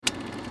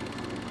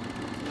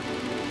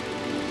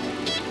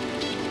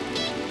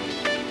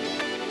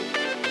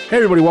Hey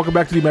everybody, welcome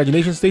back to the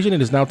Imagination Station.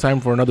 It is now time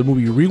for another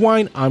movie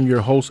rewind. I'm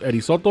your host, Eddie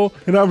Soto,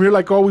 and I'm here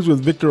like always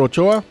with Victor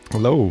Ochoa.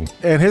 Hello.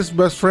 And his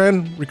best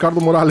friend,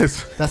 Ricardo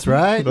Morales. That's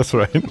right. That's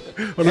right.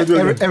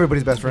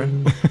 Everybody's best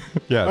friend.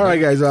 Yeah. All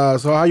right, guys. So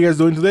how you guys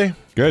doing today?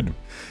 Good.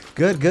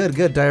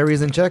 Good.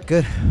 Diary's in check.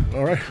 Good.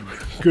 All right.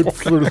 Good.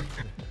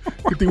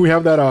 Good thing we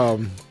have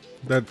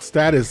that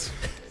status.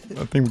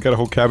 I think we got a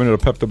whole cabinet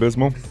of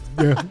Pepto-Bismol.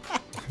 Yeah.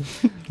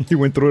 You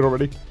went through it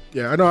already?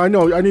 Yeah, I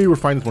knew you were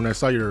fine when I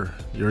saw your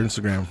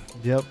Instagram.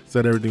 Yep.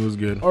 Said everything was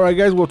good. All right,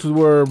 guys. Well,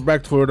 we're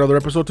back for another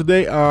episode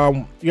today.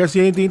 You guys see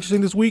anything interesting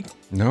this week?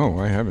 No,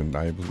 I haven't.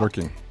 I was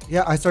working.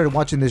 Yeah, I started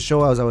watching this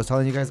show as I was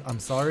telling you guys. I'm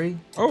sorry.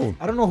 Oh.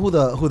 I don't know who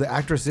the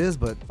actress is,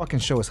 but fucking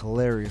show is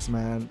hilarious,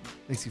 man.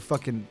 Makes you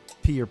fucking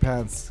pee your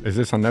pants. Is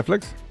this on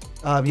Netflix?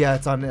 Yeah,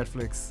 it's on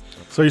Netflix.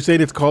 So you're saying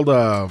it's called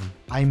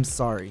I'm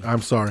Sorry.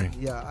 I'm Sorry.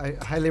 Yeah, I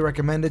highly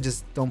recommend it.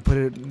 Just don't put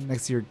it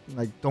next to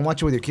don't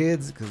watch it with your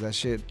kids because that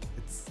shit,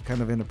 it's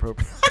kind of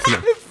inappropriate.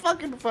 It's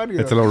fucking funny.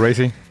 It's a little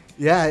racy.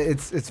 Yeah,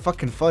 it's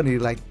fucking funny.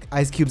 Like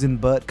Ice Cubes in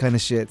butt kind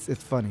of shit.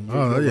 It's funny.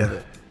 Oh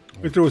yeah.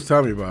 Victor was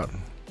telling me about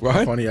What?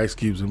 how funny Ice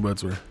Cubes and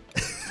butts were.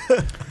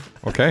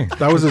 Okay.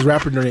 That was his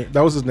rapper name.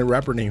 That was his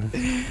rapper name.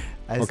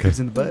 Ice Okay. Cubes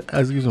in the butt.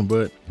 Ice Cubes and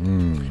butt.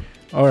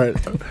 All right.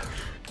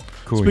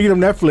 Cool. Speaking of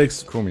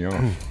Netflix, Cool me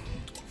off.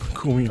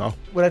 cool me off.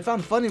 What I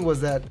found funny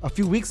was that a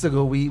few weeks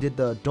ago we did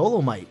the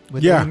Dolomite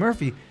with Yeah. Eddie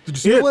Murphy. Did you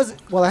see it?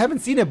 Well, I haven't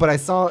seen it, but I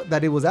saw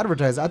that it was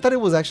advertised. I thought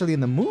it was actually in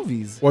the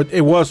movies Well,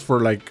 it was for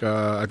like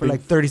I for think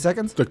like 30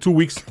 seconds. like 2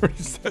 weeks. For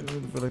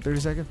like 30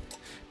 seconds.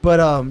 But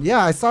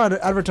yeah, I saw it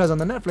advertised on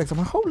the Netflix. I'm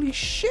like, holy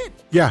shit!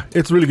 Yeah,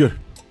 it's really good.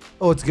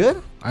 Oh, it's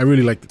good. I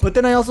really liked it. But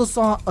then I also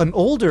saw an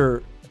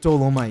older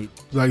Dolomite.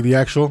 Like the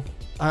actual.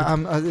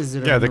 Is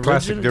it Yeah, an the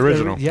classic, the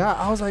original. Yeah,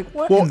 I was like,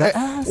 what? Well, in the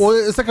ass?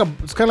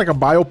 it's kind of like a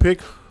biopic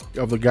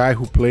of the guy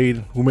who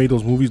made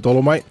those movies,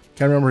 Dolomite.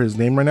 Can't remember his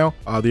name right now.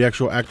 The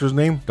actual actor's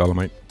name.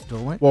 Dolomite.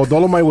 Dolomite. Well,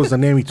 Dolomite was the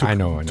name he took. I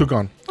know. Took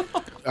on.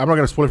 I'm not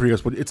gonna spoil it for you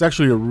guys, but it's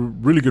actually a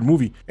really good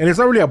movie, and it's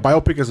not really a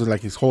biopic as in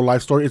like his whole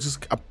life story. It's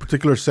just a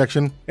particular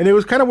section, and it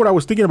was kind of what I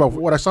was thinking about.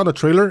 What I saw in the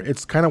trailer,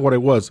 it's kind of what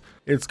it was.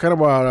 It's kind of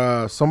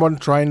about someone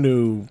trying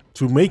to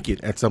make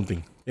it at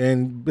something,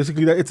 and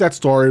basically it's that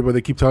story. But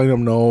they keep telling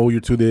them, no, you're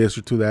too this,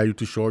 you're too that, you're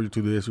too short, you're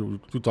too this, you're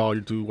too tall,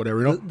 you're too whatever,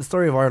 you know. The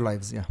story of our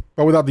lives, yeah.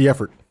 But without the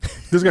effort.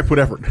 This guy put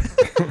effort.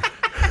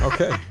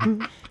 Okay.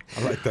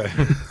 I like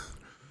that.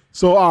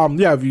 So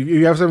yeah, if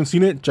you guys haven't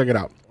seen it, check it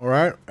out. All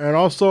right, and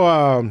also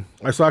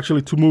I saw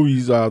actually 2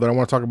 movies that I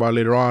want to talk about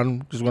later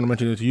on. Just want to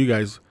mention it to you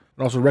guys,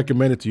 and also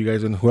recommend it to you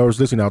guys and whoever's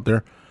listening out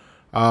there.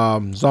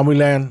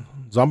 Zombieland,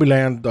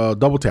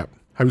 Double Tap.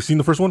 Have you seen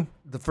the first one?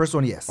 The first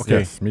one, yes. Okay.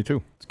 Yes, me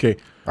too. Okay,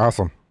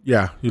 Awesome.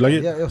 yeah, you like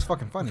it? Yeah, it was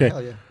fucking funny. Okay.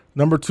 Hell yeah.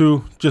 Number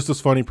 2, just as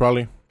funny,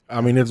 probably.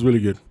 I mean, it's really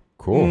good.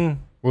 Cool.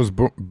 What was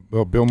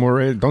Bill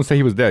Murray? Don't say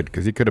he was dead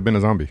because he could have been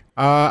a zombie.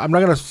 I'm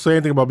not gonna say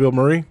anything about Bill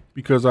Murray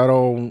because I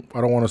don't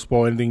want to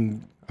spoil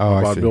anything I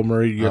about see. Bill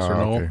Murray. Yes or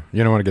no? Okay.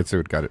 You don't want to get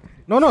sued. Got it.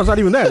 No, it's not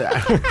even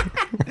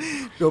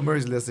that. Bill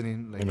Murray's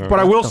listening. Like, You know. But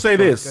I will what the say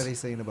fuck this. are they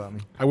saying about me?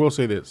 I will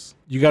say this.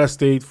 You gotta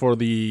stay for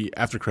the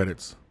after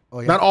credits. Oh,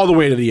 yeah. Not all the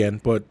way to the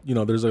end, but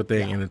there's a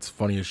thing, and it's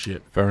funny as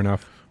shit. Fair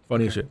enough.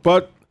 Funny as shit.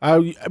 But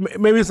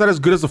maybe it's not as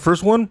good as the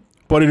first one,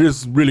 but it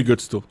is really good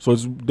still. So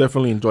it's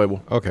definitely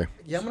enjoyable. Okay.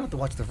 Yeah, I'm gonna have to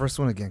watch the first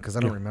one again because I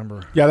don't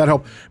remember. Yeah, that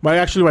helped.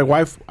 My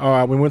wife,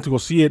 we went to go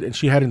see it, and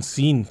she hadn't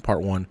seen part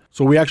 1.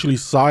 So we actually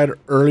saw it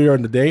earlier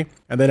in the day,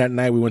 and then at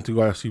night we went to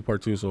go see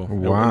part 2. So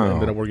Wow. it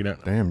ended up working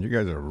out. Damn, you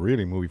guys are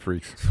really movie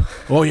freaks.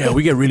 Oh yeah,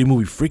 we get really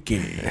movie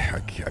freaky.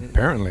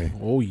 Apparently.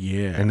 Oh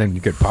yeah, And then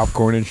you get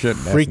popcorn and shit.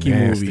 That's freaky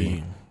nasty.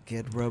 movie.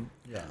 Get rubbed.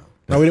 Yeah.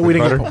 No, we didn't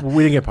Butter?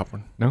 we didn't get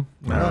popcorn. No?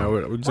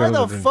 No, we just Why had the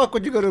another drink. fuck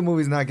would you go to the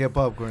movies and not get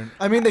popcorn?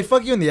 I mean, they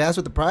fuck you in the ass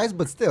with the prize,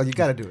 but still, you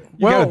gotta do it.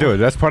 You gotta do it.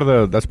 That's part of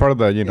the the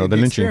The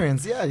lynching.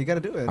 experience, yeah, you gotta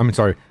do it. I'm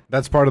sorry.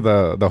 That's part of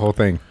the whole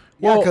thing.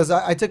 Yeah, Well- because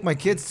I took my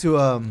kids to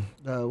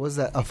what's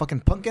that? A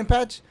fucking pumpkin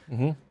patch.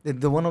 Mm-hmm.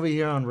 The one over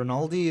here on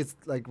Rinaldi. It's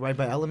like right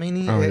by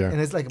Alamany, Oh, yeah.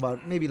 and it's like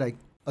about maybe like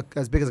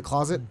as big as a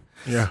closet.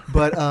 Yeah.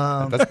 But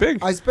That's big.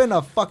 I spent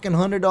a fucking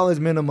 $100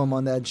 minimum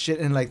on that shit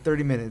in like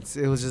 30 minutes.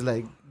 It was just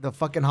like the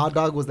fucking hot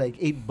dog was like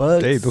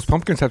 $8. Hey, those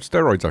pumpkins have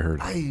steroids, I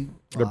heard.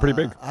 They're pretty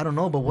big. I don't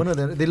know, but one of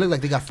them they look like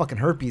they got fucking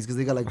herpes because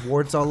they got like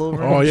warts all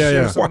over. Oh, them and yeah, shit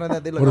or yeah. something like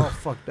that. They look all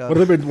fucked up. What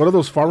have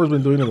those farmers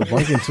been doing to the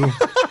pumpkin too?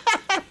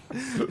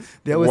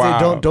 They always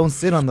Wow. say don't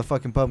sit on the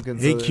fucking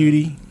pumpkins. Hey,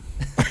 cutie.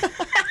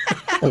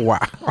 Oh, wow.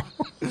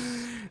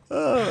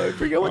 I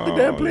forget what the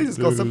damn place is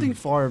called. Something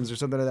Farms or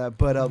something like that.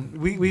 But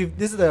we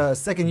this is the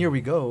second year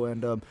we go,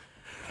 and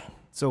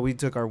so we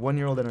took our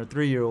 1-year-old and our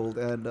 3-year-old,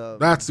 and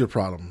That's your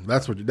problem.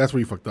 That's where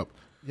you fucked up.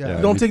 yeah.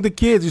 You don't take the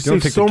kids. You don't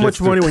save take so the much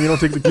kids money to- when you don't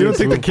take the kids. You don't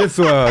take the kids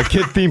to a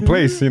kid-themed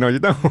place. You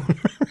don't.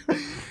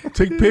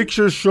 Take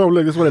pictures. Show.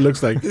 Look, this is what it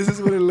looks like. This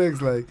is what it looks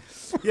like.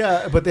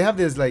 Yeah, but they have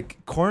this like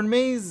corn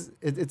maze.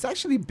 It's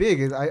actually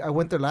big. I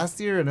went there last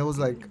year, and it was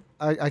like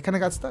I kind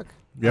of got stuck.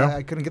 Yeah?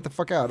 I couldn't get the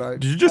fuck out.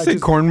 Did you just say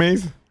corn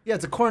maze? Yeah,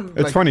 it's a corn.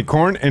 It's funny.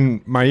 Corn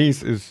and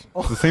maize is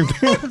the same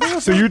thing.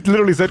 So you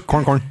literally said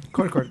corn.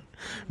 Corn.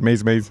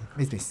 Maize. Maize.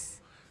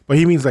 But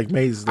he means like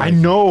maize. I Like,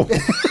 know.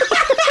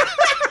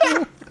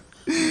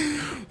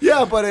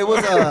 Yeah, but it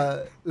was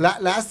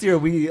last year.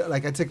 I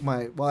took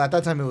at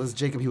that time it was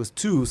Jacob. He was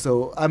 2,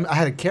 so I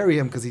had to carry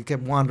him because he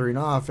kept wandering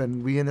off,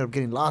 and we ended up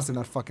getting lost in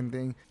that fucking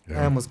thing.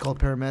 Yeah. I almost called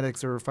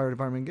paramedics or fire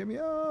department. Get me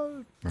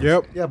out.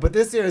 Yep. Yeah, but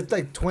this year it's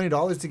like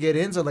 $20 to get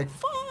in. So like,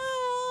 fuck.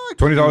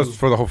 $20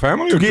 for the whole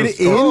family? To or get just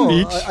it in? Oh,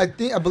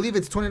 each? I believe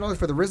it's $20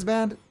 for the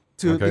wristband.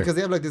 Okay. Because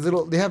they have like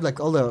they have like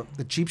all the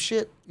cheap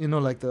shit,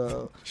 like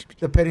the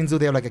petting zoo.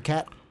 They have like a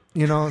cat,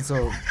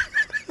 so.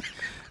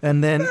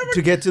 And then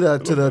to get to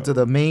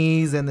the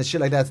maze and the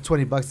shit like that, it's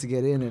 $20 to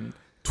get in and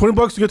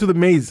 $20 to get to the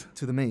maze.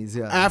 to the maze.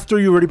 Yeah. After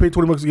you already paid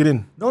 $20 to get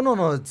in.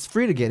 No, it's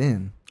free to get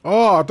in.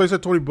 Oh, I thought you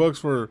said $20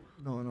 for.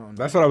 No.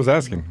 That's what I was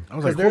asking. I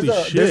was like, There's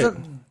holy shit.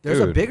 There's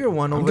a Dude, bigger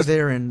one I'm over just-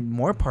 there in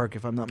Moore Park,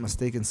 if I'm not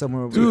mistaken,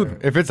 somewhere over Dude, there.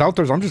 If it's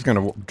outdoors, I'm just going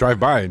to drive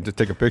by and just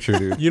take a picture,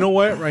 dude. You know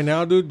what? Right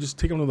now, dude, just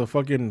take them to the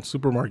fucking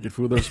supermarket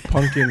food. There's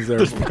pumpkins there.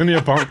 There's plenty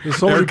of There's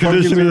so air many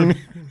pumpkins conditioning,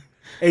 there.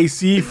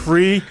 AC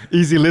free.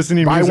 easy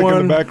listening Buy music in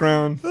one. the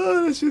background.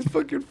 Oh, that shit's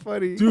fucking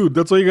funny. Dude,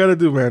 that's all you gotta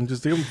do, man.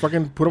 Just take them,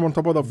 fucking put them on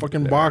top of the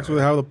fucking box where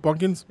they have the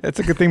pumpkins. It's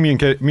a good thing me and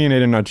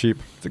Aiden are not cheap.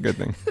 It's a good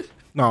thing.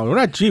 No, we're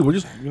not cheap. We're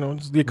just,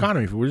 it's the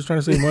economy. Fool. We're just trying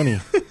to save money.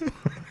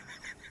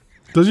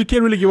 Does your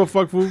kid really give a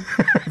fuck, fool?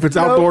 If it's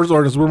outdoors or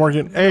in the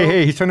supermarket?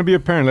 Hey, he's trying to be a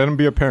parent. Let him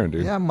be a parent,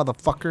 dude. Yeah,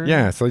 motherfucker.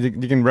 Yeah, so you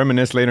can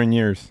reminisce later in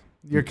years.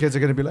 Your kids are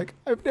going to be like,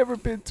 I've never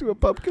been to a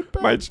pumpkin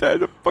patch. My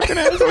dad's a fucking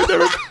asshole.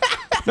 Never,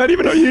 not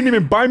even though you didn't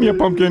even buy me a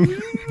pumpkin.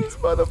 This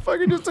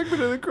motherfucker just took me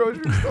to the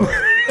grocery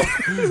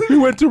store. We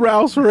went to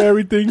Ralph's for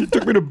everything.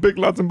 Took me to Big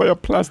Lots and buy a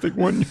plastic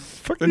one. You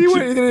fucking He cheap.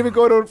 didn't even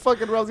go to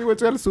fucking Ralph's. He went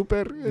to El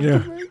Super.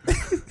 Yeah.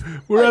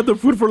 We're at the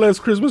Food for Less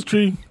Christmas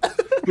tree.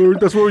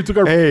 That's where we took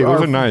our. Hey, our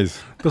those are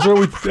nice. That's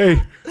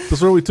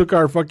where we took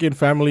our fucking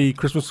family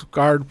Christmas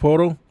card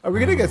photo. Are we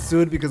going to get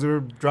sued because we were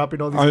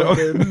dropping all these I know.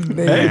 fucking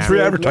names? Hey, it's free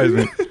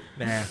advertisement.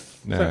 Nah.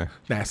 Nah.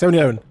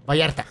 7-Eleven.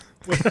 Vallarta.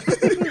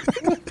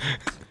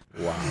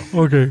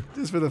 Okay.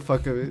 Just for the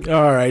fuck of it.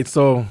 All right.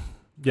 So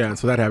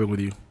that happened with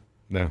you,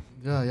 No.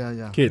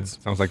 Yeah. kids.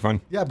 Sounds like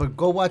fun. Yeah, but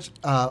go watch.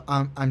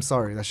 I'm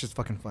sorry. That's just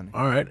fucking funny.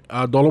 All right.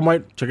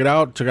 Dolomite. Check it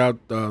out. Check out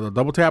the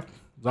Double Tap,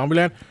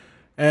 Zombieland,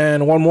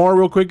 and one more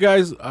real quick,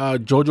 guys.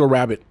 Jojo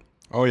Rabbit.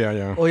 Oh,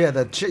 yeah. Oh yeah,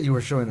 that shit you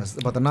were showing us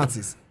about the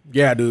Nazis.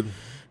 Yeah, dude.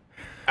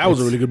 That was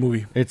a really good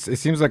movie. It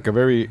seems like a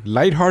very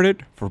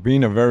lighthearted for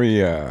being a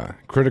very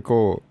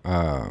critical.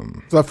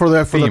 So for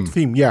the Theme.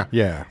 theme, yeah.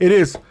 Yeah. It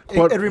is.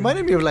 But It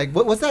reminded me of like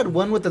what's that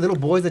one with the little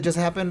boys that just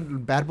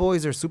happened? Bad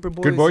Boys or Super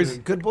Boys? Good Boys?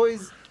 Or Good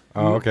Boys.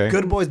 Oh, okay.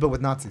 Good Boys, but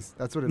with Nazis.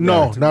 That's what it.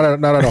 no, looked like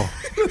not at all. to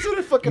me. That's what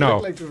it fucking No.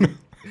 looked like to me.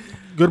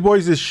 Good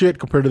Boys is shit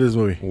compared to this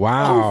movie.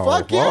 Wow. Oh,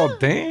 fuck yeah. Oh,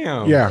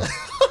 damn. Yeah.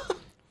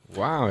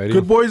 Wow, Eddie.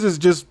 Good Boys is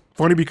just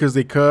funny because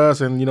they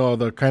cuss and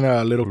the kind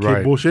of little kid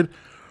Right. bullshit.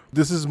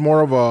 This is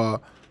more of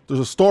there's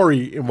a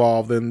story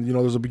involved and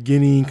there's a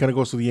beginning, kind of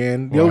goes to the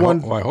end. The Well, other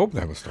one, I hope they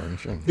have a story.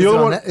 Shit. the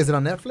other one, Is it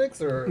on Netflix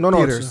or no,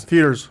 theaters? it's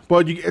theaters.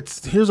 But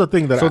here's the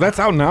thing that So that's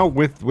out now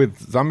with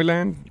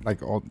Zombieland,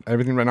 like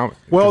everything right now.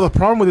 well, the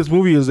problem with this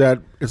movie is that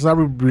it's not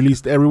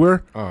released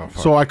everywhere. Oh,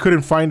 fuck. So I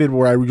couldn't find it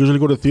where I usually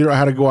go to the theater. I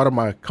had to go out of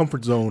my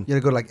comfort zone. You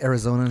had to go to like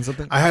Arizona and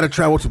something. I had to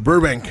travel to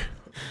Burbank.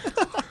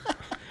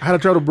 I had to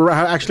travel to Burbank.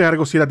 I actually had to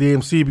go see it at the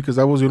AMC because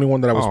that was the only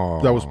one that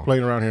was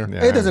playing around here.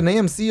 Yeah. Hey, there's an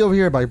AMC over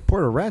here by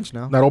Porter Ranch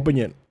now. Not open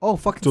yet. Oh,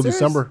 fucking Till serious?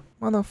 December.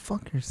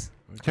 Motherfuckers.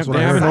 That's They what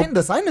I haven't heard.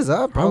 The sign is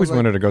up. I always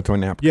wanted to go to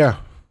an app. Yeah.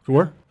 To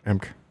where?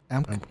 Amp.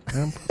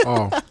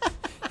 Oh.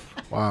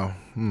 Wow.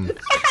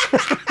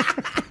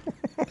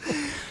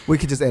 We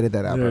could just edit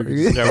that out. Yeah, bro.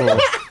 Yeah,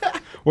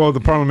 well, the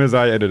problem is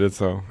I edited,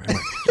 so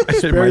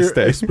it might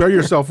stay. Spare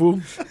yourself, fool.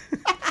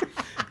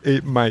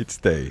 It might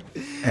stay.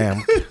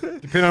 Amp.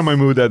 Depending on my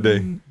mood that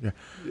day.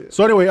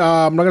 So anyway,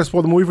 I'm not gonna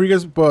spoil the movie for you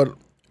guys, but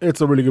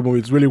it's a really good movie.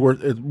 It's really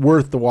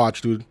worth the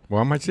watch, dude.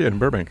 Well, I might see it in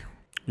Burbank.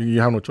 You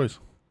have no choice.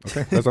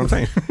 Okay, that's what I'm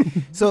saying.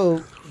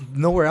 So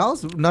nowhere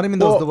else? Not even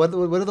those.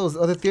 Well- What are those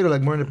other theater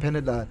like more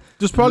independent?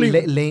 Just probably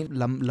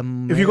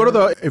if you go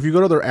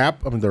to their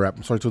app, to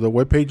the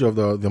webpage of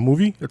the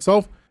movie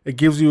itself, it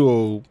gives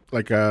you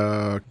like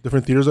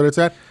different theaters that it's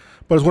at.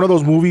 But it's one of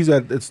those movies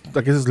that it's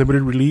I guess it's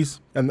limited release,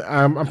 and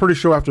I'm pretty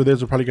sure after this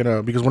they're probably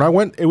gonna, because when I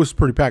went it was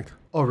pretty packed.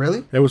 Oh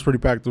really? It was pretty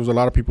packed. There was a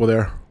lot of people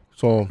there.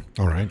 So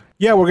All right.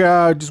 yeah, we're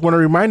gonna just want to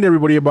remind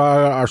everybody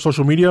about our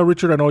social media.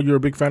 Richard, I know you're a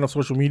big fan of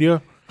social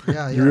media.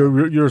 Yeah.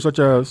 You're such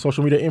a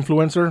social media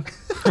influencer.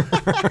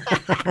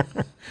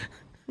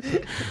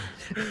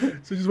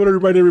 So just want to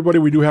remind everybody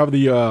we do have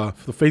the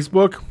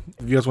Facebook.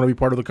 If you guys want to be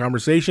part of the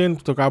conversation,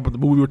 talk about the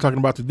movie we're talking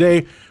about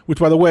today, which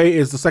by the way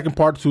is the second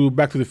part to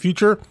Back to the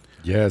Future.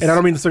 Yes. And I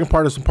don't mean the second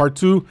part is part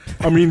two.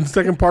 I mean the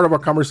second part of our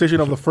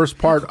conversation of the first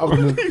part of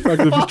the Back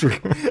to the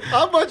Future.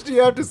 How much do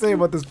you have to say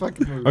about this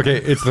fucking movie?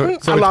 Okay,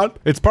 A lot.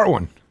 It's part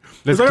one.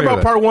 It's not clear about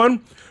that. part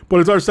one, but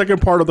it's our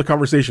second part of the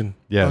conversation.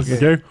 Yes.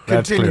 Okay.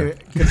 That's Continue. clear.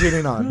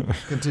 Continuing on.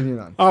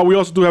 Continuing on. We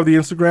also do have the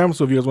Instagram,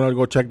 so if you guys want to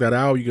go check that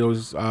out, you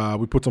guys,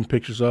 we put some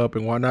pictures up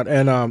and whatnot.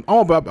 And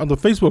but on the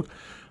Facebook,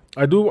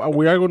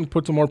 we are going to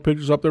put some more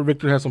pictures up there.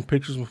 Victor has some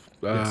pictures.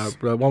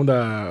 The one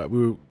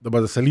about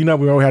the Selena.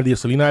 We already had the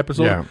Selena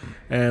episode. Yeah.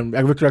 And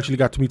Victor actually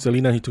got to meet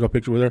Selena. He took a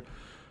picture with her.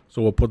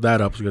 So we'll put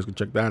that up so you guys can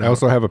check that out. I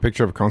also have a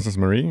picture of Constance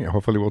Marie.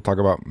 Hopefully, we'll talk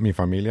about Mi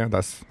Familia.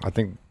 I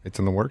think it's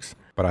in the works.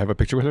 But I have a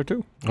picture with her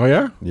too. Oh,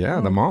 yeah? Yeah,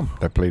 the mom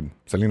that played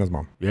Selena's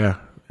mom. Yeah.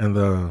 And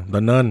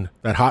the nun,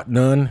 that hot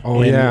nun.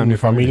 Oh, in yeah, Mi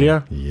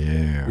Familia.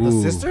 Yeah. The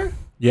sister?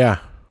 Yeah.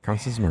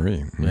 Constance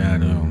Marie. Yeah, I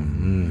know.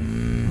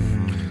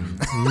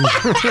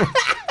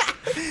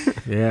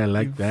 Yeah, I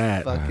like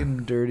that.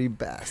 Fucking dirty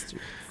bastard.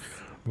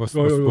 What's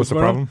what's the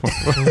going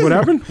problem? What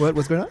happened?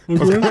 What's going on?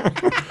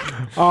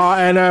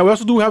 And we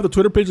also do have the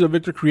Twitter page that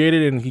Victor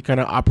created, and he kind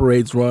of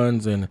operates,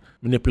 runs, and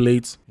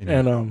manipulates. You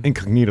know, And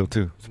incognito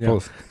too.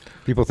 Suppose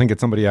people think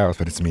it's somebody else,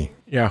 but it's me.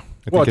 yeah,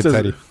 I think it's says-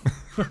 Eddie.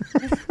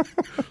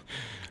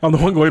 I'm the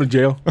one going to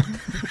jail.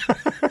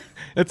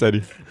 It's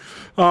Eddie.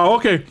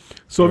 Okay.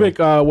 So Vic,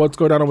 what's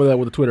going on over there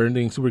with the Twitter?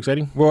 Anything super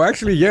exciting? Well,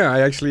 actually, yeah.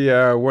 I actually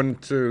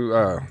went to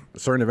a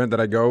certain event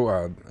that I go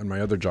at my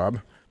other job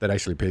that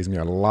actually pays me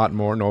a lot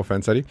more. No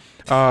offense, Eddie.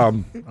 I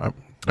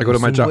go to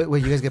my job.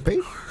 Wait, you guys get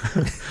paid?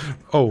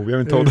 Oh, we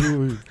haven't told.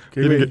 You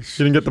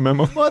didn't get the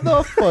memo.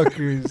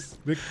 Motherfuckers.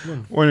 Vic, come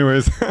on. Well,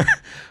 anyways,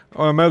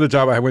 on my other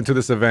job, I went to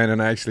this event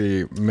and I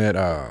actually met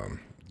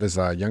this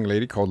young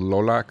lady called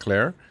Lola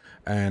Claire,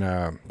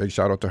 and big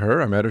shout out to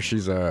her. I met her.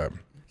 She's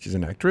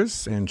an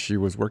actress, and she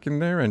was working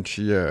there, and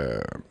she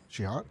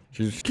hot?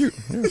 she's cute.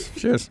 Yes,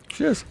 she is.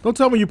 She is. Don't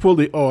tell me you pulled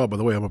the. Oh, by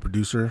the way, I'm a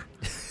producer.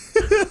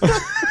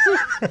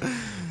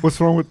 What's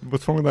wrong with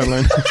that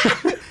line?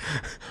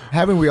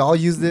 Haven't we all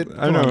used it?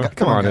 I know.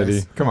 Come on, guys.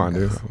 Eddie. Come on,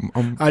 dude.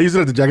 I use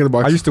it at the Jack in the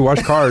Box. I used to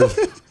wash cars.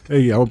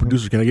 Hey, I'm a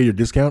producer. Can I get your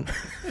discount?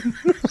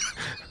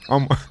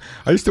 I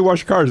used to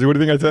wash cars. What do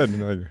you think I said?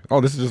 And like, oh,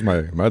 this is just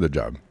my other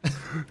job.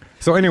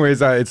 So,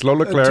 anyways, it's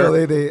Lola Claire.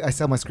 Until I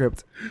sell my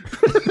script.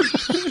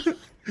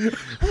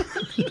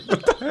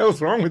 What the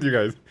hell's wrong with you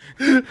guys?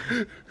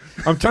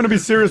 I'm trying to be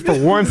serious for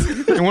once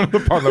in one of the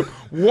podcasts.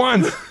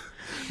 Once.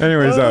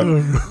 Anyways,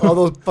 All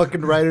those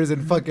fucking writers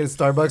in fucking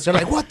Starbucks are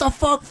like, what the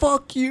fuck?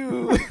 Fuck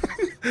you.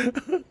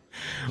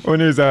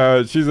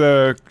 she's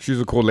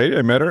a cool lady.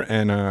 I met her,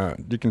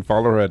 and you can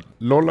follow her at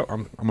Lola.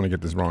 I'm gonna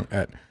get this wrong,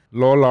 at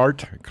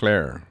Lolart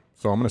Claire.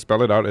 So I'm gonna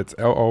spell it out. It's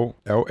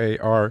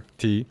Lolart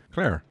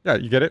Claire. Yeah,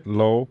 you get it.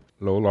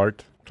 Lolart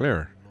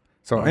Claire.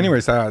 So,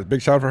 anyways,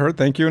 big shout out for her.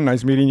 Thank you.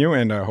 Nice meeting you,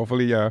 and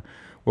hopefully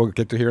we'll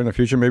get to hear in the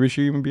future. Maybe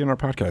she even be on our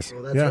podcast.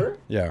 Well, that's Yeah. her?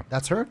 Yeah.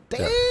 That's her?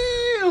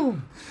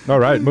 Damn. All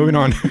right, moving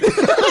on.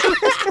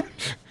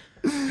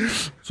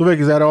 So Vic,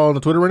 is that all on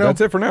the Twitter right now?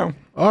 That's it for now.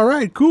 All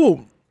right,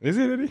 cool. Is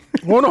it, Eddie?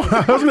 Well, no,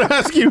 I was going to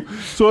ask you.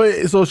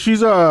 So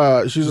she's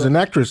an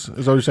actress.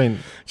 Is that what you're saying?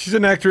 She's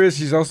an actress.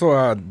 She's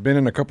also been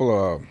in a couple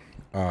of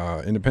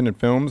independent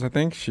films, I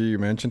think. She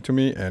mentioned to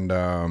me,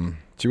 and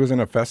she was in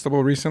a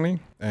festival recently.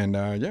 And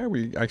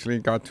we actually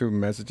got to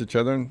message each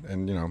other,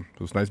 and it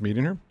was nice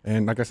meeting her.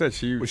 And like I said,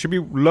 she would be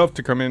love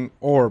to come in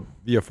or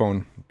via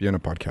phone, be on a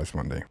podcast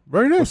one day.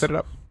 Very nice. We'll set it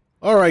up.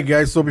 All right,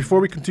 guys. So before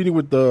we continue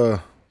with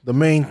the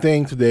main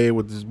thing today,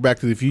 with this Back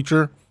to the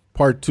Future,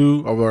 part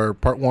 2 of our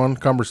part 1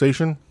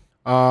 conversation,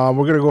 we're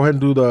going to go ahead and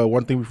do the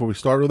one thing before we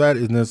start with that,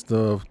 and that's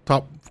the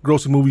top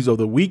grossing movies of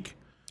the week,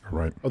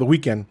 Right. of the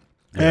weekend.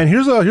 Yeah. And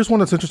here's one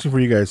that's interesting for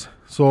you guys.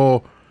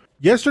 So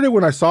yesterday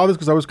when I saw this,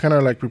 because I was kind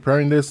of like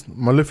preparing this,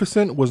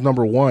 Maleficent was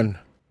number 1.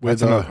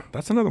 That's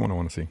another one I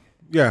want to see.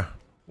 Yeah.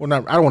 Well, I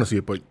don't want to see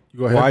it, but you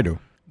go ahead. Well, I do.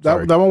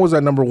 That one was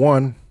at number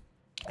 1,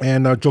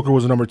 and Joker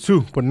was at number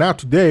 2. But now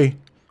today,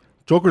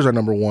 Joker's at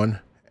number 1,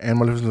 and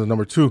Maleficent is at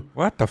number 2.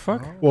 What the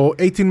fuck? Well,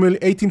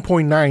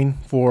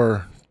 18.9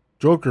 for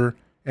Joker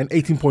and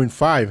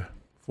 18.5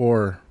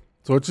 for.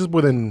 So it's just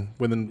within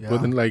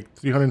like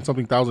 300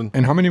 something thousand.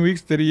 And how many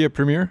weeks did he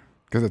premiere?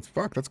 Because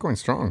that's going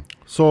strong.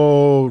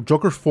 So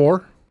Joker's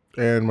 4,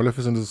 and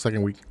Maleficent is the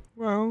second week.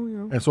 Well,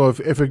 And so if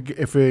it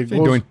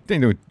goes, they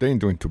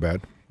ain't doing too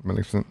bad.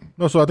 Maleficent.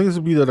 no, so I think this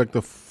would be the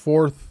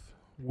 4th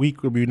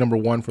week would be number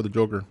 1 for the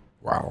Joker.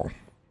 Wow.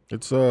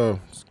 It's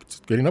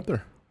getting up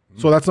there.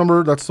 So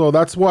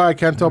that's why I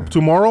can't tell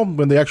tomorrow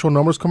when the actual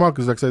numbers come out,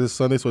 because like I said, it's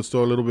Sunday, so it's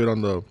still a little bit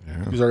on the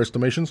these are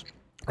estimates.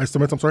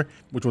 I'm sorry,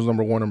 which was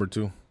number 1, number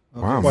 2.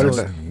 Wow. But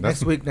So it's-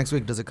 next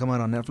week, does it come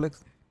out on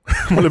Netflix?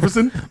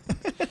 Maleficent,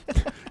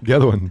 The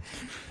other one.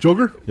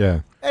 Joker.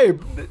 Yeah. Hey,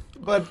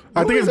 but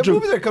I think it's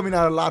movies are coming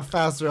out a lot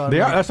faster on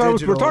That's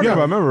what we're talking Yeah.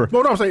 about, remember?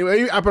 No, I'm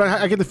saying, but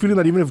I get the feeling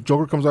that even if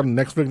Joker comes out on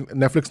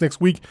Netflix next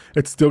week,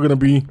 it's still gonna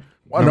be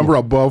a number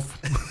above.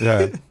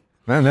 Yeah.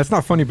 Man, that's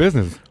not funny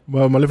business.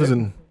 Well,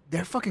 Maleficent.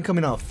 They're fucking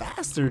coming out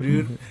faster,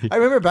 dude. I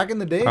remember back in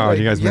the day, Oh,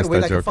 you guys had to missed wait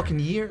that like a joke. fucking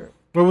year.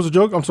 What was the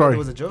joke? I'm sorry. It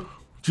was a joke.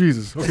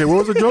 Jesus. Okay, what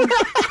was the joke?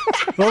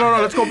 No.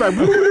 Let's go back.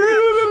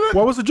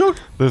 What was the joke?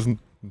 Listen,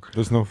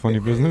 There's no funny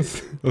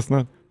business. That's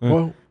not.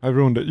 Well- I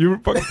ruined it. You.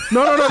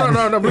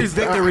 No, please.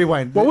 Victor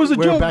Rewind. What was the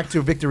We're joke? back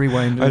to Victor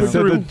Rewind. I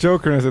said the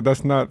Joker, and I said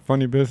that's not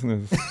funny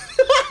business.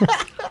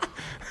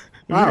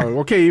 Wow.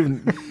 Okay,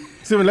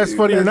 it's even less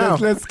funnier now.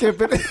 Let's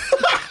skip it.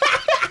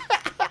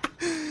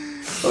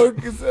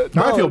 Okay, so-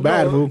 Now I feel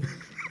bad, no.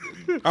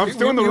 fool. I'm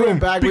still in the We room. went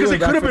back. Because we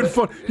it went could have back been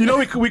for fun. You know,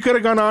 we could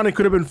have gone on. It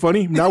could have been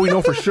funny. Now we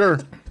know for sure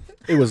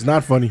it was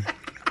not funny.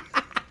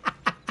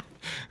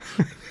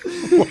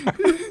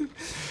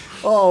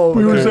 Oh,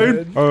 We were man.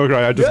 saying? Oh,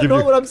 right. I just Yeah, give no,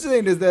 you. what I'm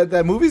saying is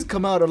that movies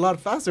come out a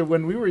lot faster.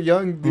 When we were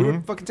young, they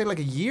would fucking take like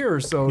a year or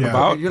so. Yeah.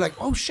 About? You're like,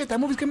 oh shit, that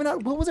movie's coming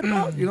out. What was it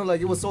about? You know,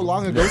 like it was so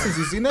long ago since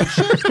you've seen that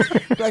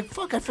shit. You're like,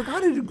 fuck, I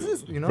forgot it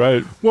exists. You know?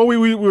 Right. Well,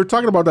 we were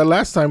talking about that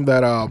last time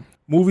that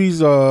movies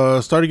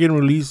started getting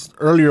released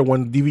earlier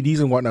when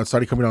DVDs and whatnot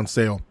started coming on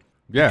sale.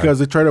 Yeah. Because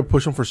they try to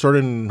push them for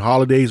certain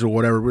holidays or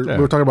whatever. We Yeah.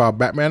 were talking about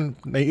Batman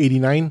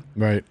 '89,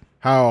 Right.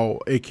 how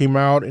it came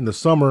out in the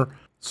summer.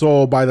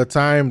 So by the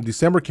time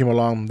December came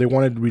along, they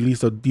wanted to release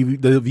the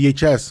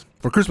VHS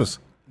for Christmas.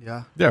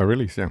 Yeah. Yeah.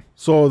 Release. Yeah.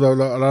 So a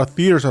lot of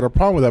theaters had a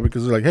problem with that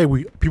because they're like, hey,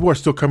 people are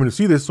still coming to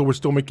see this, so we're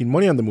still making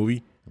money on the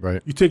movie.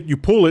 Right. You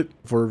pull it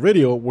for a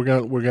video, we're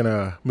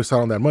gonna miss out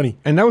on that money.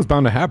 And that was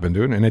bound to happen,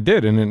 dude. And it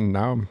did. And then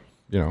now,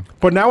 you know.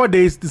 But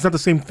nowadays, it's not the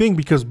same thing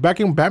because back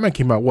when Batman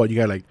came out, you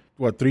got like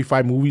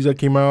 3-5 movies that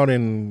came out,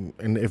 and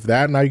if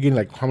that, now you're getting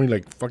like how many,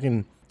 like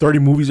fucking 30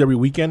 movies every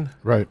weekend.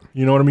 Right.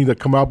 You know what I mean? That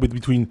come out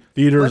between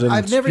theaters But and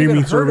I've never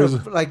even streaming heard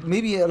services. of like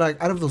maybe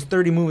like out of those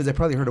 30 movies, I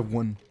probably heard of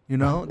one. You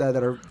know that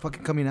are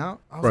fucking coming out.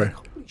 I was Right. like,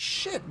 holy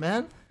shit,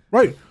 man.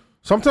 Right.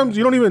 Sometimes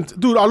you don't even,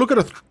 dude. I'll look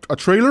at a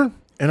trailer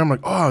and I'm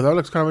like, oh, that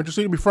looks kind of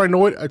interesting. Before I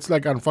know it, it's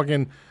like on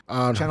fucking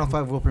Channel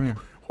 5 will premiere.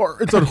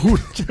 or it's on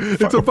Hulu.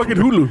 It's on fucking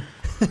Hulu.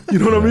 You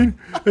know what I mean?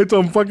 It's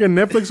on fucking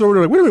Netflix over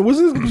there. Like, wait a minute,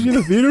 wasn't this in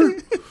the theater?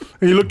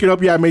 And you look it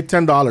up. Yeah, I made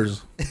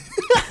 $10.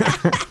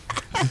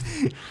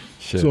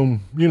 Shit. So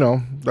you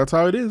know that's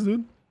how it is,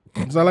 dude.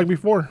 It's not like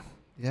before.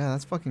 Yeah,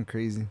 that's fucking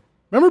crazy.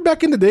 Remember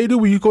back in the day,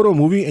 dude, when you go to a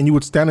movie and you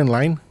would stand in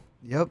line?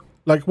 Yep.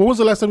 Like, when was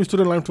the last time you stood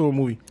in line to a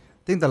movie?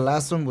 I think the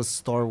last one was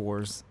Star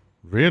Wars.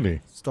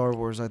 Really? Star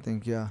Wars, I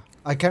think, yeah.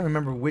 I can't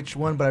remember which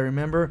one, but I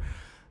remember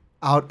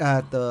out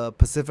at the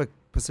Pacific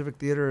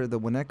Theater, the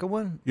Winnetka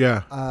one,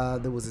 Yeah.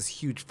 there was this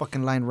huge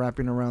fucking line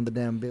wrapping around the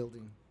damn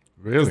building.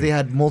 Because Really? they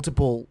had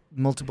multiple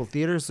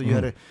theaters, so you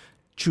had to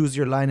choose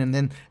your line, and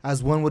then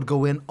as one would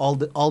go in, all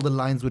the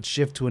lines would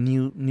shift to a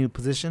new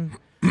position.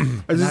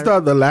 Is this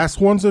the last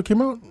ones that came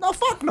out? No,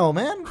 fuck no,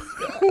 man.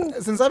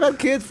 Since I've had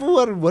kids,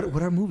 fool,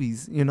 what are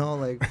movies? You know,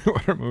 like What a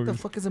what the movie.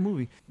 fuck is a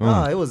movie?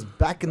 No, it was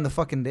back in the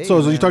fucking day. So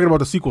man. you're talking about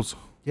the sequels?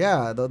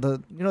 Yeah, the The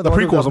one that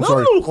prequels, goes, I'm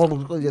sorry.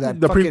 Yeah, that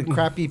The fucking pre-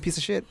 crappy piece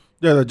of shit.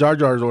 Yeah, the Jar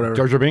Jars or whatever.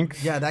 Jar Jar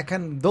Binks? Yeah, that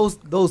kind. Those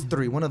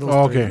three. One of those.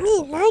 Oh, three.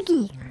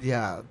 okay.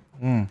 Yeah.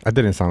 I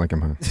didn't sound like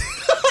him, huh?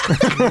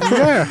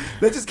 Yeah.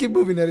 Let's just keep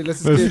moving, Eddie.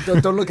 Let's just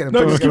don't look at him.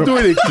 No, Don't just look keep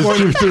at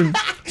him. doing it.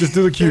 Just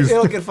do the cues.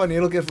 It'll get funny.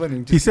 It'll get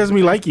funny. He says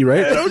me likey,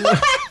 right?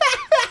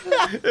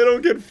 It'll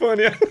get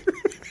funny.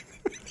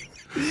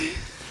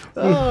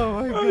 Oh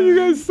my god. You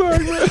guys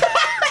suck, man.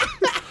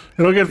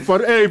 It'll get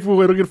funny. Hey,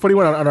 fool, it'll get funny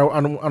when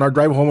on our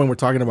drive home when we're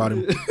talking about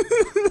him.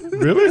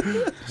 Really?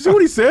 See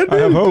what he said? I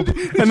have hope.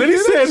 And then he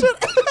said,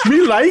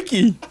 me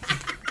likey.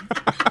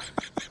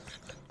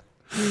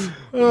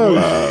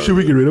 Oh, should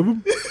we get rid of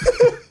him?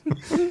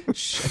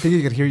 Shh, I think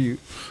he can hear you.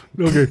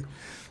 Okay.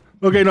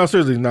 Okay, no,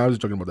 seriously. No, I was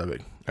just talking about that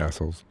big.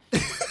 Assholes.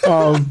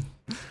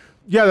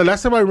 Yeah, the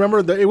last time I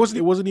remember that it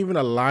wasn't even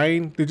a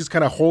line. They just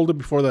kind of hold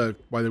it while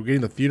they were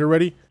getting the theater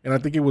ready, and I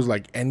think it was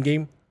like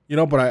Endgame, you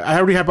know. But I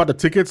already had bought the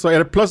tickets,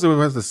 so plus it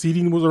was the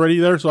seating was already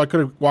there, so I could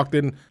have walked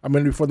in a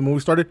minute before the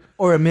movie started.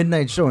 Or a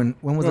midnight showing.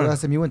 When was the Yeah.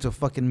 last time you went to a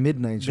fucking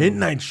midnight show?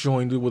 Midnight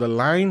showing, dude, with a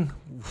line.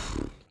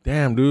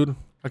 Damn, dude,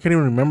 I can't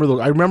even remember those.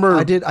 I remember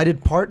I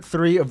did part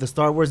 3 of the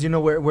Star Wars. You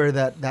know where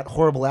that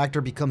horrible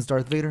actor becomes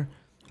Darth Vader.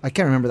 I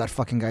can't remember that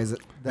fucking guy's. The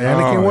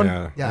Anakin one?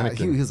 Yeah, he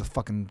Anakin. was a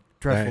fucking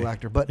dreadful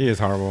actor. But He is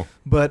horrible.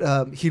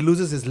 he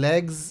loses his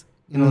legs.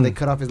 You know, they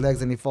cut off his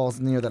legs and he falls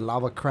near the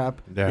lava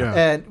crap. Yeah.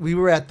 And we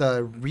were at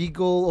the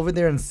Regal over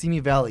there in Simi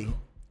Valley.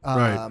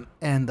 Right.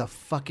 And I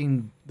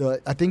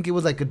think it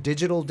was like a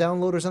digital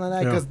download or something like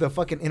that Yeah. because the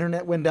fucking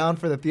internet went down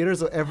for the theater.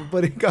 So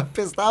everybody got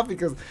pissed off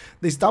because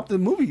they stopped the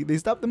movie.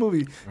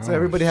 So Oh,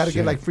 everybody had to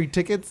get shit. like free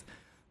tickets.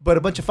 But a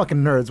bunch of fucking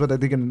nerds,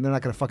 they're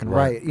not gonna fucking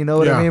Right. riot. You know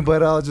what I Yeah. mean?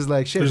 But I was just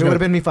like, shit, There's if it would have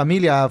gonna- been mi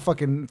familia,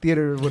 fucking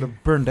theater would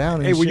have burned down.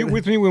 And Hey, were shit. you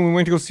with me when we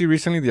went to go see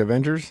recently the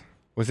Avengers?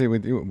 Was it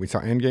with you? We saw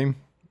Endgame.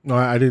 no,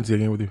 I didn't see a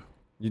game with you.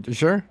 You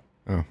sure?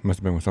 Oh, must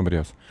have been with somebody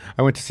else.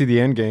 I went to see the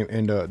Endgame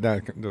and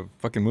the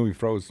fucking movie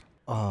froze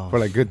Oh, for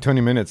like good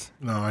 20 minutes.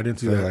 No, I didn't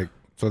see So that.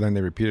 so then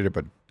they repeated it,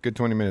 but good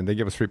 20 minutes. They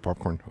gave us free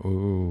popcorn.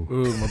 Ooh.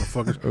 Oh,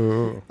 motherfuckers.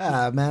 Ooh.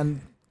 man.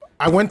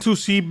 I went to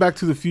see Back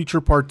to the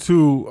Future Part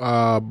 2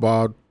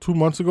 about 2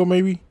 months ago,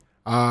 maybe.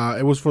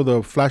 It was for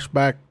the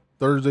Flashback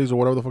Thursdays or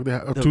whatever the fuck they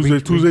had. Or The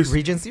Tuesdays.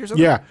 Regency or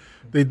something? Yeah,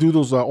 they do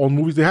those old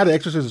movies. They had The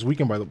Exorcist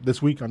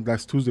this week on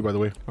last Tuesday, by the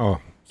way. Oh,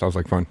 sounds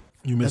like fun.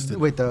 You missed it.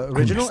 Wait, the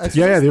original? missed it.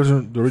 Yeah, Exorcist? there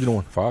was the original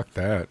one. Fuck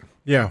that.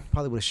 Yeah,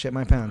 Probably would have shit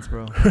my pants,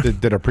 bro.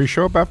 Did a priest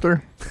show up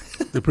after?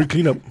 the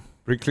pre-cleanup.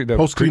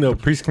 Post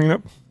cleanup. Priest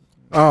cleanup.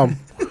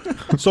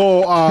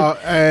 So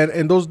and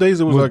in those days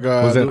it was like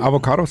was it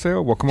avocado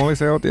sale, guacamole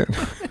sale at the end?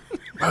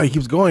 oh, he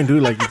keeps going,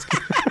 dude. Like it's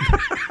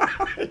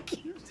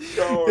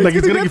like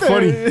it's gonna be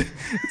funny.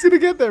 It's gonna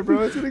get there, bro.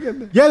 It's gonna get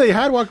there. Yeah, they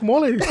had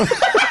guacamole.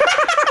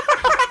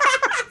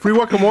 Free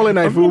guacamole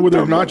night food with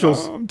their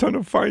nachos. I'm trying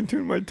to fine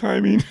tune my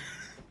timing.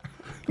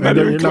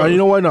 No, you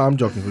know what? No, I'm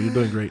joking. You're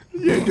doing great.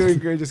 You're doing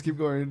great. Just keep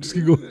going. Just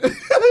keep going.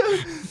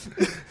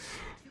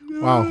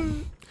 Wow.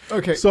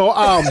 Okay. So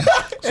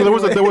so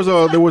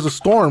there was a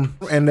storm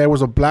and there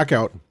was a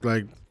blackout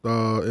like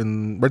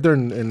in right there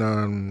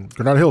in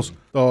Granada Hills.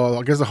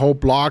 I guess the whole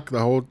block, the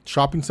whole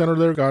shopping center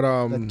there got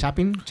The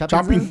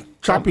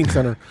shopping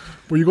center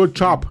where you go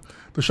chop.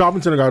 The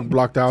shopping center got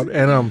blocked out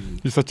and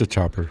You're such a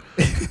chopper.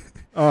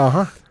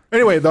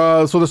 Anyway,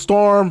 so the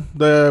storm,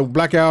 the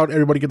blackout,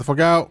 everybody get the fuck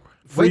out.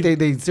 Wait,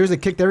 they seriously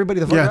kicked everybody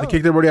the fuck out? Yeah, they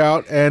kicked everybody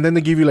out, and then they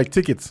give you like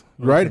tickets,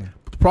 right? Okay.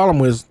 But the problem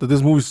was that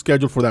this movie's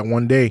scheduled for that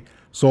one day.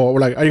 So we're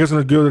like, are you guys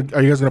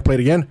gonna play it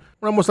again?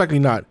 Well, most likely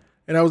not.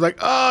 And I was like,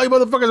 oh, you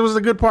motherfuckers, it was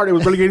the good part. It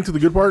was really getting to the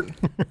good part.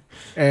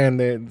 And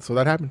then, so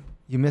that happened.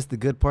 You missed the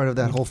good part of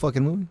that whole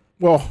fucking movie?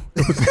 Well,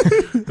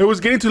 it was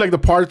getting to like the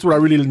parts where I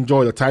really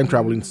enjoy the time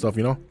traveling stuff,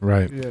 you know?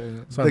 Right. Yeah.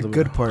 Sounds The of-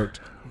 good part.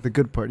 The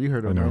good part. You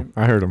heard I of it, know. right?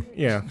 I heard him.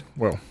 Yeah,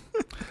 well,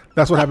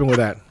 that's what happened with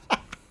that.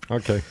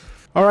 Okay.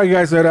 All right,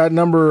 guys, at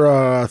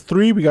number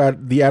 3, we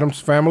got The Addams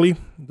Family,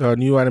 the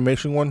new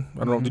animation one. I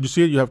don't know. Did you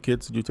see it? You have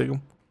kids. Did you take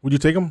them? Would you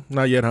take them?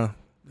 Not yet, huh?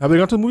 Have they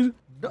gone to the movies?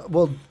 No,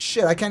 well,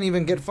 shit, I can't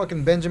even get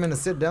fucking Benjamin to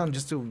sit down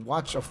just to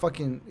watch a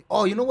fucking...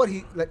 Oh, you know what?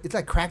 It's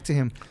like crack to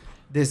him.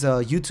 There's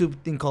a YouTube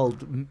thing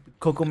called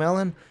Coco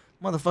Melon.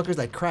 Motherfucker's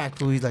like crack,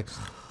 fool. He's like...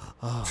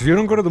 So you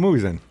don't go to the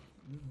movies then?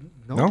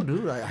 No, No?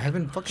 dude, I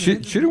haven't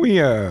fucking... Shouldn't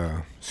we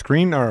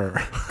screen our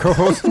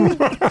co-host?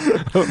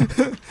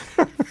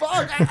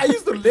 Fuck, I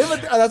used to live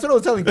at... That's what I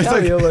was telling It's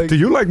Kelly. like, Like, do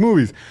you like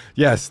movies?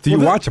 Yes. Do you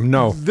Well, watch them?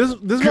 No. This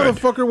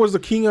motherfucker was the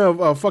king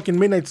of fucking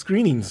midnight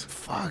screenings.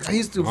 fuck, I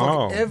used to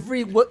Oh.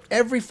 fucking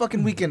every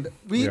fucking weekend.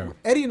 Yeah.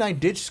 Eddie and I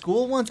ditched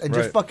school once and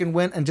just Right. fucking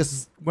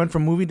went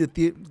from movie to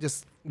theater.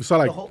 Just We saw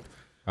like the whole...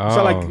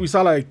 we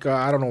saw like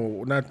I don't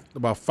know, not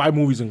about 5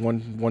 movies in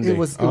one day. It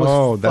was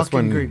that's fucking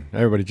when great.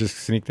 everybody just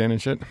sneaked in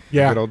and shit.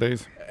 Yeah. Good old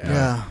days.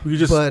 Yeah, We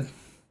just-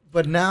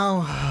 but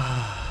now,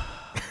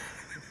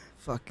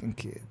 fucking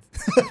kids.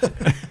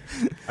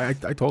 I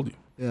told you.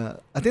 Yeah,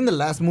 I think the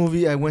last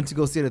movie I went to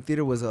go see at a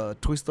theater was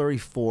Toy Story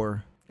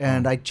 4,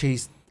 and I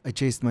chased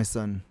my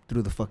son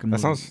through the fucking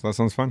movie. That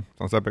sounds fun.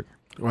 Sounds epic.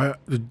 Right.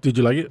 Did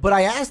you like it? But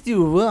I asked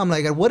you, Will, I'm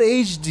like, at what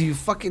age do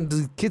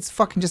kids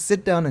fucking just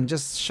sit down and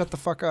just shut the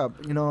fuck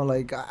up? You know,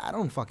 like I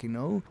don't fucking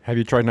know. Have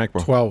you tried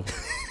NyQuil?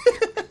 12.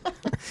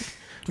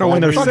 No,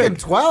 when they're fucking sick.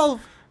 12.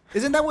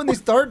 Isn't that when they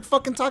start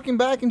fucking talking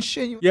back and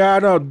shit? Yeah, I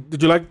know.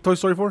 Did you like Toy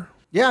Story 4?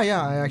 Yeah,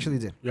 I actually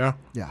did. Yeah.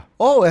 Yeah.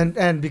 Oh,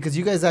 and because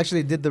you guys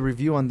actually did the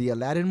review on the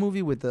Aladdin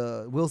movie with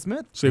Will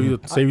Smith. Save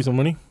you some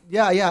money.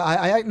 Yeah.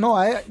 I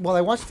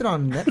watched it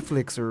on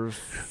Netflix or.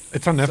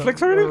 It's on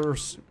Netflix already?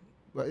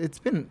 It's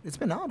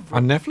been out.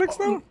 On Netflix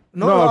now?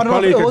 No, I don't know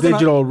probably if it like a wasn't on-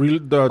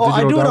 digital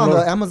I do it on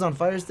download. the Amazon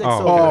Fire Stick. Oh.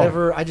 So Oh.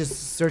 whatever, I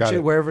just search Got it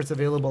it. wherever it's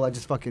available. I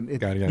just fucking.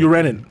 Got it. You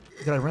rent it.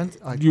 Did I rent?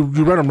 You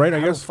rent them, right? I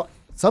guess.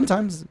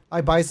 Sometimes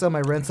I buy some,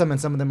 I rent some, and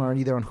some of them are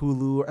either on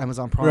Hulu or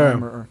Amazon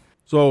Prime. Yeah. Or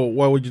So,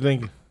 what would you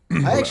think?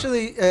 I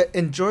actually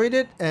enjoyed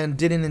it and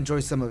didn't enjoy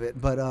some of it,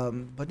 but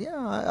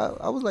yeah,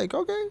 I was like,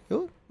 okay, it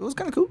was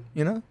kind of cool,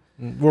 you know.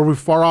 Were we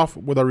far off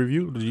with our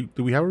review?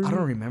 Do we have a review? I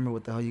don't remember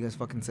what the hell you guys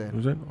fucking said.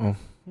 Was it? Oh,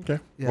 okay.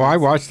 Yeah, Well, I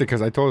it's- watched it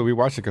because I told you we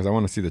watched it because I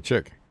want to see the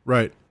chick.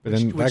 Right. But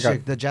then Which that guy,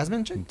 chick? The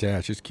Jasmine chick?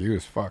 yeah, she's cute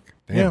as fuck.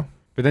 Damn. Yeah.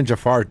 But then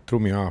Jafar threw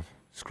me off.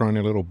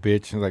 Scrawny little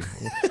bitch. Like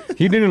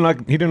he didn't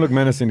look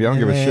menacing. I don't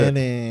give a shit.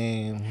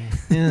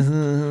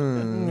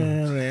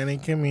 Randy,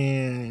 come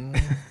here.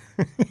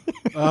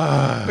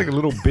 Like a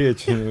little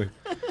bitch. You know.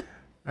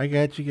 I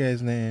got you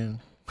guys now.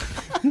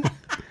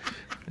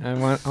 I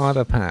want all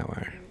the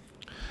power.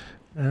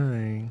 All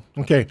right.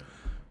 Okay.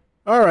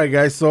 All right,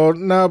 guys. So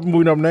now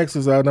moving up next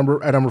is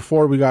number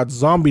 4. We got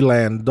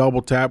Zombieland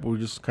Double Tap. We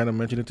just kind of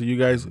mentioned it to you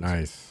guys.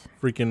 Nice.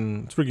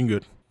 It's freaking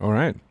good. All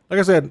right. Like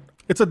I said,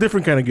 it's a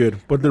different kind of good,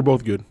 but they're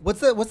both good. What's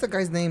the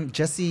guy's name?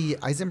 Jesse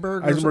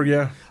Eisenberg? or Eisenberg, something?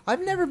 yeah.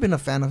 I've never been a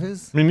fan of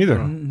his. Me neither.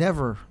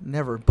 Never.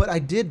 But I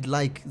did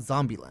like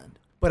Zombieland.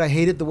 But I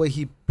hated the way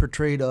he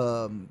portrayed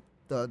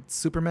the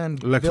Superman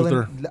Lex villain.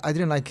 Luthor. I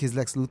didn't like his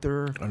Lex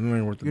Luthor. I don't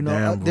know what the You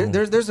know, damn,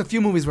 bro. there's a few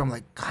movies where I'm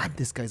like, God,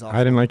 this guy's awful.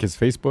 I didn't like his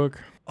Facebook.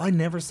 I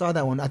never saw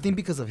that one. I think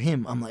because of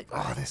him, I'm like,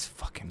 oh, this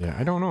fucking guy. Yeah,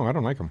 I don't know. I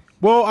don't like him.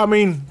 Well, I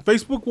mean,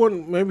 Facebook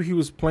one, maybe he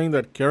was playing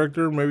that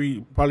character.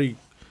 Maybe probably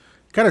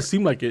kind of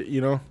seemed like it, you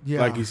know?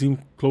 Yeah. Like he seemed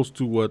close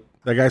to what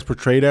that guy's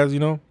portrayed as, you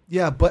know?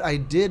 Yeah, but I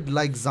did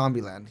like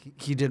Zombieland.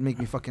 He did make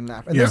me fucking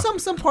laugh. And Yeah.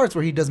 there's some parts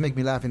where he does make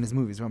me laugh in his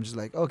movies where I'm just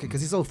like, okay, because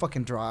he's so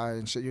fucking dry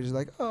and shit. You're just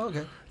like, oh,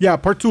 okay. Yeah,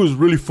 part 2 is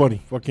really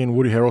funny. Fucking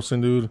Woody Harrelson,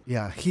 dude.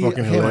 Yeah,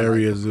 Fucking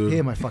hilarious, dude.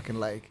 Him I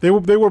fucking like. They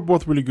were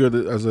both really good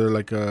as a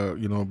like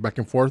you know, back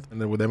and forth, and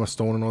then with Emma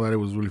Stone and all that, it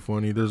was really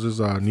funny. There's this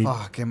neat.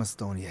 Fuck, Emma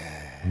Stone,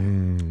 yeah.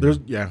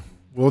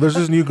 There's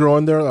this new girl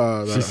in there.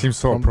 She seems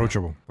so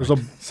approachable. There's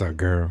It's a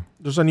girl.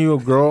 There's a new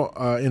girl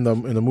in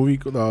the movie,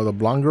 the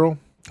blonde girl.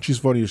 She's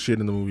funny as shit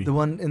in the movie. The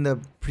one in the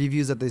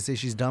previews that they say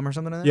she's dumb or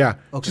something like that? Yeah,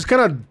 Okay. she's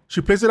kind of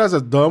she plays it as a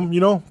dumb, you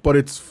know, but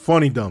it's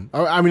funny dumb.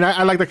 I mean,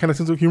 I like that kind of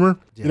sense of humor.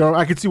 Yeah. You know,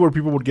 I could see where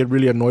people would get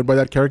really annoyed by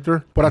that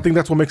character, but I think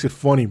that's what makes it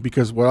funny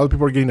because while other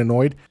people are getting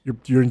annoyed,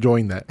 you're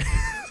enjoying that.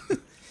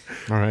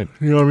 All right.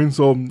 You know what I mean?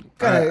 So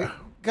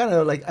Kind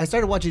of like I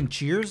started watching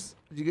Cheers.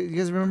 You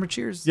guys remember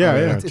Cheers? Yeah,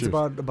 yeah. It's Cheers.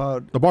 about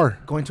the bar.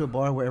 going to a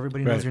bar where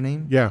everybody knows Right. your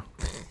name. Yeah,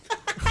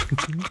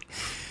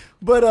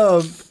 But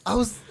I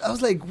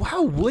was like,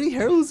 wow, Woody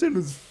Harrelson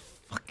was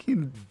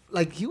fucking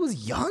like he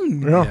was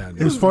young. yeah, Yeah,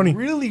 it was funny.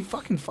 Really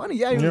fucking funny.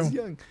 Yeah, he was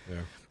young. Yeah.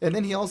 And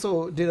then he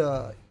also did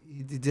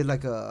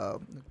like a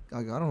I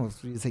don't know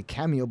if you say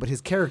cameo, but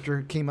his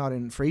character came out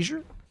in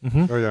Frasier.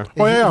 Oh yeah. And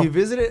yeah. he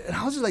visited, and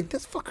I was just like,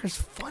 this fucker's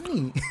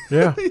funny.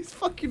 Yeah. He's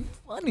fucking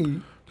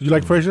funny. Did you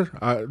like Frasier?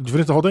 Did you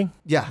finish the whole thing?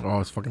 Yeah,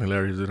 Oh, it's fucking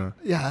hilarious, isn't it?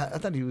 yeah. I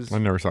thought he was. I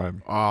never saw it.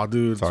 Oh,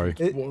 dude. Sorry.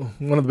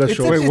 One of the best It's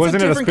shows. a- Wait,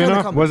 wasn't it a different kind of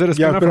spin-off? comedy. Was it a Yeah,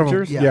 spin-off spin-off. of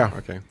Cheers? Yeah.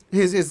 Okay.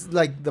 His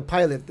like the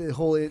pilot, the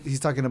whole he's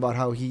talking about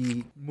how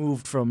he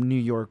moved from New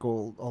York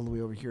all the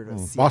way over here to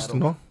Seattle. Boston,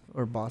 no?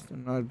 Or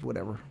Boston,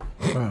 whatever.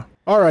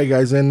 All right,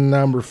 guys. And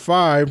number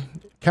 5,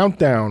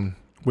 Countdown.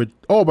 By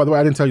the way,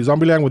 I didn't tell you,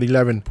 Zombieland with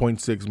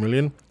 11.6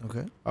 million.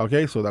 Okay.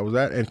 Okay, so that was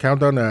that, and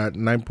Countdown at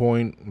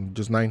 9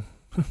 just 9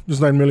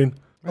 million.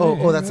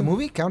 Oh, that's a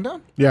movie.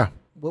 Countdown. Yeah,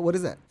 What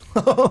is that?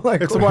 Oh my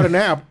it's God. about an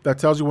app that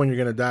tells you when you're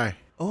gonna die.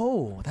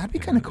 Oh, that'd be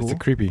kind of cool. It's a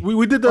creepy.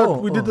 We did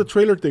Oh. the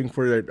trailer thing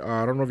for it.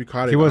 I don't know if you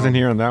caught it. He wasn't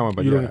here on that one,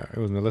 but you yeah, don't- it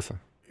was Melissa.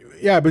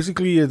 Yeah,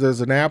 basically, there's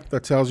an app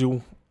that tells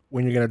you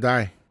when you're gonna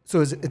die.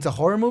 So it's a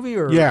horror movie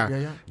or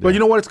Yeah. But you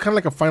know what? It's kind of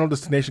like a Final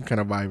Destination kind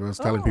of vibe. I was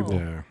telling Oh. people.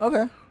 Yeah.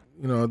 Okay.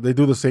 You know, they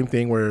do the same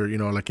thing where, you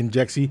know, like in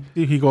Jexy,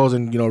 he goes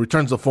and, you know,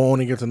 returns the phone,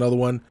 he gets another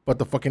one, but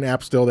the fucking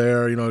app's still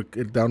there, you know,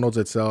 it downloads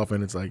itself,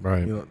 and it's like,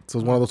 Right. you know, so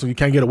it's one of those things you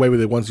can't get away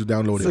with it once you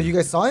download So it. you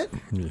guys saw it?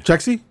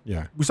 Jexy?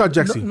 Yeah. We saw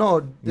Jexy.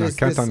 No, this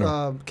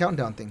Countdown,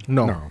 countdown thing.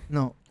 No. No.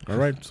 No. All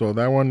right, so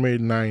that one made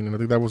 9, and I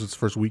think that was its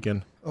first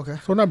weekend. Okay.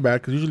 So not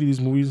bad, because usually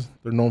these movies,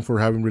 they're known for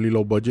having really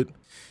low budget.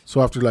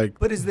 So after like,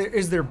 But is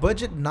their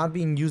budget not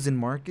being used in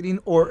marketing,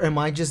 or am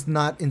I just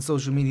not in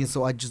social media,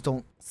 so I just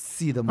don't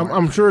see the market?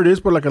 I'm sure it is,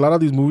 but like a lot of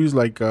these movies,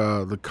 like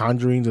the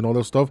Conjurings and all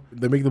that stuff,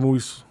 they make the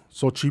movies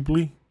so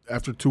cheaply.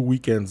 After 2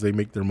 weekends, they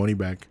make their money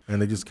back,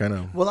 and they just kind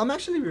of Well, I'm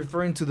actually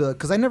referring to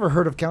because I never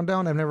heard of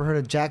Countdown. I've never heard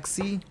of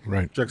Jaxie,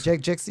 Right.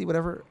 Jaxie,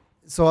 whatever.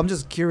 So I'm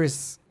just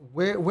curious,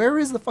 where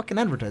is the fucking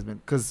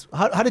advertisement? Because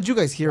how did you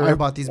guys hear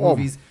about these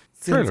movies?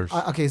 Trailers.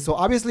 Okay, so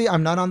obviously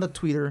I'm not on the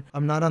Twitter.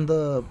 I'm not on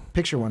the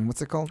picture one.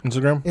 What's it called?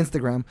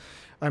 Instagram.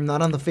 I'm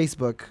not on the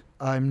Facebook.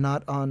 I'm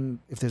not on,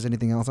 if there's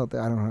anything else out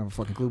there, I don't have a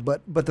fucking clue.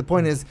 But the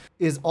point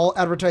is all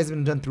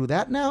advertisement done through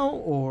that now,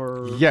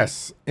 or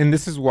Yes, and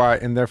this is why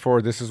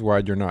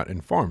you're not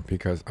informed,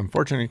 because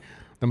unfortunately,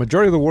 the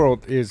majority of the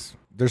world is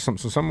there's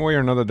some way or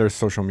another there's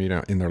social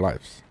media in their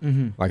lives.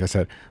 Mm-hmm. Like I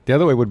said, the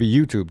other way would be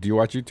YouTube. Do you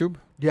watch YouTube?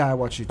 Yeah, I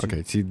watch YouTube.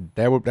 Okay, see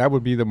that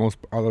would be the most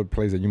other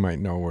place that you might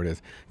know where it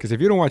is. Because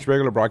if you don't watch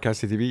regular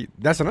broadcast TV,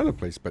 that's another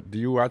place. But do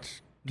you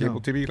watch cable No.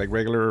 TV like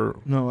regular?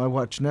 No, I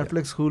watch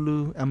Netflix,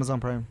 Hulu, Amazon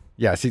Prime.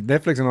 Yeah, see,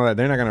 Netflix and all that,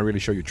 they're not gonna really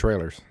show you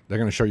trailers. They're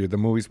gonna show you the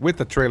movies with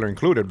the trailer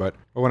included. But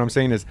what I'm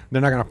saying is,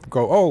 they're not gonna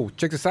go, oh,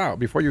 check this out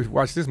before you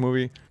watch this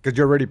movie, because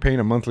you're already paying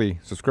a monthly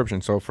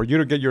subscription. So for you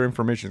to get your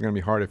information, it's gonna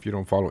be hard if you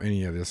don't follow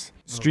any of this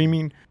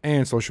streaming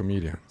and social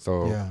media.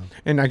 So, Yeah.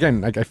 and again,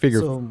 like I figure.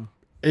 So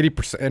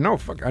 80%, no,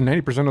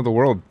 90% of the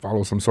world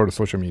follows some sort of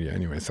social media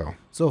anyway.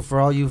 So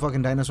for all you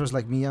fucking dinosaurs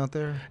like me out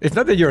there, it's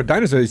not that you're a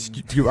dinosaur.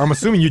 I'm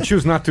assuming you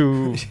choose not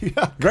to,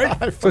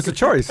 right? So it's a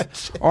choice.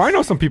 Oh, I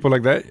know some people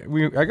like that.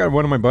 I got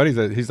one of my buddies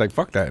that he's like,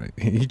 fuck that.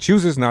 He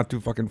chooses not to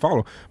fucking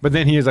follow. But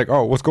then he is like,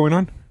 oh, what's going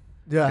on?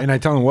 yeah. And I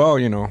tell him, well,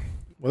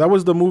 Well, that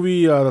was the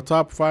movie, the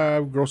top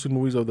 5 grossing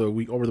movies of the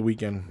week over the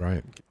weekend.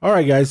 right. All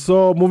right, guys.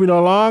 So moving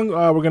along,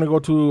 we're gonna go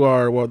to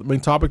our main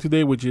topic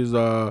today, which is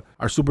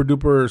our super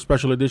duper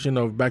special edition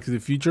of Back to the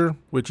Future,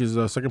 which is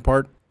the second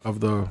part of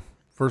the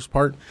first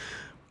part.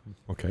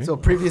 Okay. So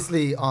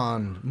previously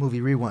on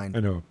Movie Rewind, I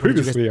know. what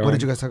Previously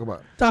did you guys talk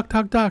about? Doc.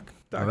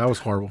 Oh, that was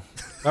horrible.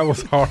 that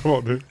was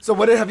horrible, dude. So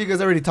what have you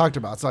guys already talked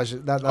about? So I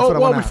should that's Oh what I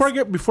well, want to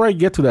ask. before I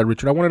get to that,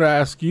 Richard, I wanted to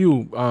ask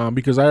you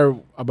because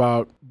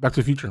about Back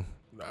to the Future.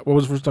 What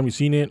was the first time you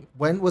seen it?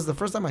 When was the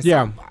first time I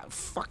Yeah. saw it? I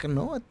fucking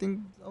know. I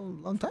think a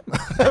long time.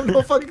 I have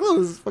no fucking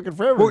clue. It's fucking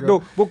forever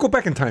ago. We'll go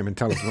back in time and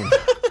tell us when.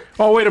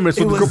 Oh, wait a minute.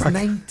 So It go was back.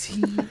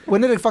 19.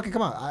 When did it fucking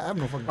come out? I have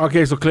no fucking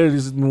Okay, so clearly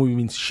this movie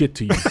means shit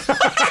to you.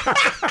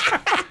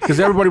 Because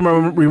everybody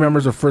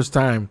remembers the first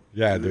time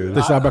Yeah, dude.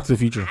 they saw Back to the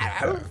Future.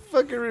 I don't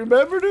fucking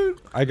remember,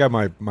 dude? I got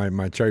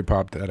my cherry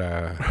popped at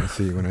let's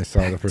see, when I saw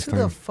it the first To the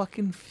time.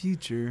 fucking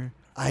future.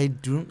 I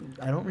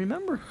don't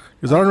remember.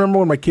 Because I don't remember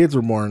when my kids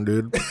were born,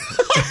 dude.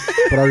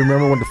 But I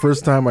remember when the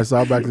first time I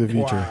saw Back to the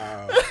Future.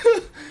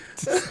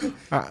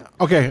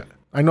 Okay,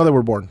 I know they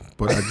were born,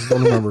 but I just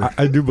don't remember.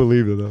 I do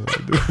believe it though.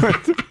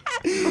 I do.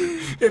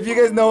 If you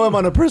guys know him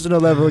on a personal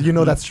level, you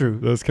know that's true.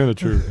 That's kind of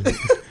true.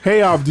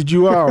 Hey, did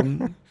you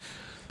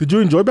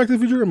enjoy Back to the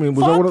Future? I mean,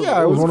 was that one of,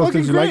 yeah, it was one of those fucking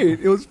things you great.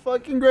 liked? It was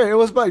fucking great. It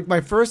was like my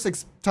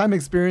first time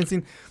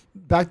experiencing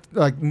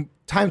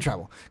time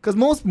travel. Because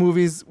most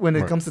movies, when it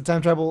Right. comes to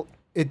time travel,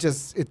 it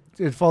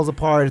falls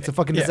apart. It's a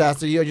fucking Yeah.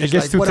 disaster. You're just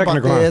gets like, too what about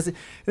technical, huh? this? And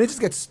it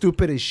just gets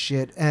stupid as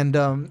shit. And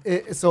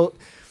so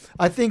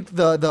I think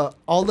the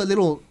all the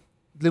little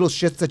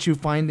shits that you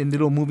find in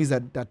little movies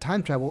that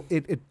time travel,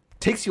 it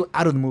takes you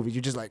out of the movie.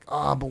 You're just like,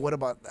 oh, but what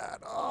about that?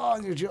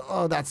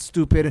 Oh, that's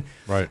stupid.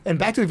 Right. And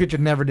Back to the Future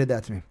never did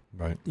that to me.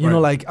 Right. You know,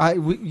 like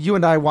you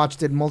and I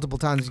watched it multiple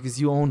times because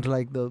you owned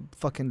like the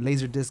fucking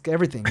laser disc,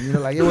 everything. You know,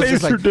 like it was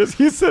just like Disc.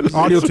 He said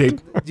Audio tape.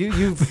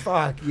 you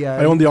fuck yeah.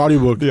 I own the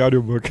audiobook. the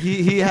audiobook.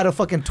 He had a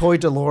fucking toy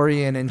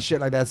DeLorean and shit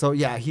like that. So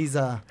yeah, he's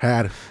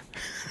Had.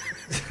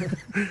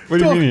 What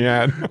do you mean he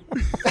had?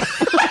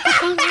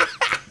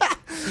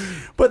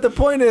 But the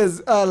point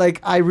is, like,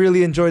 I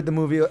really enjoyed the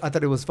movie. I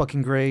thought it was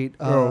fucking great.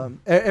 Oh.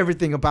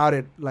 Everything about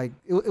it, like,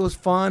 it was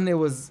fun. It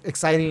was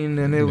exciting,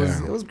 and it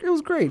was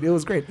great. It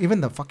was great.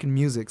 Even the fucking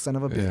music, son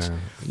of a bitch. Yeah.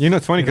 You know,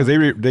 it's funny because they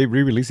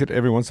re-release it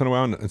every once in a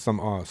while in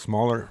some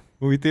smaller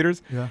movie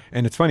theaters. Yeah.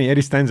 And it's funny,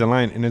 Eddie stands in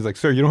line and is like,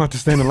 "Sir, you don't have to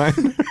stand in line."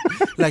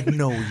 Like,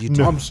 no, you No,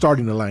 don't. I'm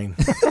starting the line.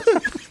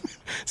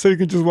 So you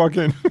can just walk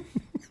in.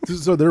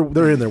 So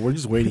they're in there. We're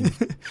just waiting.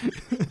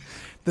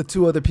 The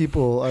two other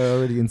people are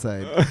already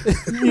inside.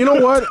 You know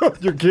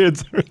what? Your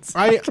kids.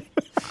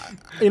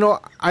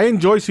 I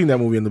enjoy seeing that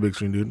movie in the big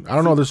screen, dude. I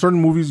don't know. There's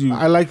certain movies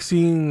I like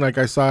seeing. Like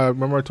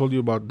remember I told you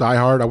about Die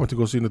Hard. I went to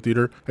go see in the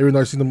theater, even though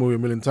I've seen the movie a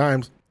million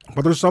times.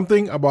 But there's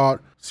something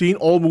about seeing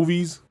old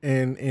movies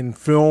in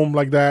film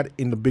like that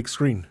in the big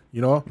screen,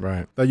 you know?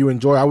 Right. That you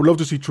enjoy. I would love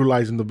to see True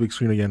Lies in the big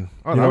screen again.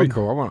 Oh, you that'd know? be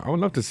cool. I would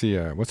love to see,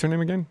 what's her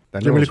name again?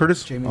 That Jamie Lee little-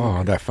 Curtis? Jamie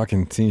Oh, that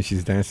fucking scene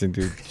she's dancing,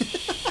 dude.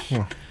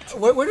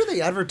 Where do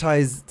they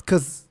advertise?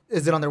 Because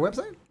is it on their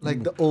website?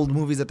 Like the old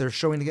movies that they're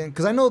showing again?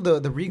 Because I know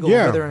the Regal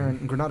Yeah. over there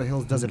in Granada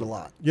Hills does it a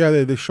lot. Yeah,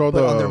 they show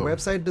But the... on their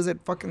website, does it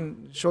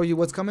fucking show you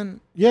what's coming?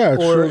 Yeah.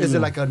 Or shows is you.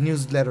 it like a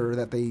newsletter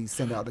that they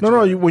send out? that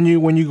No, you- when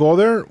you go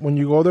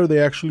there, they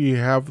actually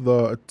have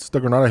it's the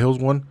Granada Hills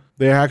one.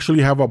 They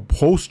actually have a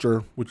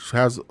poster which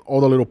has all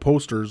the little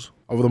posters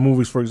of the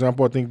movies. For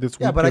example, I think this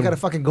Yeah, but I gotta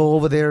fucking go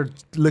over there,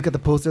 look at the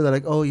poster. They're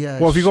like, oh yeah,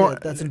 Well, if you go-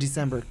 that's in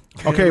December.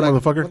 Okay, Like,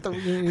 motherfucker. what the-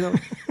 you know?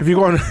 If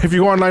you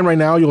go online right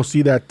now, you'll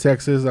see that the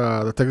Texas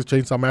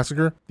Chainsaw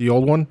Massacre, the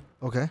old one,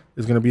 Okay.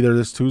 is going to be there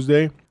this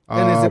Tuesday.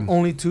 And is it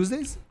only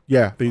Tuesdays?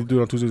 Yeah, they do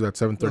it on Tuesdays at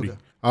 7:30.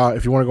 Okay.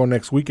 If you want to go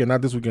next weekend,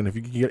 not this weekend, if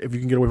you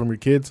can get away from your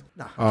kids,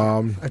 Nah,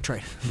 I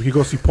tried. we could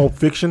go see Pulp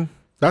Fiction.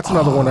 That's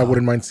another one I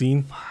wouldn't mind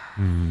seeing.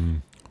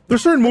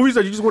 There's certain movies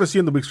that you just want to see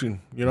on the big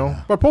screen, you know.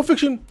 But Pulp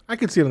Fiction, I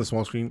could see it on the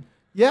small screen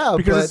Yeah,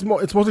 because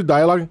it's mostly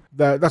dialogue.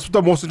 That's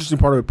the most interesting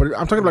part of it. But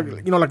I'm talking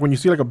like like when you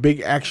see like a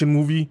big action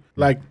movie,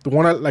 like the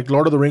one like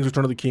Lord of the Rings: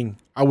 Return of the King.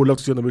 I would love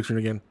to see on the big screen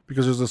again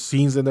because there's the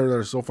scenes in there that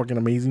are so fucking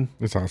amazing.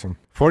 That's awesome.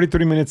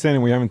 43 minutes in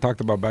and we haven't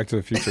talked about Back to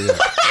the Future yet.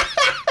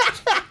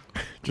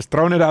 Just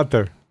throwing it out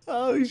there.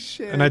 oh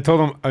shit. And I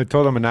told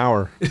him an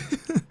hour.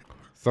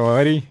 So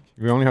Eddie,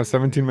 we only have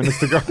 17 minutes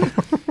to go.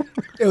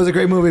 It was a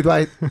great movie,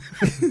 Dwight.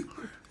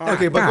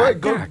 Okay,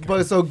 but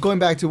God. so going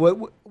back to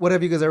what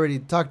have you guys already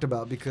talked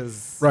about?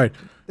 Because Right.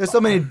 there's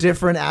so many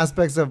different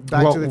aspects of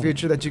Back Well- to the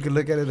Future that you could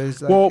look at it. There's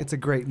like, Well, it's a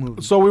great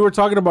movie. So we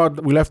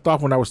left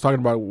off when I was talking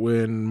about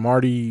when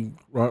Marty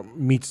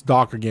meets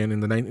Doc again in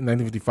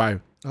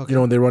 1955. Okay. You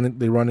know, when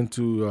they run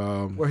into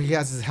Where he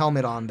has his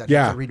helmet on that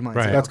Yeah, he can read minds.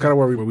 right. that's kind of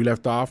where we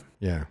left off.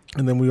 Yeah.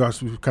 And then we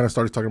kind of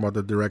started talking about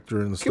the director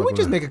and the Can stuff. we like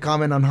just that. make a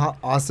comment on how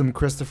awesome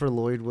Christopher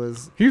Lloyd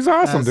was? He's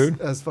awesome, as,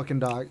 dude. As fucking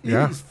Doc.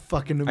 Yeah. He's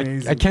fucking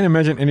amazing. I can't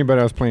imagine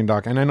anybody else playing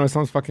Doc. And I know it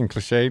sounds fucking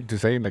cliche to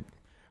say, like,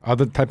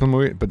 other type of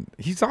movie, but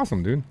he's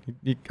awesome, dude.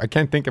 I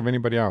can't think of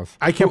anybody else.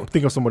 I can't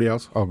think of somebody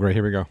else. Oh, great.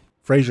 Here we go.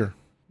 Frasier.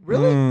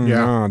 Really?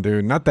 Yeah. No,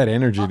 dude. Not that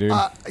energy, dude.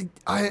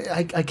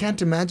 I can't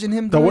imagine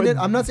him The doing way- it.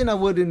 I'm not saying I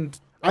wouldn't.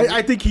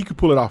 I think he could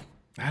pull it off.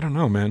 I don't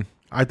know, man.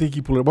 I think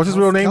he pulled it. What's his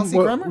real name? Kelsey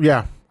Grammer?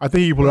 Yeah, I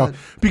think he pulled it But-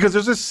 off because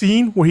there's this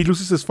scene where he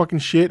loses his fucking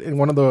shit and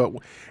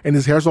and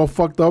his hair's all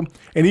fucked up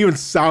and he even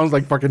sounds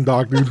like fucking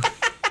Doc, dude.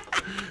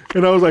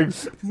 And I was like,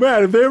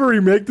 man, if they ever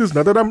remake this,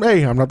 not that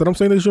I'm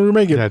saying they should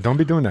remake it, Yeah, don't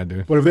be doing that,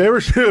 dude. but if they ever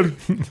should,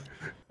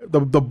 the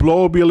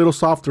blow would be a little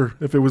softer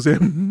if it was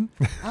him.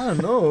 I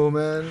don't know,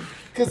 man.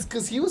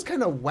 Cause he was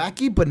kind of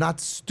wacky, but not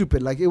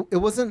stupid. Like it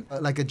wasn't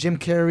like a Jim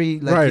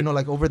Carrey, like Right.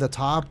 like over the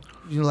top.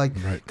 Like,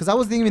 Right. cause I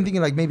was even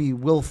thinking like maybe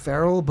Will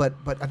Ferrell, but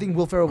I think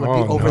Will Ferrell would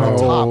Oh, be over no. the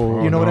top.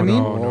 Oh, You know what I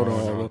mean?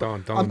 No,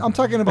 don't. I'm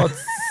talking about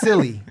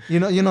silly.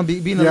 Being a Yeah.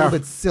 little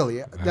bit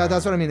silly.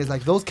 That's what I mean. It's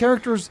like those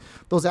characters,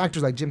 those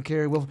actors like Jim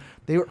Carrey,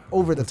 they were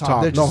over the top.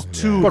 Top. They're just No.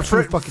 too, But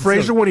too fucking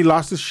Fraser, silly. when he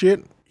lost his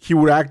shit, he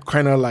would act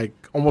kind of like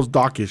almost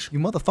dockish. You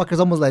motherfuckers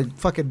almost like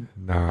fucking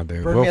Nah,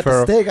 dude. burn Will me at the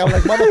Ferrell. stake. I'm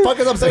like,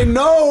 motherfuckers, I'm saying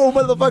no,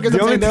 motherfuckers,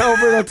 I'm only saying they're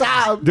over the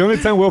top. The only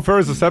time Will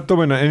Ferrell is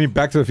acceptable in any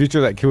Back to the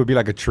Future, like he would be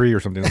like a tree or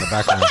something in the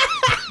background.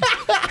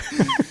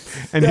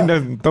 And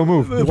he don't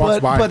move. walks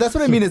by. But that's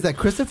what I mean is that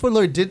Christopher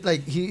Lloyd did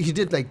like he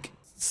did like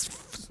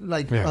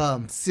Yeah.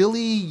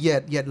 silly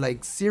yet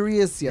like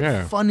serious yet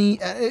Yeah. funny.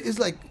 It's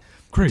like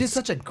Great did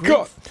such a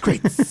Scott.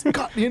 great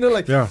Scott.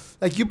 Like Yeah.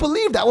 like you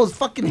believe that was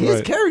fucking his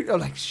Right. character.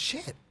 Like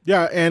shit.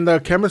 Yeah, and the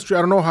chemistry, I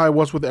don't know how it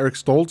was with Eric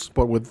Stoltz,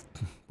 but with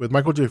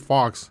Michael J.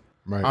 Fox,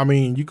 Right. I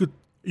mean,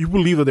 you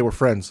believe that they were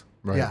friends.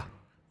 Right. Yeah.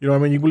 You know what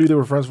I mean? You believe they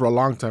were friends for a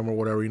long time or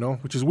whatever,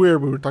 which is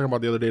weird. We were talking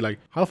about the other day, like,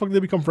 how the fuck did they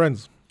become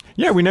friends?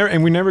 Yeah, we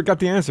never got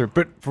the answer,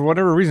 but for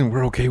whatever reason,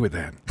 we're okay with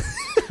that.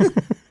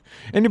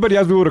 Anybody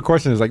else we would have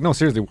questioned is like, no,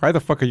 seriously, why the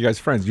fuck are you guys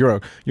friends? You're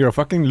a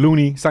fucking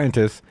loony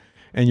scientist,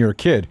 and you're a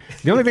kid.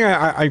 The only thing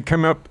I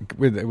came up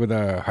with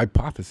a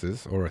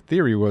hypothesis or a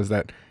theory was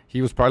that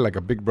he was probably like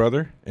a big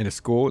brother in a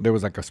school. There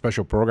was like a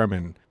special program,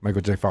 and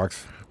Michael J.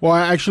 Fox Well,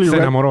 I actually se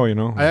read,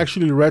 enamoró, I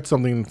actually read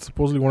something.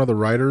 Supposedly, one of the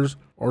writers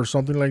or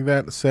something like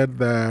that said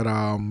that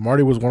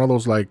Marty was one of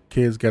those like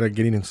kids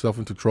getting himself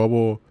into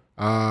trouble.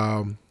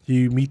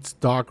 He meets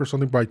Doc or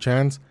something by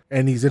chance,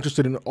 and he's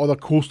interested in all the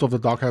cool stuff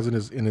that Doc has in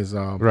his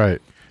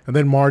Right. And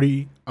then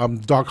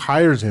Doc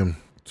hires him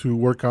to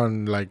work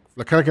on like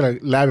kind of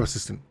like a lab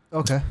assistant,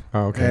 Okay.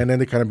 Oh, okay. and then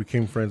they kind of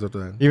became friends after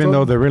that. Even So-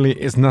 though there really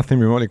is nothing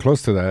remotely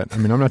close to that. I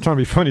mean, I'm not trying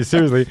to be funny.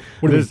 Seriously,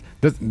 What do you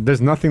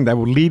there's nothing that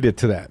will lead it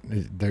to that.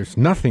 There's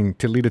nothing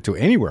to lead it to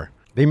anywhere.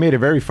 They made it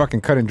very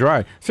fucking cut and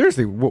dry.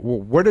 Seriously,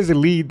 where does it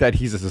lead that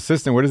he's his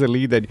assistant? Where does it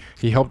lead that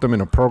he helped them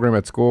in a program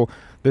at school?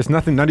 There's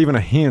nothing, not even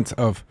a hint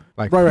of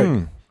like,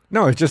 Right.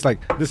 No, it's just like,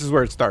 this is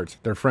where it starts.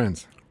 They're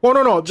friends. Well,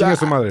 no. Chinga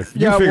su madre.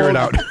 You figure it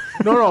out.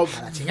 No.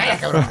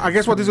 I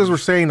guess what these guys were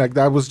saying, like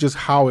that was just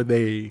how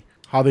they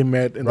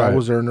met, and Right. that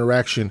was their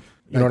interaction.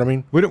 You know what I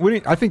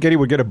mean? I think Eddie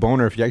would get a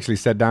boner if he actually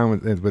sat down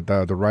with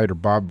the writer,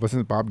 Bob.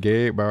 Wasn't it Bob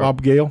Gay?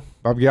 Bob Gale.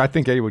 Bob Gay. I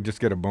think Eddie would just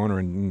get a boner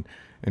and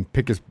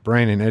pick his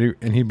brain,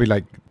 and he'd be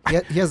like,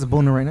 He has a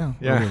boner right now.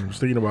 yeah. I was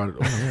thinking about it.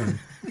 Oh man,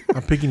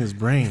 I'm picking his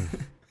brain.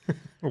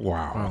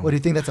 Wow. What do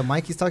you think? That's a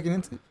mic he's talking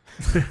into?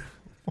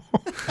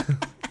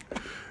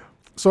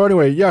 So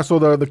anyway, yeah. So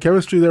the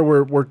chemistry there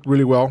worked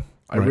really well.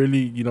 I Right.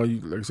 really,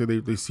 like I said,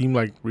 they seem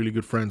like really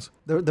good friends.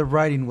 The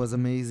writing was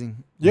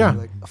amazing. Yeah.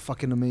 Like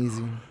fucking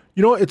amazing.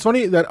 It's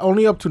funny that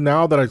only up to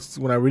now that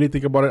when I really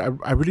think about it,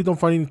 I really don't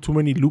find too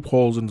many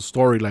loopholes in the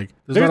story. Like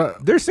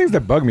There's things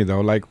that bug me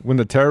though, like when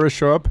the terrorists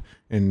show up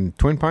in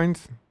Twin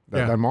Pines,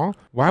 that mall.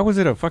 Why was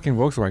it a fucking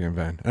Volkswagen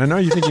van? And I know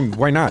you're thinking,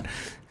 why not?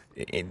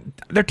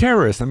 They're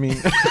terrorists. I mean,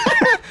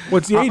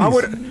 what's the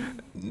 80s?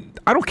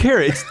 I don't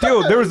care. It's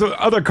still there was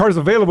other cars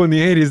available in the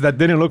 80s that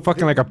didn't look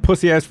fucking like a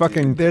pussy ass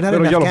fucking They're not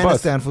little in yellow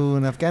Afghanistan, fool.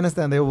 In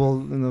Afghanistan, they will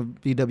in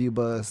the VW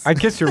bus. bus. I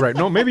guess you're right.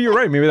 No, maybe you're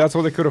right. Maybe that's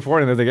what they could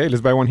afford, and they're like, hey,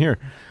 let's buy one here.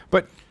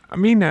 But I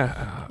mean,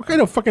 What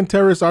kind of fucking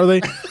terrorists are they?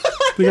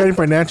 They got any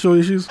financial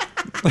issues?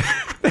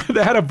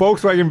 they had a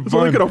Volkswagen. So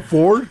they van. could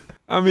afford?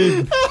 I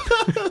mean,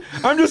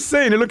 I'm just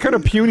saying, it looked kind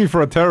of puny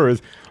for a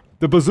terrorist.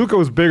 The bazooka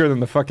was bigger than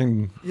the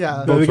fucking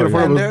Yeah, They can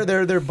afford and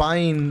it. they're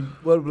buying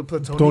plutonium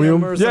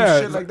Plutonium? or some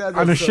yeah, shit like that.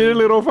 on a So- shitty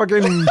little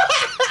fucking.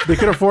 They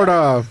could afford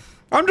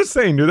I'm just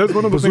saying, dude. That's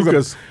one of the things.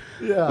 bazookas.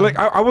 Yeah, Like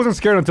I wasn't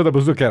scared until the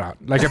bazooka came out.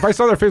 Like if I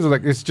saw their face, I was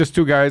like, it's just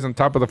two guys on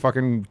top of the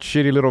fucking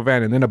shitty little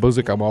van, and then a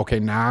bazooka. I'm okay.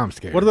 Now I'm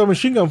scared. What are the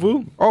machine gun,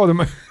 fool?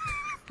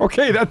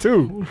 Okay, that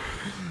too.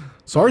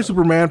 Sorry,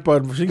 Superman,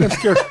 but machine gun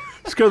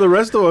scare the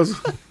rest of us.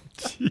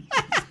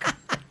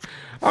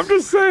 I'm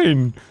just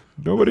saying.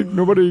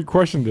 Nobody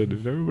questioned it.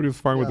 Everybody was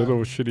fine with the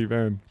little shitty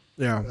van.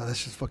 Yeah. Oh,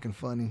 that's just fucking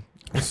funny.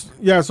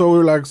 Yeah, so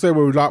we like I said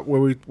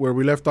where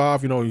we left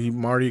off,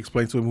 Marty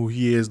explains to him who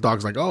he is.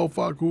 Doc's like, oh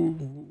fuck,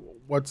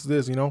 what's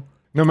this, No,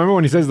 remember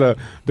when he says the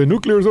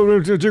nuclear is over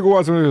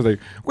gigawatts, and he was like,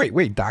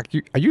 wait, Doc,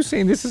 are you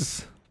saying this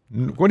is?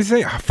 What did he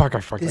say? Ah, fuck,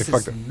 I fucked This it.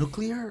 is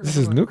nuclear. This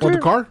is What, nuclear. the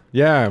car?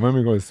 Yeah, remember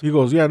he goes. He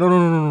goes, yeah,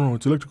 no,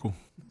 it's electrical.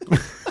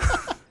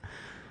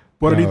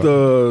 But I need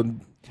the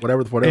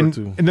whatever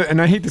to. And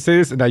I hate to say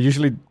this, and I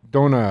usually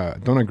don't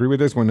agree with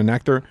this when an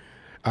actor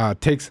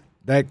takes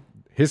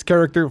his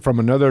character from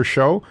another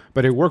show,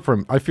 but it worked for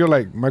him. I feel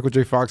like Michael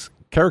J. Fox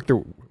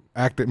character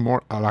acted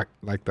more like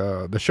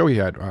the show he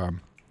had.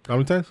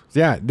 Valentine's?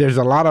 Yeah, there's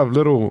a lot of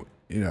little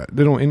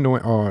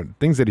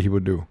things that he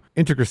would do,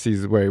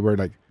 intricacies where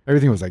like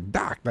everything was like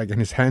Doc, like in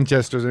his hand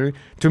gestures. And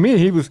everything. To me,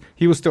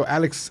 he was still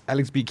Alex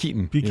B.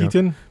 Keaton. B.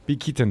 Keaton? B.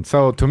 Keaton.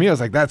 So to me, I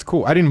was like, that's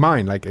cool. I didn't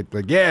mind.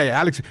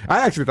 Alex. I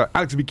actually thought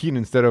Alex B. Keaton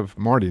instead of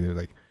Marty. They're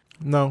like,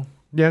 No.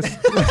 Yes.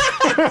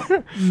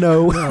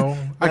 No. No.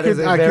 That is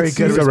a I very could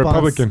see good He's a response.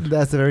 Republican.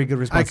 That's a very good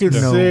response. I could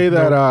No. say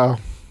No.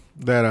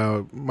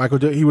 that Michael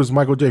J. He was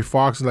Michael J.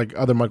 Fox in like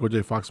other Michael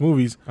J. Fox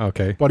movies,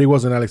 Okay. but he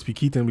wasn't Alex P.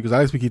 Keaton because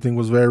Alex P. Keaton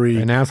was very,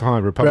 An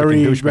asshole Republican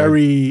very, douchebag.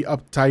 very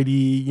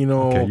uptighty. You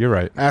know, Okay, you're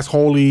right.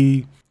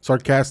 assholey,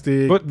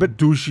 sarcastic, But-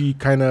 douchey,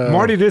 kind of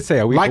Marty did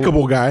say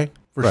likable guy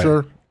for Right.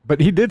 sure. But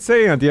he did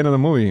say at the end of the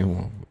movie,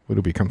 well, would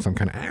it become some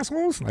kind of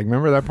assholes? Like,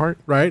 remember that part?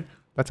 Right?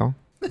 That's all.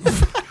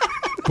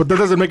 But that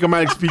doesn't make him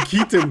Alex P.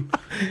 Keaton.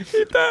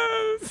 He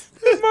does.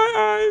 In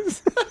my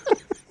eyes.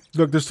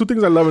 Look, there's two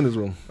things I love in this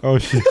room: Oh,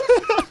 shit.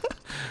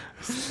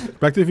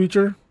 Back to the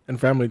Future and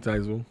Family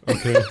Ties. Room.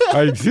 Okay.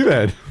 I see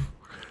that.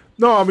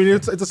 No, I mean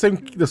it's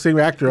the same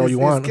actor all you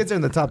His want. kids are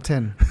in the top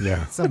 10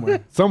 Yeah. somewhere.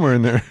 Somewhere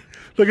in there.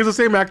 Look, it's the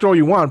same actor all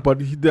you want,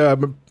 but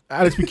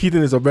Alex P.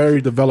 Keaton is a very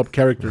developed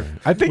character,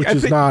 I think. which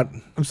is not.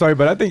 I'm sorry,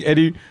 but I think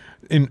Eddie,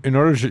 in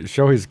order to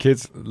show his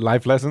kids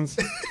life lessons,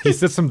 he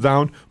sits them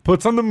down,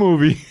 puts on the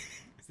movie,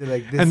 So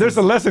like, this and there's is-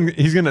 a lesson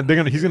he's gonna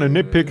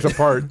nitpick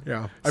apart.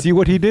 Yeah, See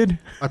what he did?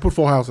 I put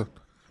Full House.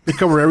 They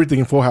cover everything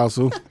in Full House,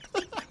 too.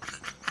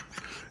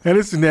 And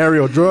it's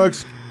scenario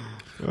drugs.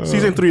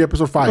 Season 3,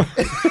 episode 5.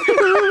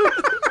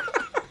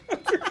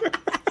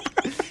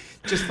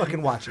 just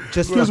fucking watch it.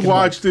 Just Just fucking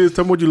watch this.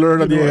 Tell me what you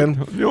learn at the end.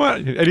 You know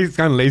what? Eddie's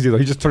kind of lazy though.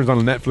 He just turns on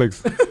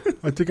Netflix.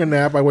 I take a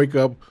nap. I wake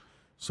up.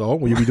 So,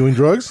 will you be doing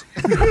drugs?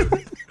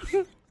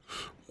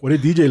 What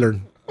did DJ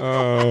learn?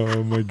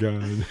 Oh my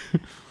god.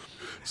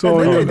 So,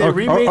 And then yeah, they Okay,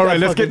 remade all right, that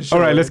let's fucking get all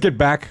right. show. Let's get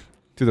back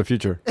to the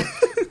future.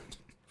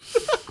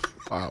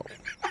 wow.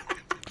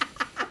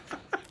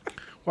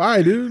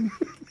 Why, dude?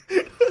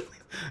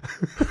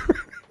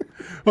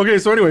 Okay,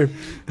 so anyway,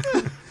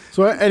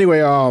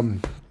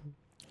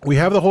 we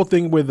have the whole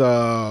thing with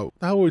what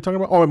the hell were we talking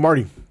about? Oh, and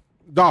Marty,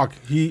 Doc.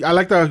 I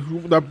like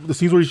the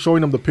scenes where he's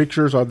showing them the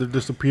pictures how they're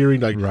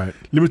disappearing. Like, Right.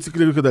 let me take a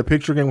look at that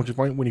picture again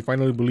when he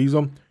finally believes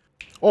them.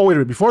 Oh, wait a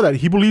minute. Before that,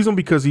 he believes him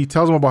because he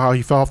tells him about how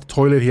he fell off the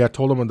toilet. He had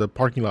told him in the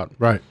parking lot.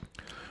 Right.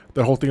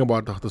 The whole thing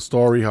about the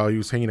story, how he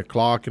was hanging a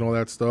clock and all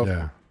that stuff.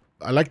 Yeah.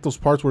 I like those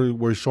parts where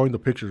he's showing the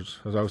pictures,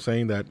 as I was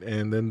saying that,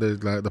 and then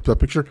the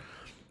picture,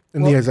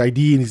 and he Well- has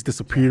ID and he's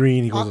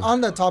disappearing. He goes,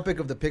 on the topic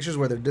of the pictures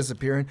where they're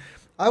disappearing,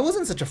 I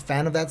wasn't such a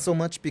fan of that so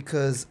much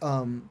because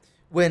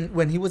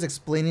when he was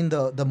explaining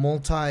the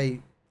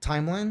multi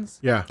timelines,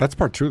 yeah, That's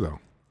part 2 though.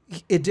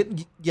 it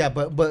didn't. Yeah,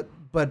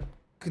 but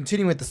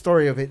continuing with the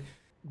story of it,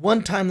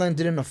 one timeline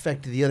didn't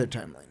affect the other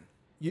timeline.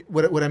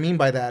 What I mean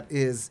by that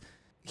is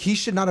he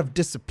should not have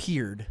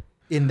disappeared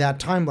in that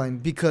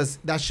timeline because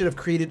that should have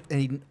created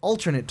an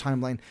alternate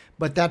timeline,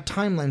 but that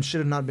timeline should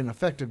have not been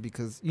affected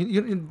because do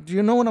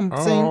you know what I'm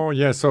saying? Oh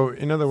yeah. So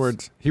in other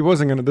words, he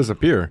wasn't gonna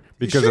disappear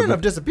He because shouldn't of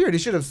have disappeared. He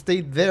should have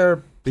stayed there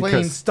playing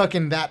Because- stuck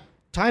in that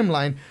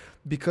timeline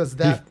because he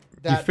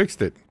that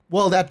fixed it.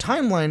 well that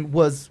timeline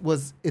was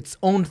its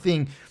own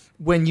thing.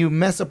 When you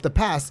mess up the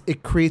past,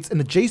 it creates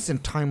an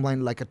adjacent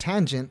timeline like a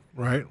tangent.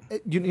 right.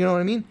 You know what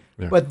I mean?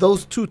 Yeah. But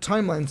those two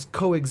timelines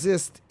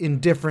coexist in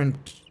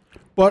different.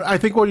 But I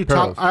think what you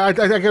talk, Parallels.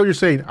 I get what you're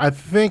saying. I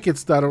think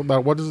it's that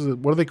what is it?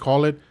 What do they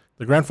call it?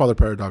 The grandfather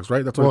paradox,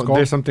 right? That's what Well, it's called.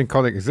 there's something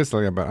called it exists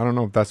like that, but I don't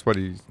know if that's what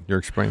you're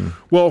explaining.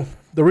 Well,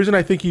 the reason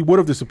I think he would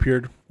have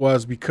disappeared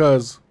was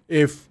because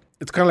if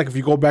it's kind of like if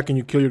you go back and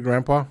you kill your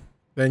grandpa,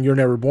 then you're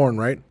never born,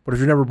 right? But if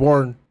you're never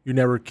born, you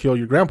never kill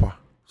your grandpa.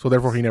 So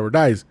therefore he never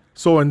dies.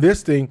 So in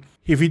this thing,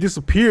 if he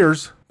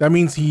disappears, that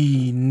means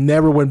he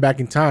never went back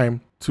in time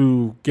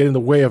to get in the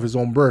way of his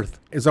own birth.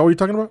 Is that what you're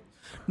talking about?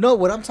 No,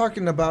 what I'm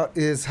talking about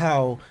is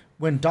how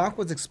when Doc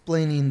was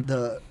explaining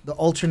the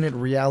alternate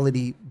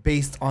reality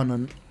based on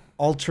an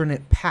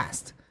alternate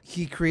past,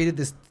 he created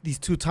these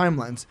two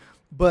timelines.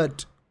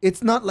 But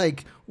it's not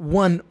like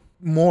one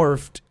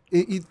morphed.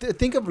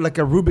 Think of like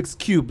a Rubik's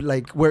Cube,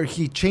 like where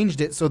he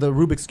changed it so the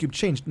Rubik's Cube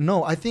changed.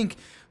 No, I think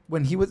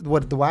when he was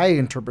the way I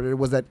interpreted it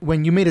was that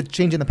when you made a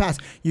change in the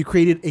past, you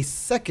created a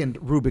second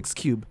Rubik's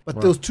Cube.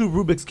 But those two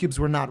Rubik's Cubes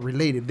were not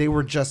related. They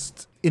were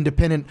just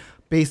independent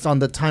based on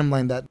the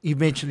timeline that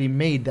eventually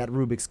made that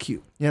Rubik's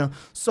Cube. You know?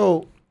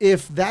 So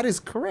if that is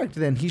correct,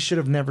 then he should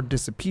have never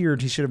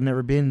disappeared. He should have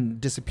never been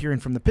disappearing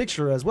from the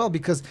picture as well,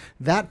 because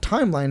that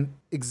timeline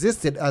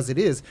existed as it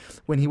is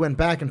when he went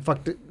back and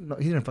fucked it. No,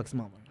 he didn't fuck his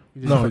mom.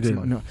 No, he fuck his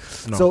didn't. mom,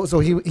 No. So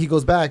he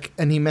goes back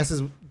and he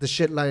messes with the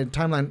shit line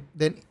timeline.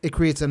 Then it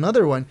creates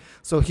another one.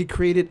 So he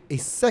created a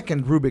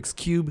second Rubik's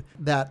Cube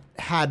that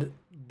had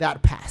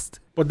that past.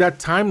 But that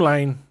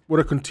timeline would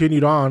have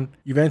continued on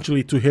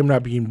eventually to him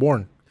not being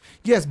born.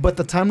 Yes, but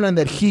the timeline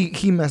that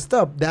he messed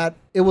up, that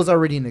it was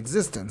already in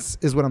existence,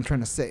 is what I'm trying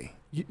to say.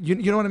 You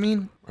know what I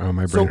mean? Oh,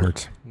 my So- brain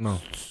hurts. No.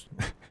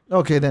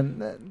 Okay,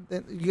 then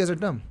you guys are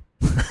dumb.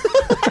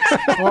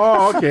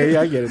 Oh, okay.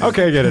 Yeah, I get it.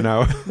 Okay, I get it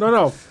now.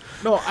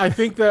 No, I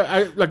think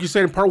that, like you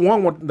said in part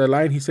one, the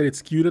line he said it's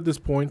skewed at this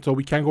point, so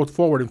we can't go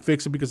forward and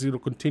fix it because it'll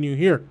continue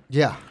here.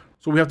 Yeah.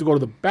 So we have to go to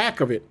the back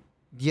of it.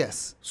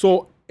 Yes.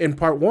 So in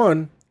part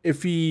one,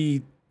 if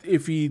he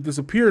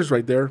disappears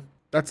right there,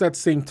 that's that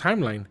same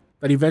timeline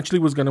that eventually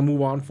was going to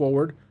move on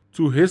forward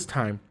to his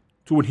time,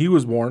 to when he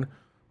was born,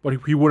 but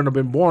he wouldn't have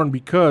been born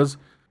because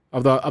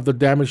of the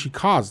damage he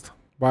caused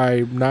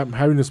by not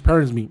having his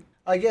parents meet.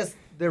 I guess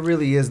there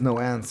really is no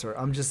answer.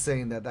 I'm just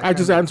saying that. I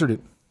just answered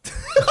it.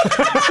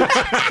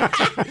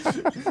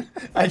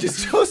 I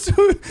just chose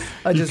to.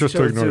 I just chose to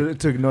chose ignore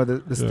to ignore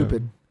the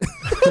stupid.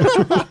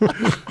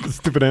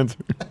 Stupid answer.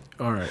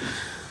 All right.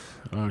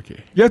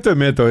 Okay. You have to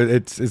admit though,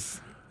 it's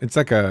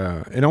like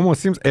it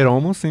almost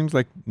seems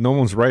like no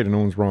one's right and no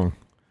one's wrong.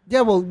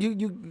 Yeah, well,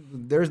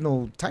 there's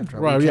no time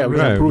travel. Right, You yeah, can't we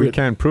really- can't prove we it.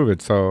 can't prove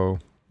it. So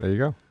there you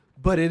go.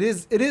 But it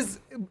is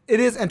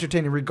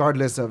entertaining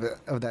regardless of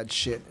that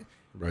shit.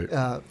 Right.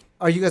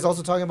 Are you guys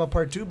also talking about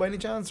part 2 by any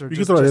chance? Or You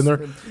can throw it in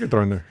there. You can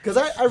throw in there. Because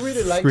I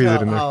really liked Squeeze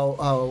it in there.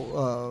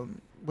 how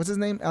what's his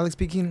name? Alex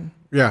P. Keaton.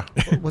 Yeah.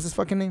 What's his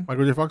fucking name?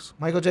 Michael J. Fox.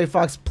 Michael J.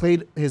 Fox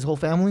played his whole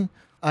family.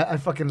 I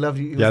fucking loved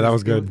you. Yeah, that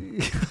was good.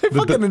 I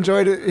fucking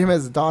enjoyed it. Him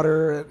as a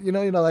daughter. You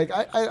know, like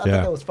I thought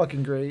Yeah. that was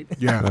fucking great.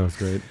 Yeah. That was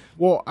great.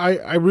 Well,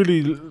 I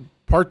really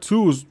part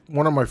 2 is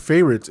one of my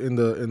favorites in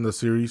the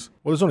series.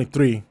 Well, there's only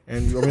 3,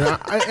 and I mean,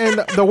 and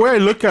the way I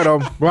look at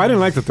them, Well, I didn't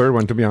like the third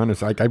one, to be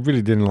honest. I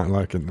really didn't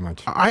like it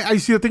much. I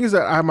see the thing is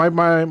that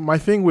my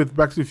thing with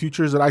Back to the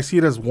Future is that I see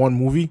it as one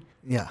movie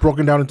Yeah.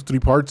 broken down into 3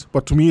 parts.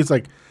 But to me, it's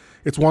like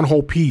it's one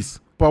whole piece.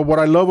 But what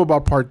I love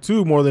about part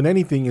 2 more than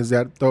anything is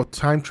that the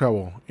time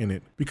travel in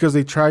it, because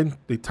they time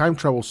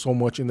travel so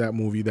much in that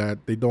movie that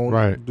they don't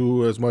Right.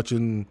 do as much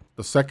in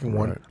the second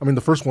one. Right. I mean,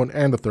 the first one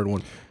and the third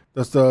one.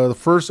 That's the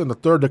first and the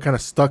third. They're kind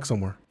of stuck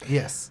somewhere.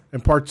 Yes.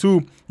 In part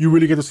 2, you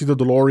really get to see the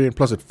DeLorean.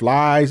 Plus, it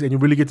flies, and you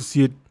really get to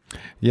see it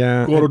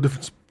Yeah. go to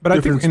different But I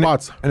think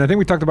spots. And I think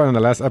we talked about in the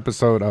last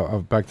episode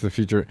of Back to the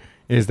Future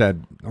is that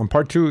on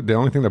part 2, the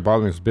only thing that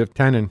bothered me was Biff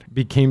Tannen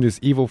became this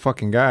evil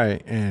fucking guy,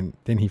 and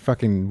then he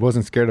fucking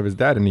wasn't scared of his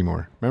dad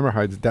anymore. Remember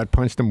how his dad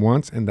punched him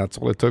once, and that's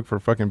all it took for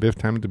fucking Biff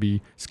Tannen to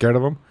be scared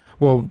of him?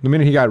 Well, the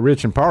minute he got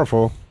rich and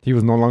powerful, he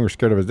was no longer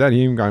scared of his dad.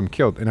 He even got him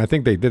killed. And I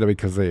think they did it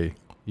because they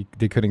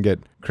couldn't get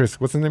Chris.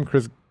 What's his name?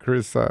 Chris.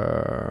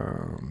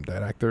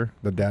 That actor,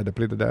 the dad that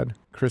played the dad,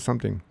 Chris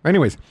something.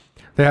 Anyways,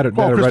 they had it.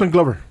 Crispin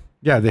Glover.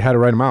 Yeah, they had to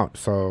write him out.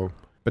 So,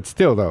 but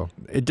still, though,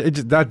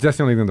 that's the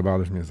only thing that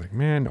bothers me. It's like,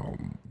 man,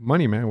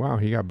 money, man. Wow,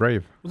 he got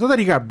brave. It's not that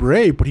he got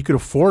brave, but he could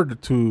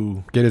afford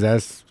to.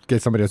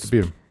 Get somebody else to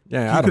beat him.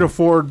 Yeah, He could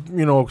afford,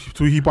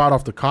 to heap out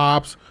off the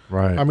cops.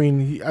 Right. I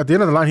mean, at the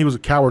end of the line, he was a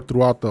coward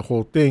throughout the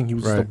whole thing. He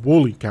was just a Right.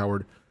 bully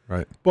coward.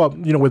 Right. But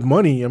with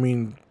money, I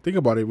mean, think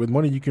about it. With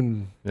money, you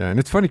can. Yeah, and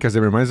it's funny because it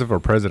reminds us of our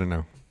president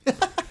now.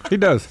 He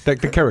does. The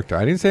character.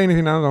 I didn't say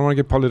anything now. I don't want to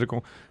get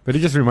political, but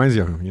he just reminds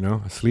you of him.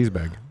 A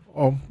sleazebag.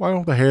 Oh,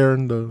 well, the hair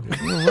and the.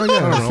 Well,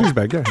 yeah,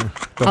 sleazebag.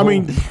 Yeah. I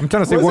mean, I'm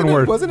trying to say one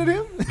word. Wasn't it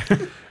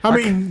him? I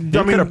mean,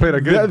 could have played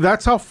a good-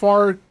 that's how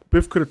far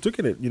Biff could have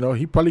taken it.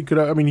 He probably could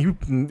have. I mean,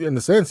 he, in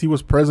the sense, he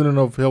was president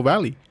of Hill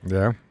Valley.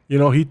 Yeah.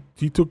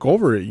 He took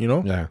over it.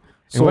 Yeah.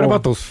 So And what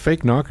about those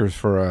fake knockers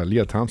for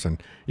Leah Thompson?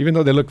 Even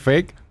though they look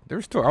fake,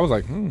 they're still. I was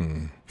like,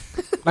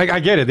 Like I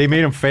get it. They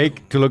made them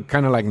fake to look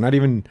kind of like not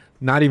even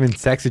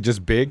sexy,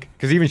 just big.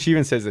 Because she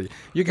even says, like,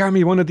 "You got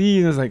me one of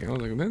these." And I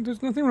was like, "Man,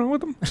 there's nothing wrong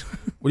with them."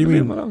 What do you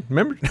mean?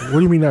 Remember? What do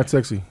you mean not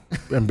sexy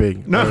and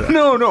big? No.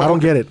 I don't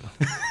get it.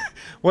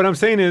 What I'm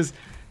saying is,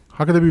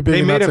 How could they be big they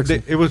and made not him.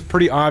 sexy? It was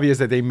pretty obvious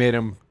that they made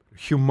him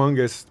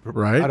humongous,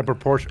 Right. out of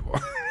proportion.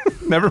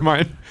 Never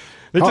mind.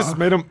 They just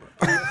made him.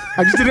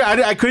 I just didn't.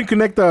 I couldn't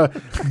connect the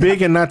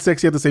big and not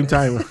sexy at the same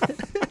time.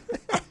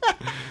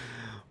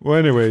 Well,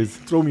 anyways,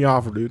 Throw me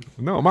off, dude.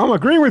 no, I'm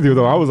agreeing with you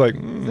though. I was like,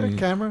 Is there a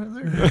camera?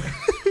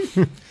 Is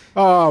there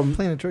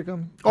playing a trick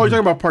on me? Oh, you're talking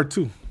about part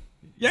 2.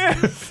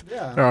 yes.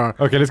 Yeah.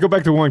 Okay, let's go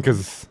back to 1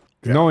 because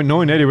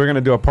knowing Eddie, we're gonna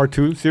do a part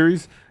 2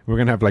 series. We're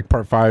gonna have like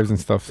part 5s and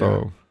stuff.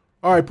 So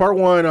All right, part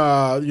 1.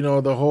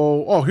 The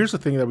whole. Oh, here's the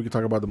thing that we can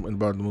talk about the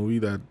movie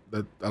that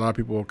a lot of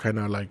people kind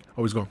of like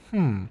always go,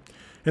 and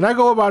I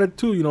go about it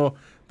too.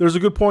 There's a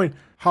good point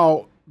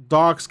how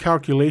Doc's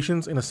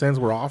calculations, in a sense,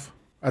 were off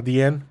at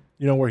the end.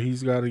 Where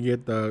he's got to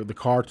get the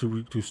car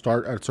to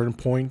start at a certain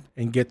point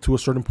and get to a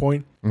certain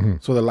point.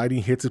 So the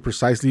lighting hits it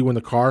precisely when the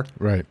car.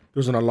 right,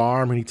 There's an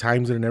alarm and he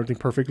times it and everything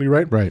perfectly,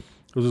 right? right.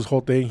 There's this whole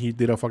thing. He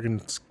did a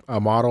fucking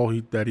model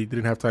that he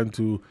didn't have time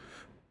to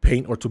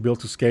paint or to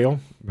build to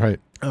scale. Right.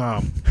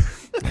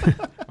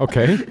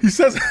 Okay. He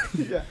says,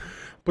 Yeah.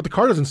 but the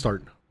car doesn't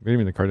start. What do you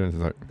mean the car doesn't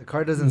start? The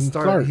car doesn't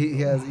start. Start.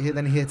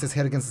 Then he hits his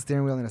head against the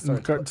steering wheel and it The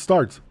starts. car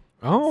starts.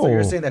 Oh, So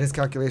you're saying that his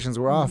calculations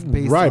were off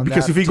based Right, on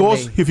because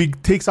that if he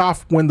takes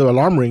off when the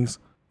alarm rings,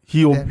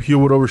 he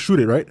would overshoot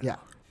it, right? Yeah.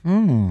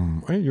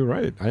 Hey, you're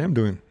right. I am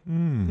doing.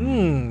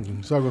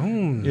 So I go,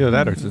 Either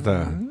that or it's just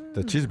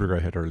the cheeseburger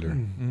I had earlier.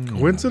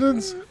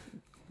 Coincidence?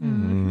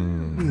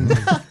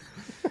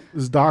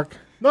 This Doc.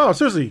 No,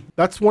 seriously.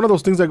 That's one of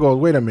those things that go,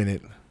 wait a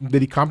minute.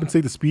 Did he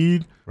compensate the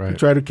speed? Right. To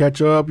try to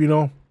catch up,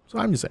 So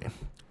I'm just saying.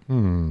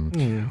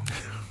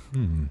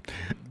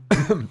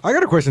 I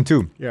got a question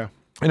too. Yeah.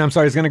 And I'm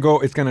sorry, it's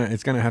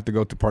gonna have to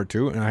go to part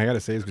 2. And I gotta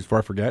say this before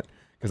I forget,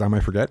 because I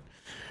might forget.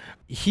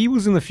 He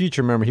was in the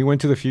future, remember? He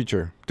went to the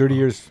future 30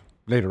 years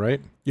later,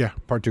 right? Yeah.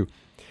 Part 2.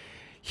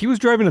 He was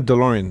driving a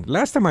DeLorean.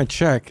 Last time I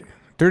checked,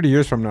 30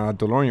 years from now,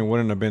 DeLorean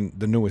wouldn't have been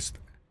the newest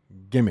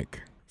gimmick.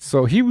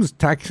 So he was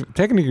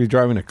technically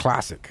driving a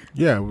classic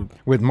Yeah,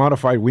 with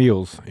modified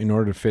wheels in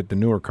order to fit the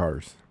newer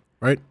cars.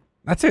 right.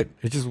 That's it.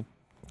 It's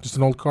Just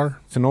an old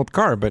car. it's an old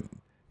car, but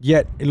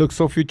yet it looks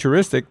so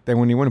futuristic that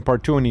when he went in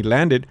part 2 and he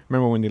landed,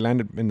 remember when he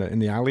landed in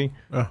the alley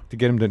to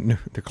get him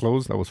to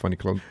close? That was funny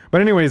close.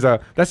 But anyways,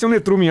 that's the only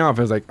thing that threw me off.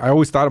 Is like I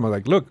always thought about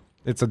like, look,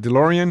 it's a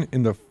DeLorean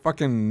in the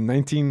fucking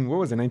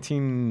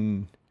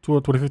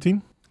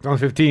 2015.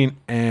 2015,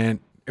 and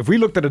if we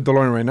looked at a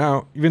DeLorean right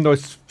now, even though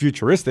it's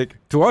futuristic,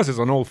 to us it's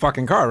an old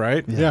fucking car,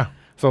 right? Yeah.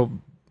 So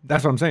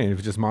that's what I'm saying. If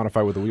it's just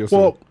modified with the wheels.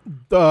 Well,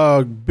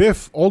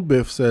 old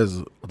Biff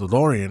says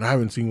DeLorean. I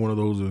haven't seen one of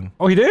those in.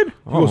 Oh, he did? He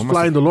was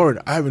flying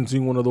DeLorean. I haven't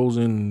seen one of those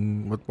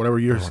in whatever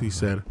years he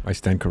said. I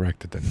stand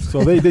corrected then.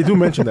 So they do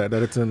mention that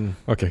it's in.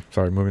 Okay,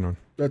 sorry, moving on.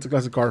 That's a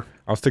classic car.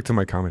 I'll stick to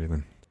my comedy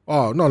then.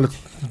 Oh no!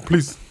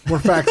 Please more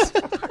facts.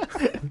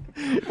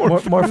 More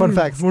fun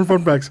facts. More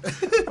fun facts.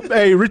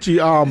 Hey Richie,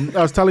 I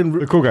was telling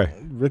The cool guy.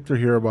 Victor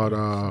here about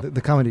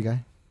The comedy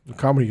guy. the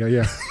comedy guy.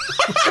 Yeah.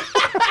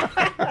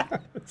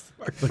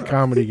 The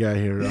comedy guy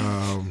here.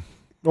 I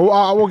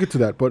won't get to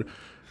that, but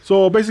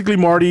so basically,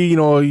 Marty, he's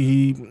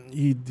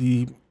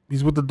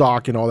with the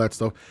doc and all that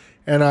stuff,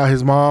 and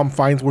his mom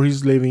finds where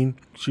he's living.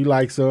 She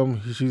likes him.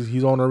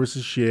 He's all nervous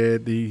as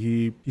shit.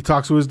 He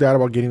talks to his dad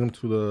about getting him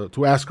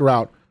to ask her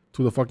out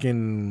to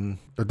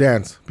the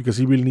dance because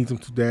he really needs him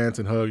to dance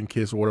and hug and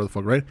kiss or whatever the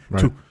fuck, right?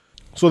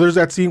 So there's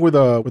that scene with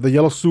the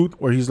yellow suit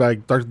where he's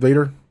like Darth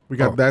Vader. We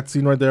got that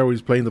scene right there where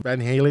he's playing the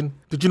Van Halen.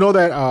 Did you know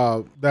that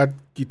that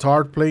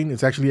guitar playing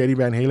is actually Eddie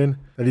Van Halen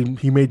that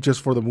he made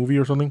just for the movie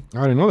or something?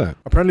 I didn't know that.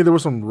 Apparently there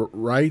was some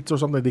rights or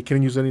something. They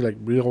couldn't use any like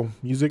real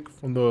music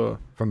from the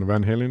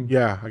Van Halen?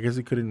 Yeah, I guess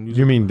they couldn't use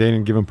You it. mean they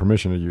didn't give him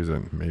permission to use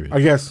it, maybe. I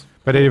guess.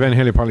 But Eddie Van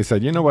Halen probably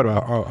said, you know what,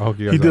 I'll hook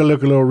you guys He did up.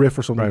 like a little riff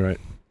or something. Right.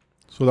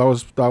 So that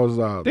was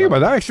Think about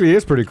that. Actually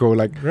is pretty cool.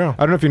 Like, Yeah.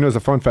 I don't know if you know, it's a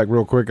fun fact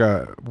real quick.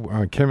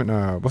 Kevin,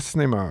 what's his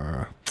name?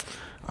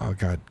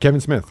 Kevin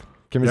Smith.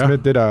 Kevin Yeah.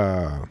 Smith did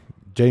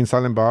Jay and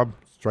Silent Bob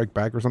Strike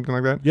Back or something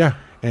like that. Yeah.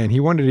 And he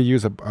wanted to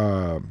use a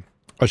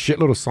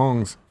shitload of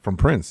songs from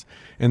Prince.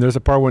 And there's a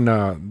part when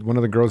one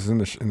of the girls in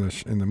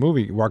the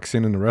movie walks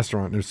in the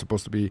restaurant. And there's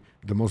supposed to be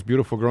the most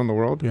beautiful girl in the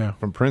world. Yeah.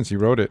 From Prince. He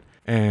wrote it,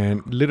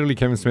 and literally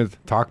Kevin Smith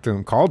talked to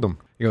him, called him.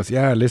 He goes,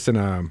 "Yeah, listen,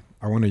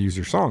 I want to use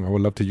your song. I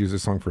would love to use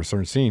this song for a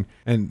certain scene."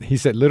 And he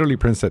said, literally,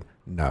 Prince said,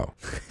 "No."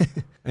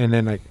 And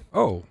then like,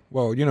 "Oh,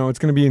 well, it's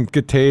going to be in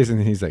good taste."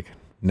 And he's like,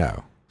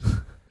 "No."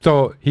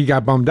 So he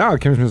got bummed out.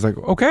 Kevin Smith was like,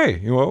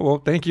 "Okay,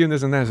 well, thank you," and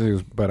this and that. So he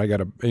goes, "But I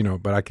gotta,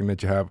 but I can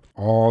let you have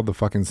all the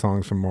fucking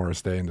songs from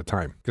Morris Day in the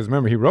time." Because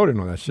remember, he wrote it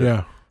and all that shit.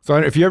 Yeah. So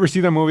if you ever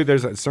see that movie,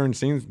 there's certain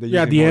scenes. That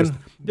Yeah, at the end.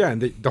 Yeah,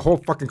 and the whole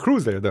fucking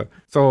crew's there.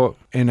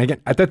 And again,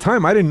 at that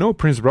time, I didn't know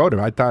Prince wrote it.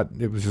 I thought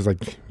it was just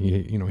like,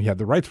 he had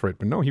the rights for it.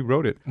 But no, he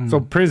wrote it.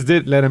 So Prince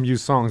did let him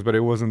use songs, but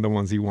it wasn't the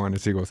ones he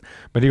wanted. So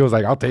he goes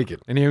like, "I'll take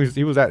it." And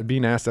he was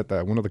being asked at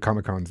one of the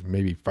Comic-Cons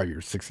maybe 5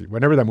 years, 6 years,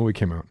 whenever that movie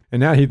came out. And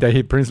now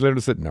Prince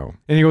literally said no.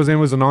 And he goes, "It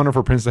was an honor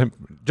for Prince to him."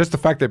 Just the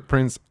fact that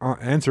Prince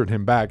answered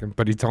him back,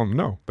 but he told him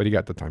no, but he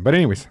got the time. But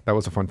anyways, that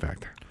was a fun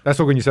fact. That's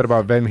what when you said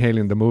about Van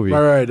Halen, the movie.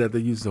 Right, that they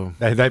used them.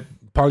 That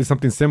probably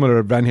something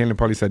similar. Van Halen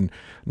probably said,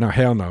 "No,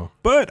 hell no."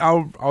 But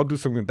I'll do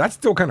something. That's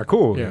still kind of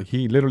cool. Yeah. Like,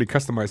 he literally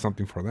customized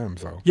something for them.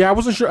 So Yeah, I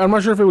wasn't sure. I'm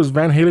not sure if it was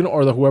Van Halen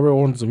or whoever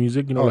owns the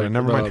music.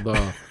 never mind.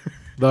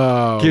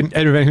 The Getting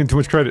Eddie Van Halen too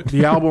much credit.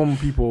 the album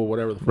people,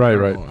 whatever. The fuck. Right.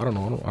 I don't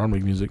know. I don't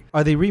make music.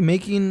 Are they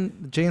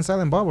remaking Jay and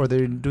Silent Bob, or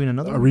they're doing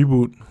another A one?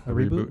 reboot. A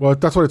reboot? Well,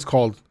 that's what it's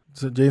called.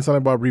 It's a Jay and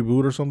Silent Bob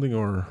reboot or something.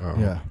 Or Oh.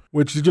 Yeah.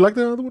 which did you like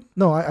the other one?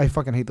 No, I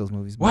fucking hate those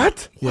movies. but-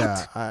 What?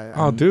 Yeah.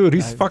 Oh, dude,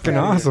 he's fucking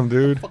awesome,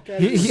 dude.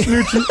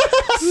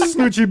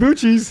 Snoochie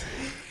boochies.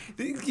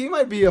 He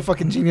might be a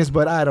fucking genius,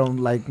 but I don't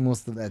like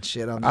most of that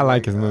shit. I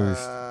like his movies.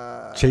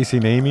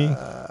 Chasing Amy.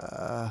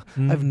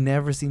 I've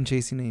never seen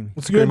Chasing Amy.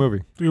 It's a good movie.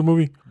 It's a good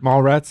movie.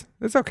 Mallrats.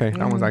 It's okay.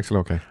 That one's actually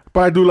okay.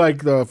 But I do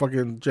like the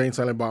fucking Jay and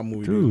Silent Bob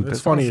movie. Dude, It's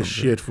that's funny awesome, as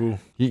shit, fool.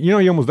 He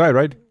almost died,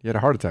 right? He had a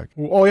heart attack.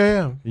 Oh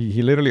yeah.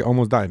 He literally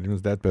almost died. He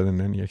was deathbed, and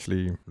then he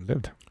actually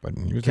lived. But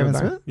he was Kevin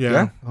gonna die. Smith?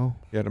 Yeah. Oh.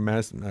 He had a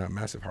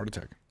massive heart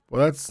attack.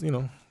 Well, that's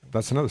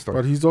That's another story.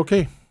 but he's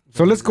okay.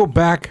 So let's go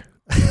back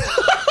to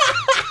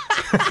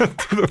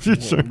the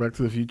future. Back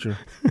to the Future.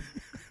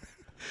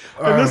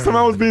 And this time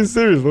I was being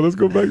serious, but let's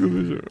go back to the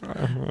future.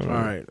 All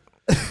right.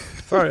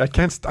 Sorry, I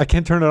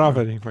can't turn it off,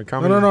 Eddie. My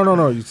comedy.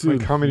 No. You My see,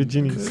 comedy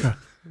genius. a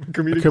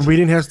Comedic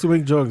comedian has to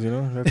make jokes.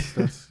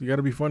 That's you got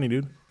to be funny,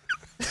 dude.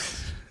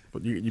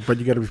 But you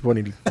got to be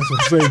funny. Dude. That's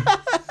what I'm saying.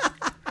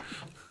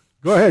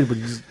 Go ahead, but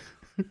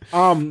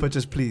But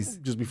just please.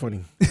 just be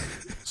funny.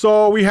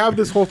 So we have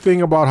this whole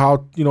thing about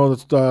how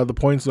the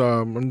points.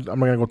 I'm not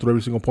gonna go through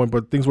every single point,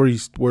 but things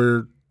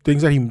where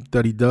things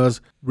that he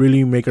does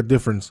really make a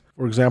difference.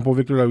 For example,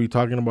 Victor, that we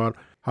talking about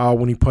how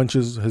when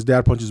his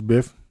dad punches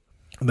Biff,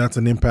 and that's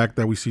an impact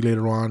that we see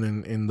later on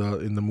in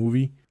the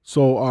movie.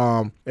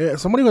 So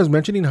somebody was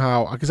mentioning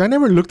how, because I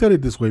never looked at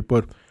it this way,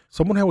 but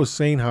someone was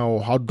saying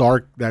how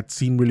dark that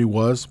scene really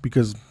was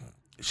because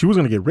she was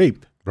gonna get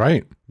raped.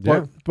 Right.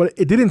 Yeah. But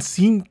it didn't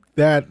seem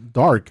that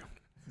dark.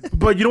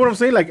 But you know what I'm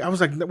saying? Like, I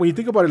was like, when you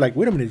think about it, like,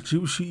 wait a minute,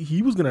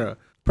 he was gonna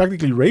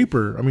practically rape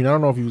her. I mean, I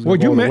don't know if he was. Well,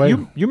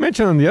 gonna you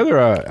mentioned on the other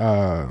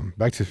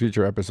Back to the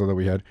Future episode that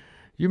we had,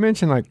 you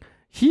mentioned like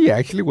he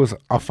actually was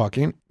a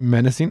fucking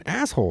menacing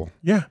asshole.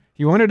 Yeah.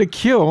 He wanted to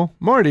kill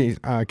Marty's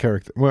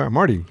character. Well,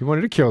 Marty, he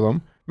wanted to kill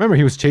him. Remember,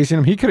 he was chasing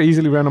him. He could have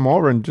easily ran him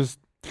over and just.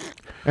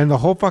 And the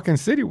whole fucking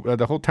city,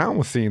 the whole town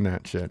was seeing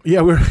that shit.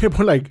 Yeah, we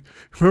were like,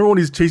 remember when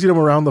he's chasing him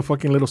around the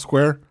fucking little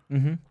square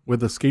with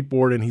the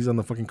skateboard and he's on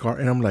the fucking car?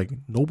 And I'm like,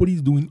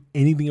 nobody's doing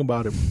anything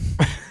about him.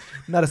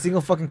 Not a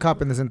single fucking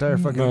cop in this entire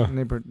fucking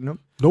neighborhood. Nope.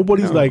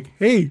 Nobody's like,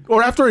 hey,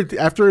 or after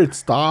it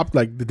stopped,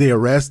 like, did they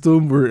arrest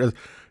him? Or, you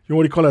know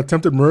what do you call it?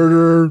 Attempted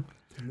murder?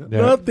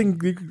 Yeah.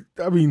 Nothing.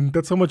 I mean,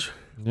 that's how much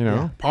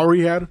power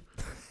he had.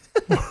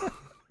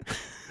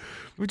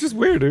 Which is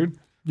weird, dude.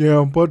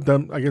 Yeah, but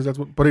I guess that's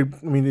what. But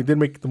it did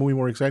make the movie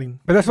more exciting.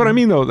 But that's what I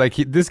mean, though. Like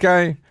this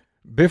guy,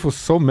 Biff, was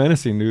so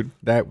menacing, dude,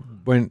 that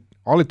when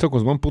all it took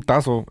was one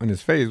putazo in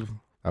his face,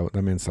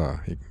 that means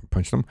he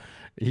punched him.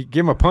 He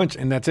gave him a punch,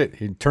 and that's it.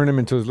 He turned him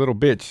into his little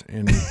bitch.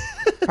 And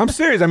I'm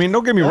serious. I mean,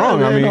 don't get me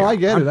wrong. I mean, I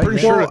get it. I'm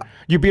pretty sure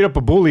you beat up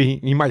a bully,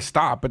 he might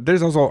stop. But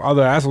there's also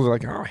other assholes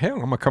like, oh hell,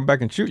 I'm gonna come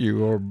back and shoot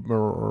you,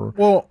 or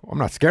well, I'm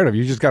not scared of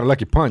you. You just got a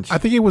lucky punch. I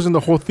think it was in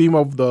the whole theme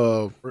of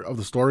the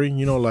story.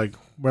 You know, like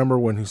remember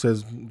when he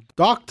says,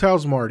 Doc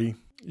tells Marty,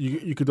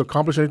 you could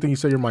accomplish anything you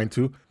set your mind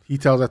to. He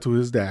tells that to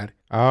his dad.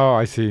 Oh,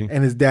 I see.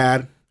 And his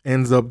dad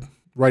ends up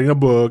writing a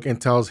book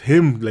and tells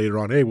him later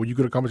on, hey, well, you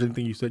could accomplish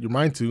anything you set your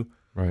mind to.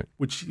 Right.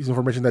 Which is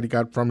information that he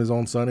got from his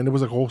own son. And it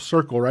was a whole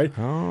circle, right?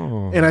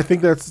 Oh. And I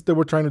think that's what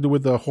we're trying to do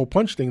with the whole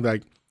punch thing.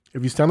 Like,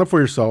 if you stand up for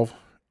yourself,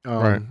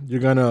 you're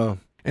going to...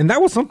 And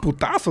that was some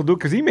putazo, dude,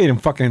 because he made him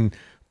fucking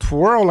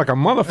twirl like a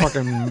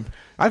motherfucking...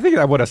 I think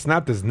that would have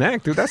snapped his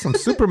neck, dude. That's some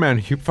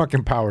Superman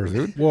fucking powers,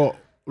 dude. Well,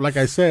 like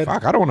I said...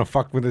 Fuck, I don't want to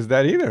fuck with his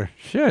dad either.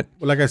 Shit.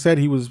 Like I said,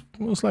 he was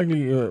most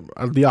likely...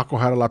 the alcohol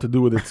had a lot to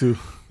do with it, too.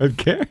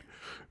 Okay.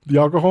 The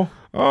alcohol?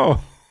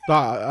 Oh.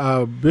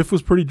 Biff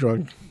was pretty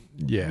drunk.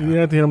 Yeah. You didn't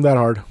have to hit him that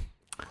hard.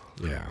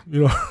 Yeah.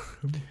 You know?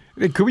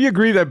 Hey, could we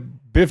agree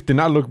that Biff did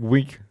not look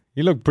weak?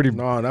 He looked pretty...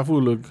 No, that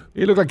fool looked...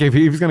 He looked like if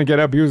he was going to get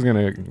up, he was going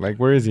to... Like,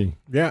 where is he?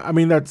 Yeah, I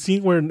mean, that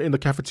scene where in the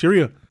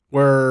cafeteria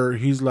where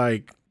he's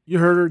like, you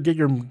heard her get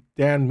your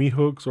damn meat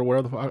hooks or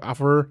whatever off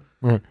her.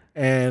 Right.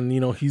 And, you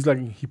know, he's like,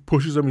 he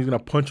pushes him, he's going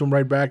to punch him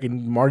right back.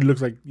 And Marty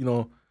looks like, you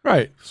know...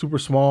 Right. Super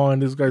small.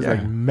 And this guy's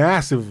like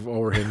massive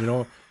over him, you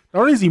know? Not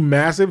only is he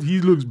massive,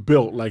 he looks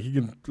built. Like he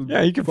can...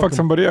 Yeah, he can fuck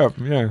somebody up.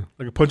 Yeah.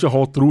 Like punch a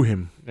hole through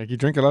him. Like he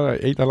ate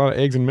a lot of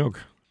eggs and milk.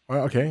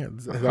 Okay.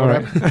 Is that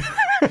what happens?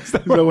 Is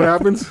that what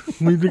happens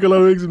when you drink a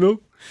lot of eggs and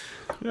milk?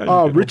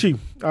 Yeah, Richie,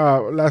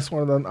 last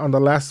one on the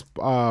last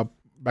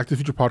Back to the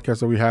Future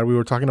podcast that we had, we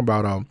were talking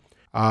about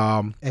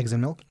eggs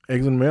and milk.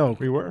 Eggs and milk.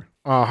 We were.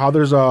 How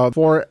there's 4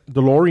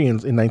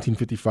 DeLoreans in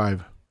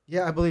 1955.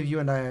 Yeah, I believe you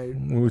and I...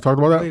 We talked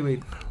about that?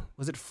 Wait.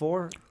 Was it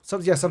 4?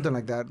 Something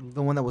like that.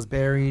 The one that was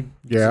buried.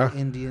 Yeah.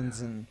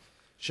 Indians and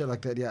shit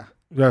like that, yeah.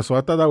 Yeah, so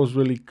I thought that was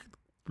really,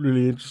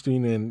 really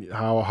interesting, and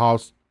how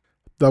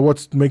that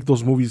what's make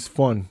those movies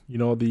fun, you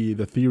know, the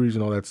theories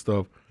and all that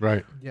stuff.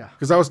 Right. Yeah.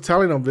 Because I was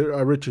telling them,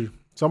 Richie,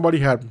 somebody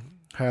had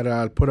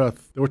put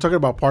they were talking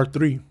about part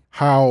 3,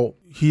 how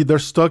they're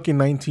stuck in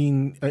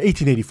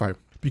 1885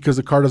 because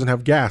the car doesn't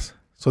have gas,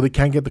 so they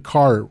can't get the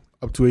car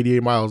up to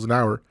 88 miles an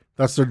hour.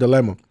 That's their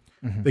dilemma.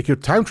 Mm-hmm. They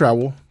could time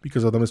travel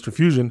because of the Mr.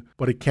 Fusion,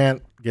 but it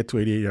can't get to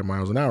 88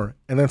 miles an hour.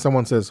 And then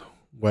someone says,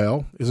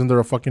 well, isn't there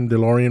a fucking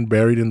DeLorean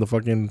buried in the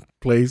fucking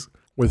place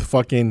with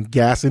fucking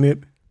gas in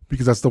it?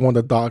 Because that's the one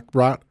that Doc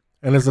brought.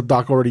 And has the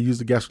Doc already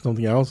used the gas for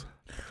something else?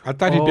 I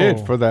thought he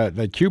did for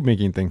that cube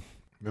making thing.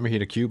 Remember he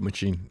had a cube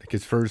machine, like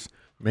his first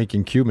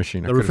making cube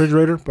machine. The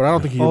refrigerator? But I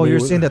don't think he... Oh,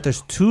 you're saying that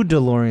there's 2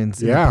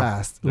 DeLoreans in the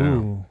past. Yeah.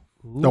 Ooh.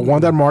 The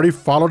one that Marty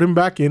followed him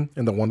back in,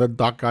 and the one that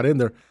Doc got in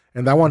there.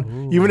 And that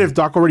one, even if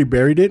Doc already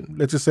buried it,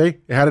 let's just say,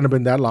 it hadn't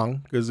been that long,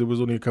 because it was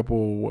only a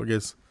couple, I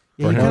guess.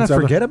 Yeah, you kind of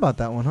forget about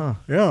that one, huh?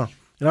 Yeah.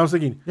 And I was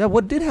thinking... Yeah,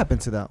 what did happen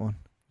to that one?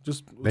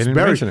 Just they didn't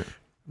mention it.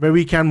 Maybe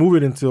he can't move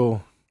it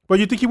until... But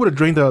you think he would have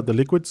drained the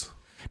liquids?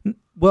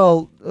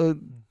 Well,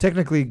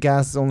 technically,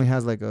 gas only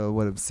has like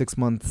 6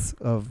 months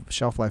of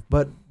shelf life.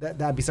 But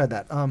that beside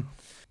that,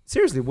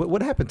 seriously,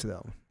 what happened to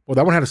that one? Well,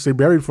 that one had to stay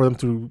buried for them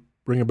to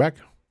bring it back.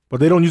 But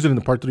they don't use it in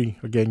the part 3.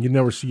 Again, you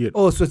never see it.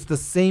 Oh, so it's the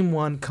same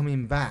one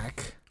coming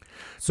back.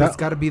 So it's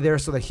got to be there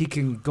so that he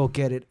can go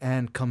get it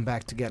and come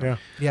back to get it.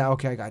 Yeah,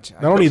 okay, I got you.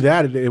 Not only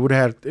that, it would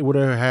have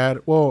had.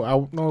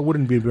 Well, no, it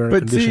wouldn't be very.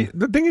 But see,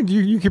 the thing is,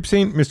 you keep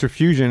saying Mr.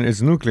 Fusion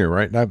is nuclear,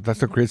 right?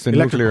 That's what creates the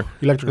nuclear.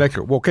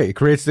 Electrical. Well, okay, it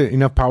creates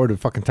enough power to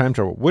fucking time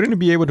travel. Wouldn't it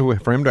be able to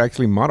for him to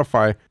actually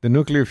modify the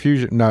nuclear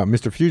fusion,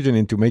 Mr. Fusion,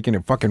 into making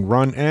it fucking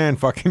run and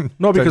fucking?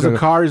 No, because the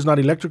car is not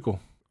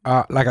electrical.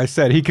 Like I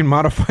said, he can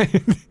modify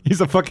it.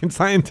 He's a fucking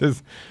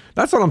scientist.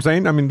 That's all I'm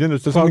saying. I mean,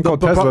 there's something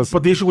called Teslas.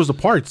 But the issue was the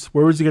parts.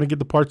 Where was he going to get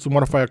the parts to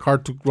modify a car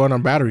to run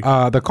on battery?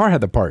 The car had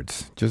the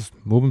parts. Just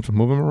move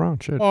them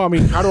around. Shit. Oh, I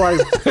mean, how do I?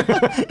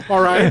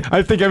 All right.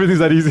 I think everything's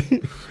that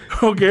easy.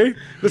 Okay.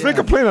 Let's make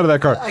a plane out of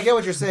that car. I get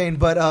what you're saying,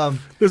 but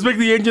Let's make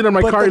the engine on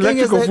my But car the thing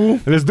is electrical,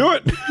 that- fool. Let's do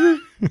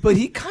it. but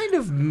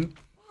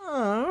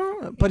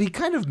he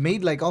kind of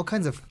made like all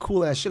kinds of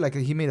cool ass shit. Like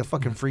he made a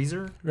fucking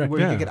freezer Right. where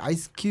Yeah. you could get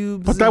ice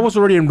cubes. But that was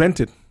already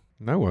invented.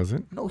 No, it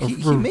wasn't. no, he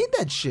made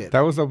that shit. That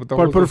was the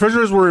But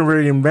refrigerators were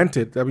already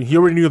invented. I mean, he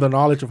already knew the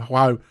knowledge of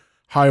how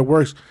it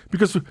works.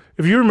 Because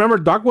if you remember,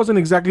 Doc wasn't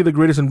exactly the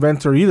greatest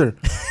inventor either.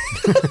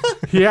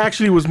 He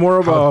actually was more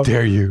of How a.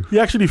 dare you? He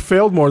actually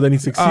failed more than he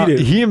succeeded.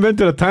 He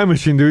invented a time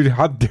machine, dude.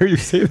 How dare you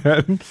say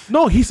that?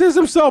 No, he says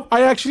himself,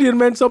 I actually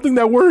invent something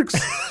that works.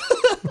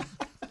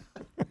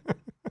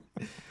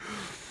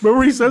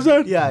 Remember he says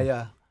that?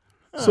 yeah.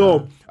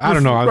 So, I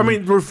don't know. I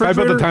mean, if I bet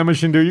refrigerator. the time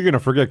machine, dude, you're gonna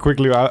forget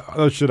quickly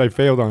shit I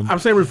failed on. I'm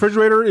saying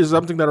refrigerator is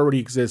something that already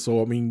exists.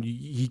 So, I mean,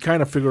 he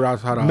kind of figured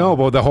out how to. No,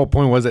 but the whole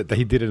point was that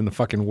he did it in the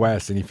fucking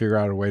West, and he figured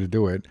out a way to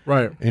do it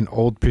Right. in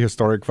old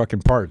prehistoric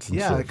fucking parts. And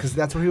Yeah, stuff. because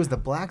that's where he was the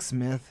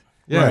blacksmith.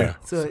 Yeah. Right.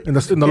 So In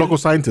the local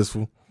scientist,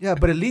 fool. Yeah,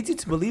 but it leads you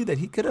to believe that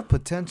he could have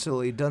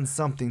potentially done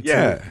something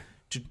Yeah.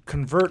 to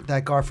convert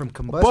that car from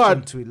combustion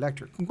But- to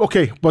electric.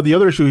 Okay, but the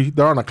other issue,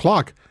 they're on a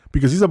clock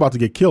because he's about to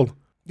get killed.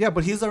 Yeah,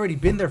 but he's already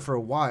been there for a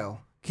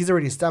while. He's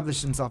already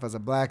established himself as a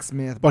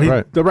blacksmith. But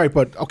Right. they're right.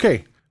 But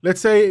okay, let's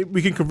say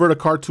we can convert a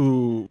car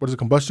to what is it,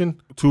 combustion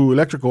to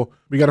electrical.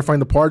 We got to find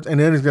the parts, and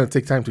then it's gonna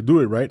take time to do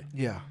it, right?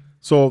 Yeah.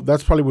 So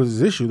that's probably was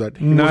his issue. That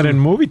he Not wasn't- in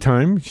movie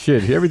time.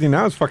 Shit, everything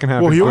now is fucking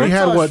happening. Well, he already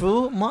fast. had what?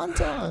 Fool.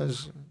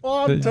 Montage.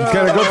 You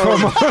gotta go to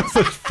a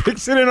montage.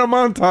 Fix it in a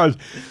montage.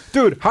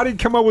 Dude, how did he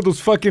come up with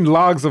those fucking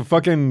logs of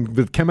fucking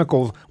with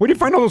chemicals? Where do you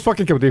find all those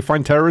fucking chemicals? Did they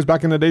find terrorists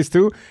back in the days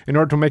too in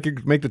order to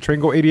make the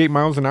train go 88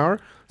 miles an hour?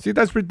 See,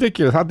 that's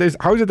ridiculous. How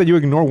is it that you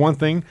ignore one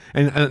thing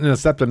and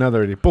accept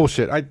another?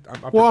 Bullshit.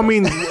 Well, I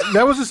mean,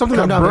 that was just something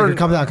Calm that down, burned.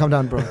 Baker. Calm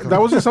down, bro.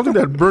 That was just something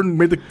that burned,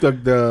 made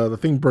the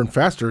thing burn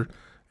faster.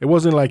 It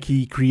wasn't like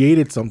he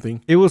created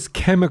something. It was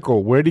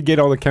chemical. Where did he get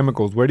all the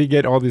chemicals? Where did he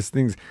get all these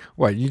things?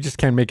 What, you just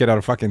can't make it out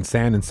of fucking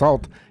sand and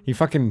salt. He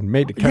fucking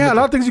made the chemical. Yeah, a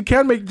lot of things you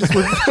can make just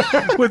with,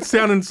 with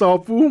sand and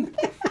salt, fool.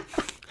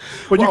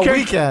 But Well, you can't.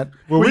 we can't.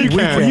 Well, we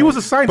can. But he was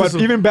a scientist.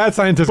 But even bad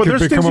scientists But can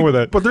there's come things up you, with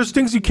it. But there's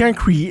things you can't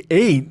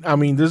create. I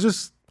mean, there's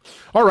just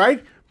all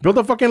right. Build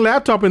a fucking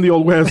laptop in the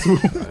old west.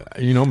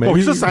 You know, maybe. Oh,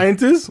 he's a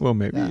scientist. Well,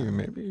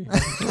 maybe.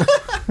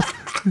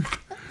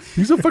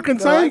 He's a fucking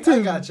No, I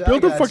scientist. gotcha,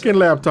 Build I a fucking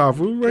laptop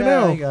fool, right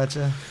Yeah, I now.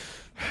 gotcha.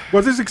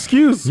 What's his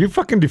excuse? You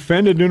fucking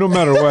defended you no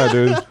matter what,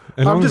 dude.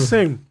 And I'm just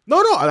saying.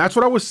 No, that's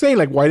what I was saying.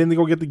 Like, why didn't they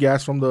go get the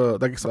gas from the?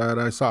 Like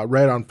I saw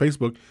read on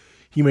Facebook.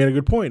 He made a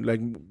good point. Like,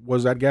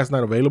 was that gas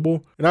not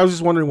available? And I was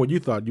just wondering what you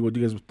thought. What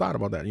you guys thought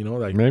about that? You know,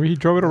 like Maybe he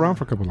drove it around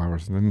for a couple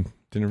hours and then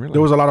didn't realize.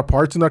 there was a lot of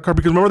parts in that car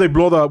because remember they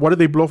blow the. What did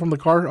they blow from the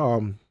car?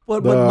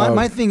 But The-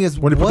 my thing is,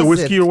 When they put the was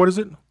whiskey it- or what is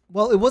it?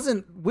 Well, it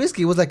wasn't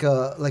whiskey. It was like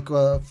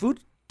a food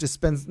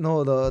dispense.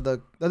 No,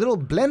 the little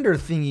blender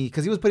thingy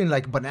because he was putting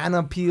like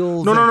banana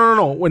peels.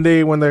 No. When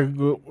he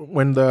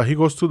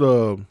goes to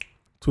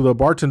the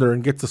bartender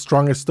and gets the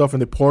strongest stuff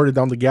and they pour it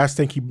down the gas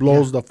tank, he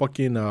blows the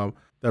fucking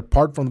that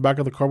part from the back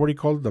of the car. What do you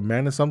call it? The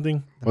man is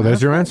something. Well,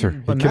 there's your answer. He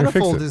But couldn't fix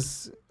manifold it.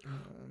 is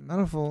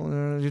manifold.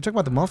 You're talking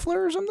about the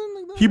muffler or something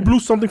like that. He blew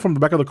something from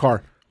the back of the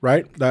car,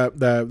 right? That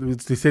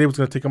they said it was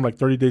going to take him like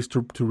 30 days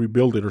to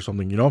rebuild it or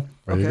something. You know.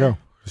 There you Okay. go.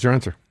 What's your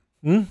answer?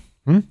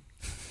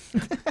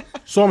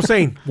 So I'm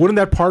saying, wouldn't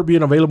that part be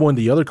available in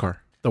the other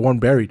car, the one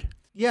buried?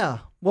 Yeah.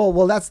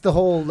 Well, that's the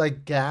whole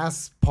like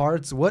gas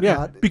parts, Yeah,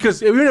 whatnot.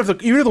 because even if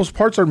those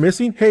parts are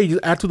missing, hey,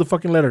 just add to the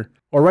fucking letter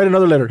or write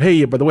another letter.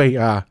 Hey, by the way,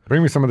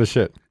 Bring me some of the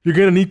shit. you're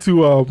gonna need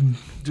to.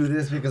 Do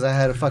this because I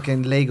had a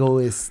fucking Lego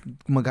is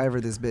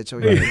MacGyver this bitch. Oh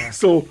yeah.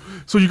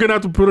 So you're gonna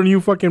have to put a new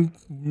fucking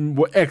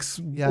X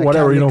Yeah,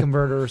 whatever, you catalytic know.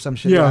 converter or some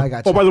shit. Yeah. I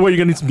got you. Oh, by the way, you're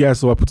gonna need some gas,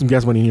 so I put some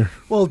gas money in here.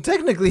 Well,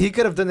 technically, he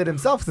could have done it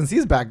himself since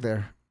he's back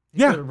there.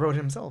 He Yeah. could have wrote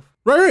himself.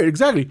 Right,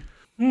 exactly.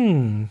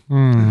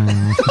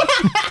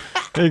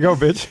 There you go,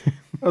 bitch.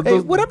 Hey,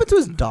 what happened to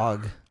his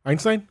dog?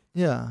 Einstein?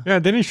 Yeah. Yeah,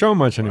 they didn't show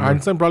much anymore.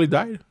 Einstein probably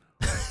died.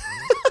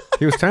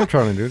 He was time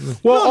traveling, dude.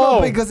 Well,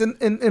 No, because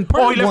in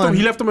part one,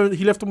 he left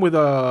him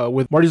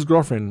with Marty's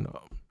girlfriend,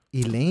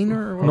 Elaine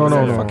or what No, was no,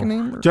 her no. fucking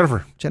name? Or-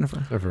 Jennifer.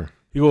 Jennifer. Ever.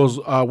 He goes,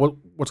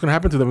 what's gonna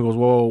happen to them? He goes,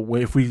 well,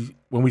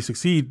 when we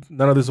succeed,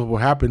 none of this will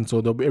happen. So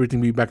everything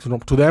will be back to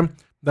normal. To them,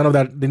 none of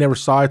that. They never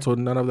saw it, so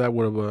none of that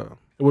would have.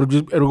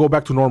 It'll go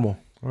back to normal.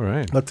 All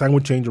right. That time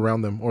would change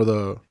around them, or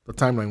the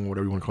timeline,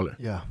 whatever you want to call it.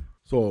 Yeah.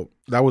 So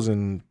that was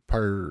in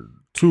part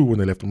 2 when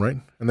they left him, right?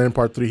 And then in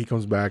part 3, he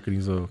comes back and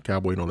he's a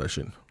cowboy and all that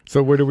shit.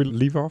 So where do we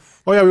leave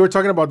off? Oh yeah, we were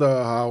talking about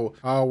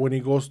how when he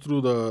goes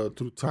through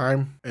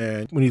time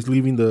and when he's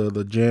leaving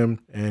the gym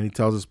and he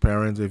tells his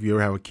parents if you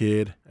ever have a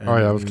kid. And, Oh,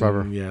 yeah, that was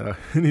clever. Yeah,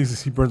 and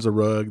he burns a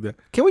rug.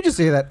 Can we just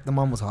say that the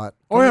mom was hot?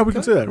 Oh yeah, we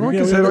can say that. we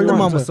can say that. The Yeah,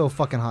 mom was so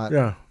fucking hot.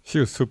 Yeah. She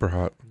was super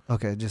hot.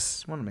 Okay,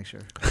 just want to make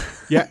sure.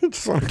 Yeah.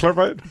 Just want to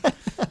clarify it.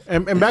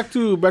 And back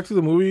to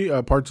the movie,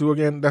 part 2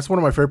 again. That's one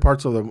of my favorite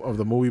parts of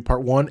the movie.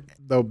 Part 1,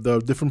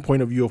 the different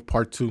point of view of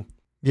part 2.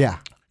 Yeah.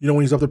 You know,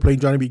 when he's up there playing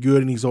Johnny B.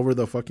 Good and he's over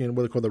the fucking,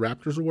 what are they called, the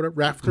Raptors or whatever?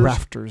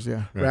 Rafters,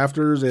 yeah.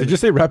 Rafters. And Did you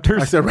say Raptors?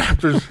 I said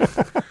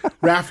Raptors.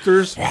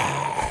 Rafters.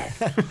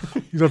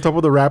 He's on top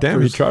of the Raptors.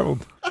 Damn, he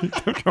traveled. He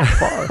traveled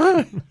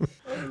far.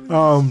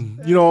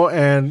 You know,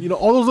 and, you know,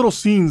 all those little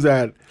scenes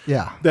that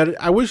Yeah.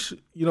 I wish,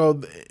 you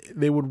know,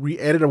 they would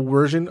re-edit a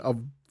version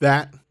of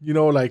that, you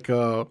know, like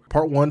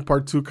part 1,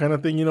 part 2 kind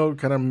of thing, you know,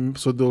 kind of,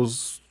 so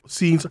those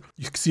scenes,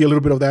 you can see a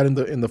little bit of that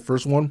in the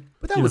first one.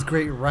 But that was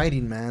great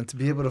writing, man, to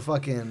be able to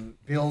fucking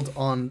build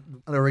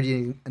on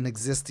already an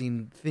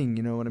existing thing,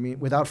 you know what I mean?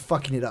 Without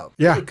fucking it up.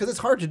 Yeah. Because it's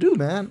hard to do,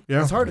 man.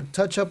 Yeah. It's hard to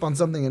touch up on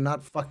something and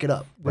not fuck it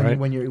up when, Right.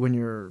 when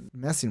you're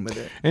messing with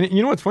it. And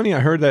you know what's funny? I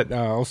heard that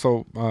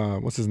also,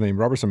 what's his name?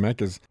 Robert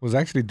Zemeckis was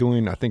actually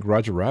doing, I think,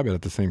 Roger Rabbit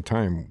at the same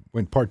time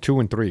when part 2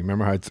 and 3.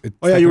 Remember how it's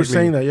Oh, yeah, you were technically-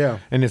 saying that, yeah.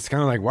 And it's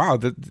kind of like, wow,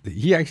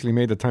 he actually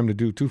made the time to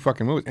do 2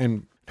 fucking movies.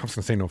 And I was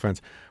gonna say no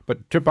offense,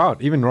 but trip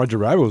out. Even Roger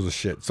Rabbit was a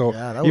shit. So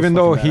Yeah, that was even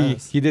though fucking he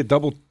badass. he did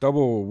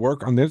double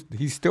work on this,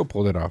 he still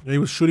pulled it off. He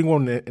was shooting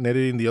one and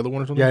editing the other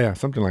one or something. Yeah,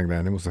 something like that.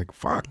 And it was like,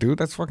 fuck, dude,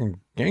 that's fucking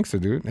gangster,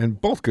 dude. And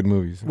both good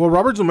movies. Well,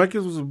 Robert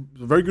Zemeckis was a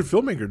very good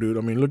filmmaker, dude.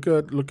 I mean, look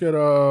at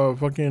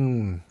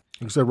fucking,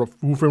 like I said,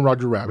 Who Framed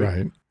Roger Rabbit,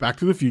 Right. Back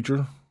to the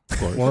Future,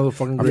 one of the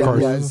fucking Of great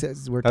course.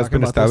 movies. We're That's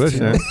talking been about those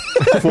established.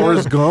 two. Yeah.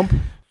 Forrest Gump.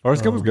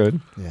 Forrest Gump was good.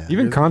 Yeah.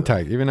 Even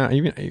Contact. Even I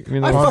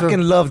though-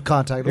 fucking loved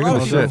Contact. A It lot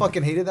of was people shit.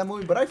 fucking hated that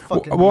movie, but I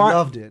fucking Well,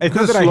 loved it. It's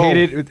not It's that I slow.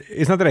 hate it.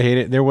 It's not that I hate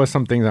it. There was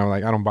some things I'm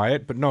like, I don't buy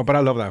it. But no, but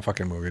I love that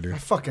fucking movie, I dude.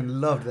 fucking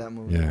loved that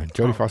movie. Yeah,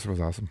 Jodie Foster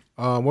was awesome.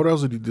 What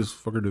else did this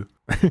fucker do?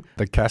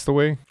 The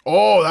Castaway,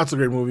 Oh, that's a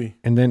great movie.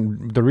 and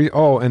then the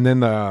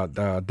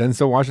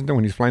Denzel Washington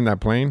when he's flying that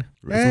plane.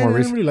 It's Man, more I didn't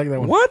recent. really like that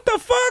one. What the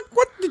fuck?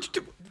 What did you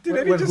do? Did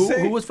Eddie just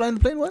say? Who was flying the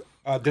plane? What?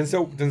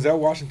 Denzel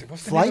Washington.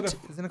 What's the name Flight?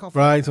 of Isn't it called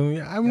Flight? Right. So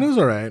yeah, I mean, it was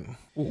all right.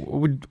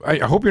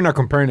 I hope you're not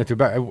comparing it to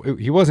back.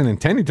 He wasn't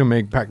intending to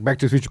make Back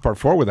to the Future Part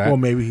 4 with that. Well,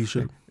 maybe he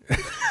should.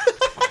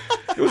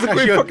 It was a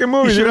great fucking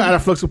movie, He should dude. have added a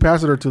flux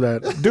capacitor to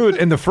that. Dude,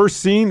 in the first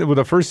scene,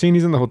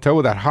 he's in the hotel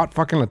with that hot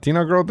fucking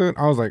Latina girl, dude.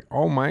 I was like,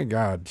 oh my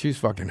God, she's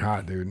fucking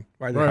hot, dude.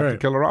 Why they have to Right.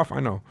 kill her off?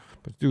 I know.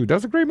 But dude,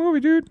 that's a great movie,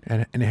 dude.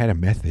 And it had a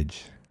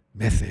message.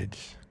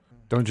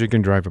 Don't drink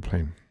and drive a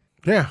plane.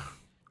 Yeah.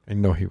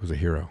 And know he was a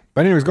hero.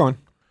 But anyways, go on.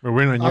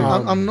 We're in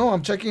on you.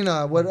 I'm checking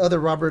what other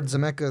Robert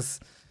Zemeckis,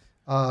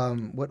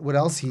 what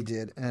else he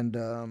did, and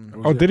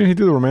Oh, didn't he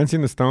do the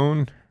Romancing the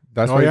Stone?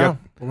 That's Oh why yeah.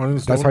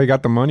 that's how he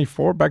got the money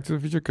for Back to the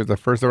Future. Because at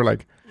first they were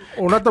like,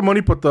 Oh, not the money,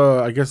 but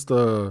I guess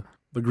the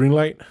green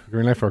light.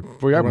 green light for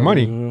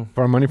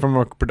money from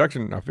a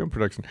film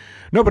production.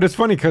 No, but it's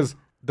funny because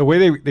the way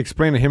they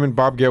explain it, him and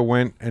Bob Gale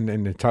went and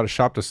they tried to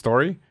shop the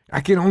story. I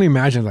can only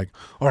imagine, like,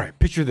 all right,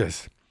 picture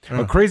this.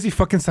 A crazy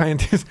fucking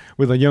scientist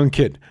with a young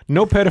kid.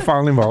 No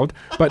pedophile involved,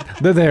 but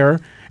they're there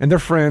and they're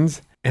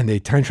friends and they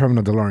time travel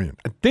in a DeLorean.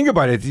 Think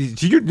about it.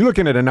 You're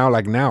looking at it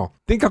now.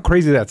 Think how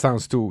crazy that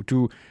sounds to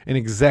an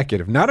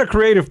executive, not a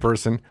creative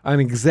person, an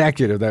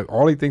executive that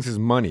all he thinks is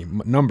money,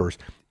 numbers.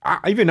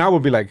 Even I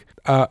would be like,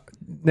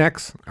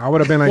 next. I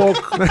would have been like,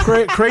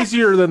 Well,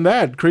 crazier than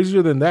that.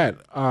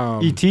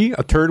 E.T.,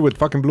 a turd with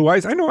fucking blue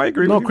eyes. I know, I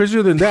agree No, with you.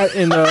 crazier than that.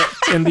 In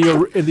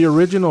the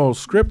original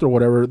script or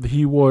whatever,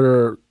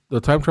 the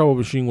time travel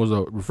machine was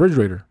a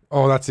refrigerator.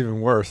 Oh, that's even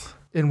worse.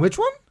 in which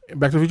one?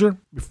 Back to the Future,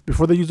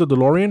 before they used the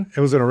DeLorean, It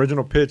was an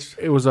original pitch.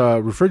 it was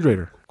a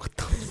refrigerator. What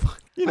the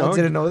fuck? You know, I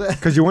didn't know that.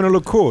 because you want to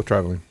look cool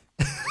traveling.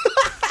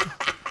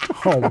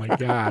 Oh my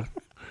God!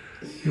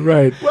 You're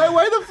right.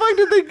 Why the fuck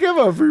did they give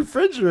a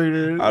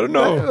refrigerator? I don't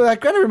know.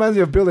 That kind of reminds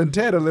me of Bill and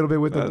Ted a little bit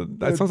with the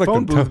that the sounds like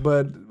phone the booth,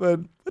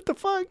 but what the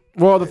fuck?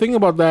 Well, the thing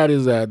about that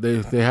is that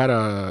they had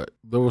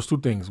there was two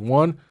things.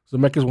 One,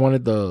 Zemeckis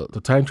wanted the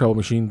time travel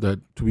machine to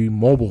be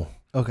mobile,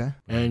 Okay.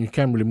 and you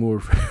can't really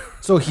move.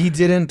 So he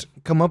didn't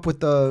come up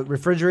with the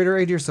refrigerator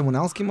idea, or someone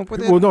else came up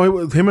with it? Well,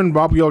 no, him and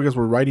Bob Gale, I guess,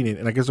 were writing it,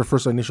 and I guess their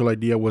first initial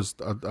idea was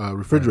a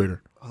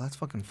refrigerator, Oh, that's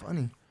fucking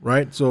funny.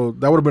 right? So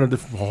that would have been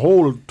a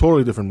whole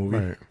totally different movie,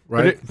 Right.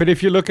 right? But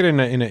if you look at it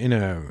in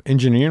a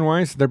engineering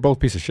wise, they're both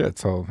piece of shit.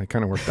 So it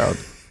kind of worked out.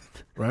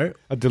 Right?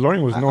 A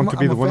DeLorean was known to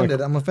be the one.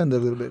 I'm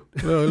offended a little bit.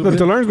 The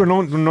DeLoreans were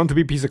known to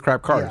be piece of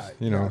crap cars.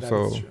 Yeah, that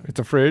so is true. it's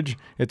a fridge,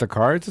 it's a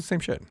car, it's the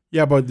same shit.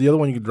 Yeah, but the other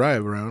one you could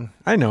drive around.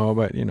 I know,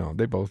 but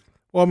they both.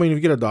 Well, I mean, if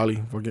you get a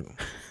dolly, forget.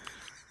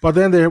 But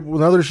then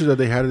another issue that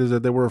they had is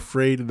that they were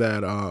afraid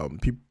that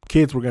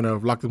kids were gonna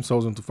lock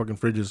themselves into fucking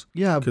fridges.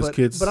 Yeah, 'Cause but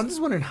kids- but I'm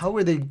just wondering, how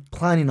were they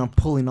planning on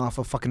pulling off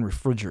a fucking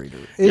refrigerator?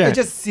 Yeah. It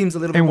just seems a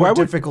little bit And more why would-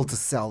 difficult to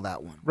sell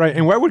that one. Right,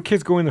 and why would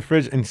kids go in the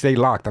fridge and stay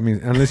locked? I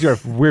mean, unless you're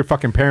a weird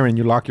fucking parent,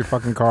 you lock your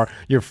fucking car,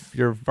 your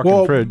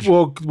fucking fridge.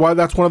 Well, why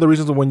that's one of the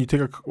reasons that when you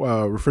take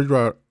a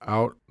refrigerator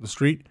out the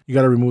street, you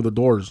got to remove the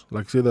doors.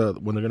 Like, say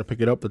when they're gonna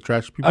pick it up, the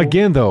trash people.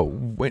 Again, though,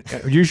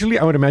 usually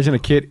I would imagine a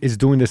kid is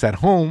doing this at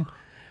home.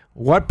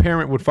 What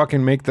parent would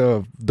fucking make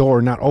the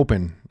door not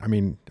open? I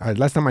mean,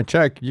 last time I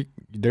checked,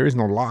 there is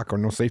no lock or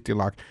no safety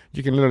lock.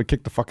 You can literally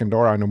kick the fucking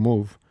door out and it'll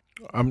move.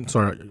 I'm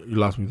sorry, you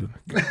lost me, dude.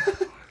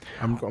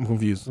 I'm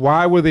confused.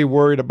 Why were they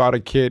worried about a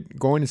kid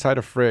going inside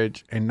a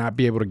fridge and not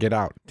be able to get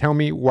out? Tell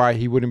me why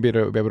he wouldn't be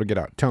able to get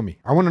out. Tell me.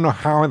 I want to know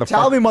how in the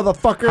Tell me,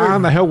 motherfucker. how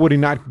in the hell would he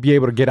not be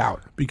able to get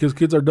out? Because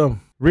kids are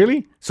dumb.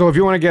 Really? So if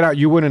you want to get out,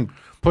 you wouldn't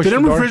push the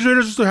Didn't door?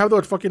 refrigerators used to have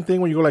that fucking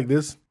thing when you go like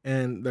this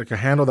and like a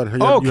handle that you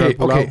have Okay, to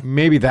pull okay. out?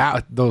 Maybe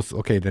those.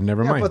 Okay, then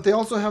never Yeah, mind. but they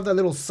also have that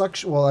little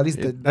suction. Well, at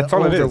least the that's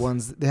all it older is.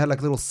 ones, they had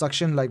like little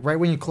suction. Like right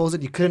when you close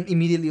it, you couldn't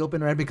immediately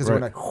open it because Right.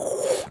 it would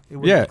like. It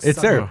would Yeah, like it's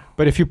suck there. up.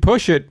 But if you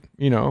push it,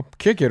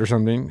 kick it or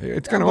something,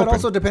 it's Yeah, gonna but open.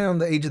 also depending on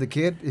the age of the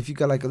kid, if you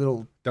got like a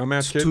little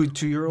Dumbass kid.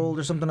 2-year-old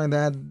or something like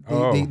that,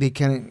 Oh. they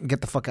can't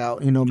get the fuck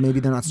out. Maybe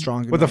they're not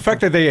strong. But the enough.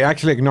 fact that they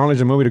actually acknowledge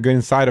the movie to go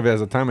inside of it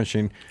as a time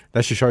machine,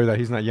 that should show you that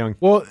he's not young.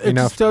 Well, it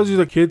enough. just tells you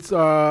the kids they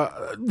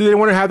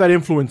want to have that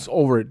influence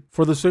over it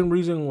for the same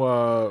reason.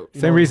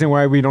 Same reason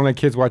why we don't let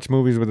kids watch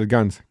movies with the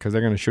guns, because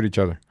they're gonna shoot each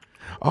other.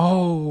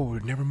 Oh,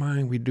 never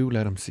mind. We do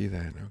let them see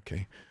that.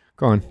 Okay,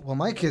 go on. Well,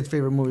 my kid's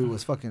favorite movie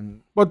was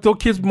fucking But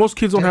most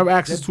kids don't have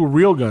access to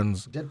real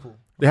guns. Deadpool.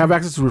 They have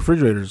access to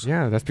refrigerators.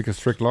 Yeah, that's because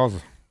strict laws.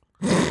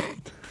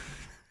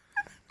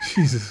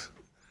 Jesus.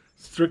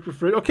 Strict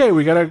refrigerator. Okay,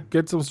 we gotta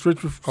get some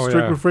strict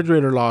yeah.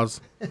 refrigerator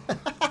laws.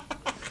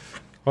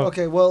 Well-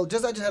 Okay, well, I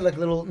just had like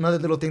another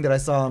little thing that I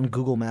saw on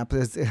Google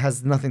Maps. It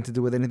has nothing to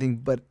do with anything,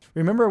 but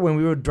remember when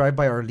we would drive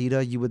by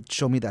Arleta, you would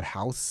show me that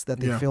house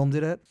that they Yeah. filmed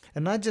it at,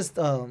 and I just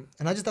thought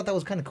that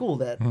was kind of cool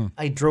that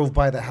I drove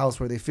by the house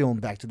where they filmed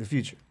Back to the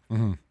Future.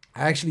 Mm-hmm.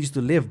 I actually used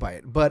to live by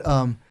it, but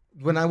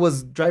when I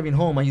was driving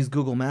home, I used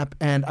Google Map,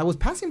 and I was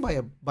passing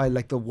by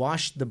like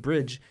the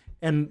bridge.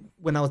 And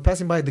when I was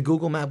passing by, the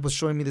Google Map was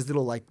showing me this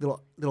little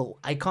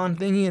icon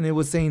thingy, and it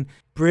was saying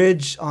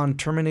 "Bridge on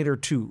Terminator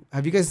 2."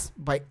 Have you guys,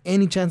 by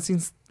any chance, seen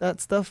that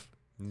stuff?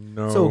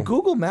 No. So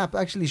Google Map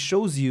actually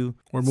shows you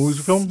Where movies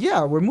are filmed?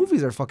 Yeah, where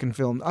movies are fucking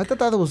filmed. I thought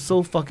that was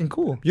so fucking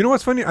cool. You know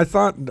what's funny? I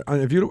thought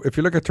if you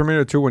look at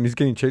Terminator 2 when he's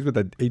getting chased with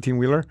that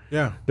 18-wheeler,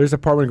 Yeah. there's a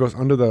part where he goes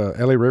under the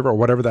LA River or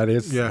whatever that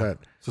is. Yeah. that-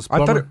 It's a I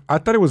plumber.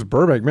 thought it was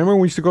Burbank. Remember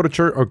when we used to go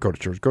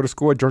to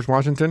school at George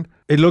Washington?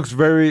 It looks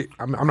very.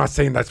 I'm not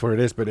saying that's where it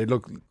is, but it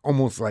looked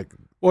almost like.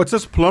 Well, it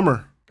says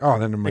plumber. Oh,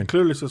 then never It mind.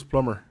 clearly says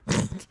plumber.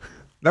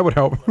 That would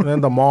help. And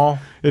then the mall.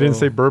 It didn't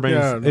say Burbank.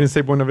 Yeah, It didn't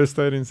say Buena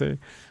Vista. It didn't say.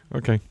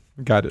 Okay,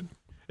 got it.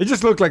 It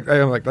just looked like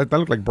that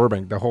looked like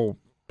Burbank. The whole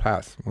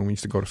path when we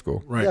used to go to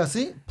school. Right. Yeah,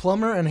 see,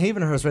 Plumber and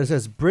Havenhurst. Right, it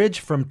says "Bridge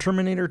from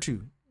Terminator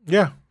 2."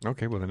 Yeah.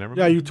 Okay, well then never.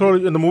 Yeah, mind. you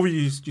totally in the movie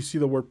you see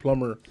the word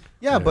plumber.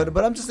 Yeah, but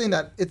I'm just saying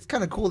that it's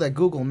kind of cool that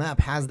Google Map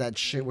has that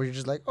shit where you're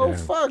just like, oh Yeah.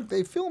 fuck,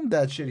 they filmed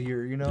that shit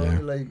here, Yeah.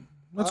 Like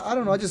I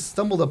don't know, I just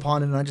stumbled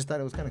upon it and I just thought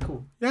it was kind of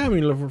cool. Yeah, I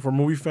mean for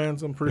movie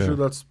fans, I'm pretty Yeah. sure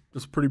that's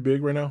pretty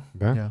big right now.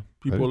 Yeah.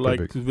 People That is like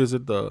pretty to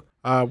visit the.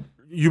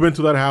 You've been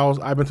to that house.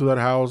 I've been to that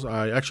house.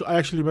 I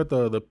actually met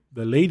the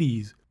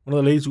ladies. One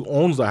of the ladies who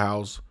owns the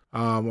house.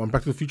 On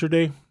Back to the Future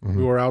Day,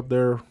 we were out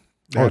there.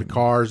 They had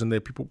cars and a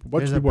bunch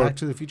There's of a people. Back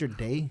to the Future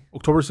day.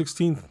 October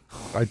 16th.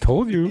 I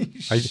told you.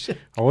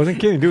 I wasn't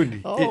kidding,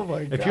 dude. Oh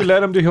my If God. you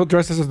let him, he'll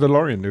dress as a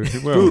DeLorean, dude. He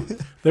will.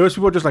 There was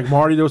people just like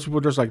Marty. There was people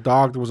just like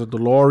Doc. There was a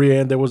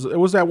DeLorean. It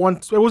was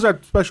that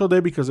special day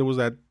because it was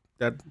that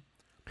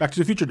Back to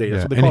the Future Day. That's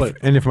Yeah. what they And call if,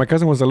 it. and if my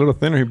cousin was a little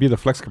thinner, he'd be the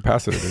flex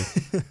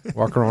capacitor, dude.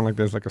 Walk around like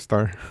this, like a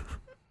star.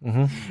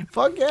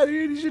 Fuck yeah,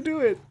 dude, you should do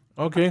it.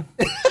 Okay.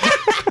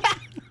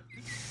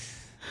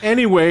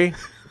 Anyway,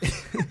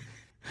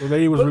 the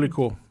lady was really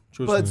cool.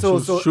 She was,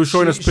 she was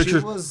showing us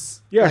pictures. She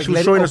was, Yeah, like, she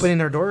was showing us- opening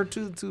her door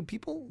to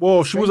people.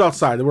 Well, she was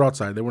outside. They were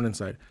outside. They weren't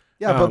inside.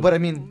 Yeah, but I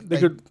mean, they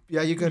like, could.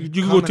 yeah, you could.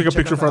 You could come go take a and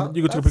check picture out the from. house.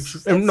 You could take a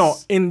picture. No,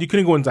 you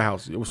couldn't go into the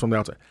house. It was from the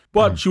outside.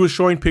 But she was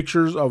showing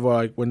pictures of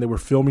like when they were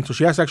filming. So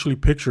she has actually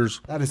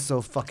pictures That is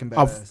so fucking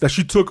badass. that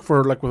she took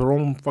for like with her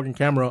own fucking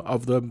camera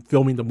of them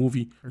filming the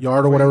movie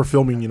yard or whatever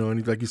filming.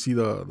 And like you see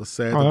the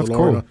set. Oh, the that's DeLorean.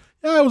 cool.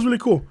 Yeah, it was really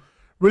cool.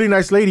 Really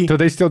nice lady. Do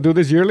they still do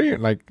this yearly?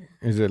 Like,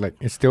 is it like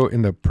it's still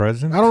in the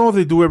present? I don't know if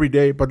they do every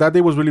day, but that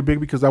day was really big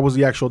because that was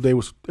the actual day. It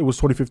was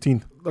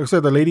 2015. Like I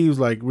said, the lady was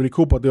like really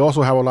cool, but they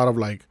also have a lot of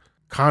like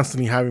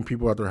constantly having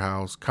people at their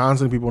house,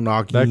 constantly people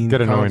knocking. That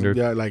get annoying, constant- dude.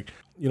 Yeah, like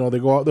they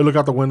go out, they look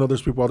out the window.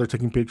 There's people out there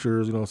taking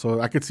pictures. So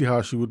I could see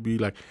how she would be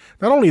like.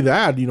 Not only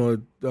that,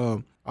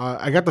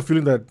 I got the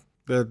feeling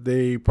that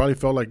they probably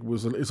felt like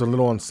it's a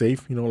little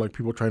unsafe. Like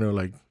people trying to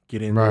like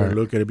get in there Right. and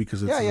look at it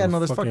because it's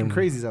there's fucking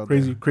crazies out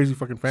there. crazy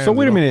fucking fans. So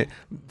wait a minute.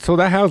 So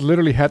that house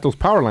literally had those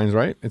power lines,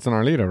 right? It's in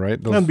Arleta,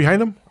 right? Those, And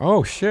behind them.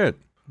 oh shit!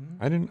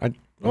 I didn't.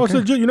 Oh, it's okay.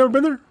 legit. You never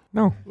been there?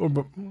 No, Or,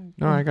 but,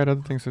 no, I got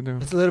other things to do.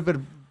 It's a little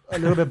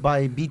bit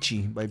by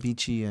Beachy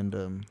and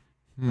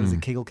what is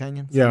it, Kegel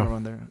Canyon? Yeah. Somewhere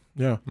around there.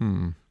 yeah.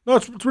 Hmm. No,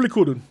 it's really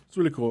cool, dude. It's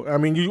really cool. I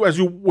mean,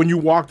 when you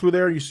walk through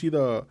there, you see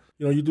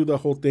you do the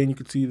whole thing. You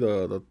could see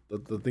the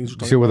things.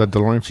 You see where the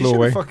DeLorean She flew should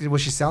away? fucking,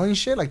 was she selling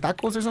shit like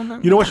tacos or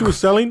something? You know what she was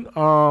selling?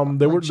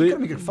 She could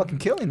make a fucking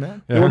killing,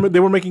 man. Yeah. They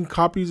were making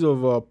copies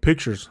of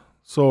pictures.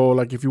 So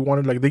like if you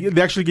wanted, like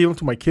they actually gave them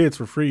to my kids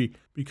for free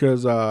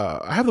because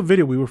I have the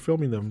video. We were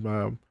filming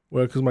them.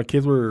 Because my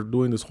kids were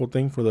doing this whole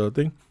thing for the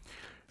thing.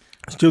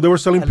 Still, they were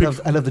selling pictures.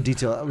 I love the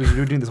detail. We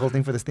were doing this whole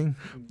thing for this thing.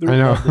 I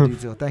know. The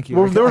detail. Thank you.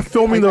 Well, they were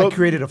filming I the-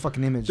 created a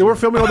fucking image. They were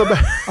filming all the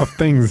Of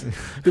things.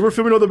 they were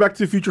filming all the Back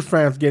to the Future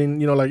fans getting,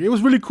 like, it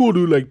was really cool,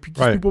 dude. Like,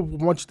 Right.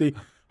 people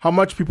how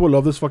much people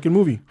love this fucking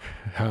movie,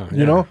 Yeah.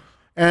 you know.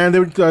 And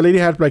the lady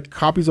had like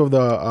copies of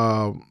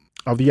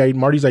the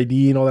Marty's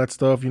ID and all that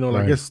stuff, like,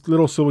 Right. I guess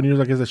little souvenirs,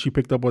 I guess, that she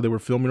picked up while they were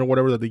filming or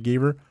whatever that they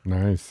gave her,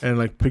 Nice. and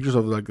like pictures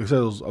of, like I said,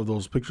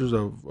 those pictures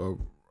of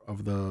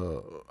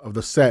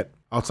the set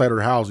outside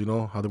her house,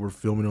 how they were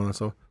filming all that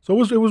stuff. So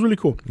it was really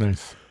cool.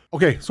 Nice.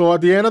 Okay, so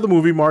at the end of the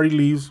movie, Marty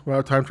leaves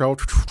without time travel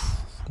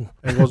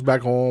and goes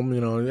back home.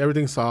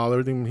 Everything's solid.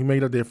 Everything, he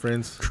made a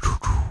difference.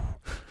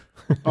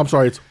 I'm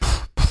sorry, it's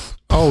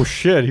Oh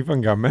shit! He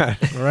fucking got mad.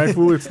 all right,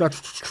 fool. It's not.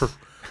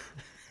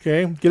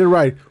 Okay, get it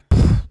right.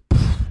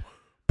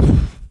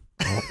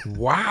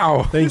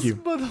 Wow. Thank you.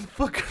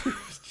 Motherfucker.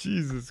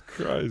 Jesus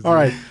Christ. All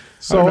right, I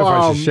so don't know if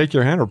I should shake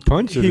your hand or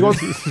punch it. he goes.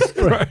 Jesus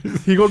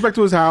Christ. He goes back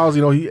to his house.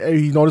 He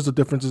noticed the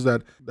differences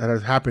that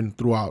has happened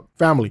throughout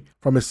family.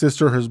 From his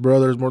sister, his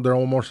brothers, they're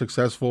all more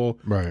successful.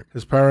 Right.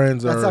 His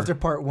parents That's are after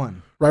part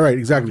 1. right,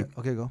 exactly.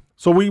 Okay, go.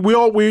 So you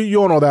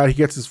all know that he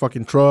gets his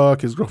fucking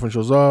truck. His girlfriend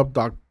shows up.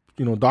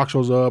 Doc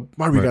shows up.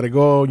 Marty, we Right. gotta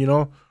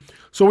go.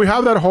 So we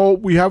have that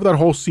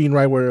whole scene,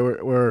 right,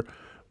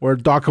 where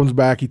Doc comes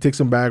back. He takes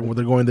him back. Where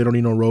they're going, they don't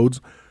need no roads.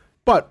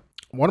 But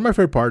one of my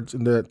favorite parts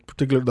in that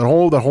particular the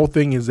whole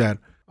thing is that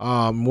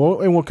and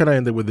what can I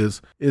end it with this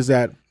is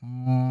that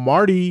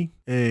Marty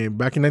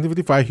back in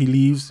 1955 he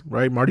leaves,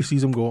 right? Marty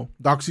sees him go.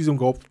 Doc sees him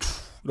go.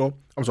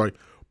 I'm sorry,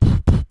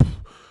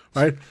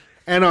 right?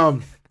 And all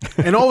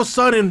of a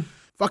sudden,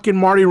 fucking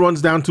Marty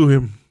runs down to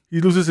him.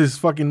 He loses his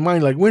fucking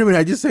mind. Like, wait a minute,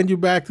 I just sent you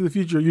back to the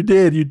future. You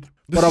did.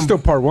 This is still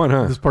part 1,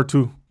 huh? This is part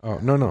 2. Oh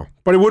no.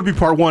 But it would be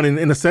part 1.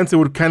 In a sense, it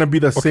would kind of be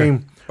the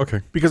same. Okay.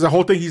 Because the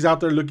whole thing, he's out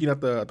there looking at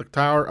the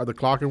tower, at the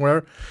clock and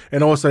whatever.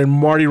 And all of a sudden,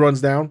 Marty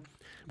runs down,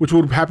 which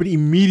would happen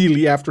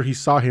immediately after he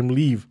saw him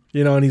leave.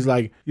 And he's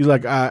like,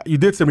 you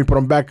did send me, but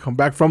I'm back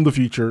from the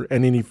future.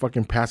 And then he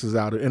fucking passes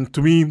out. And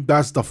to me,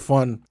 that's the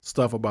fun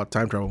stuff about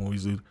time travel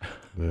movies, dude.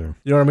 Yeah. You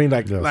know what I mean?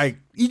 Yes. Like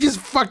he just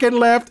fucking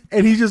left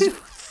and he just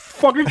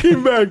fucking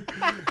came back.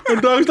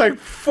 And Doc's like,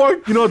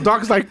 fuck.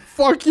 Doc's like,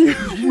 fuck you.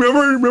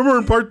 Remember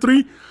in part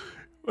 3?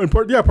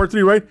 Part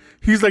 3, right?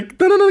 He's like,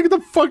 no, get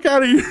the fuck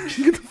out of here.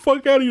 Get the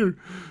fuck out of here,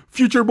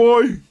 future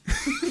boy.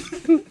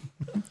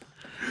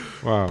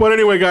 Wow. But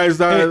anyway, guys.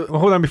 Hey,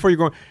 hold on before you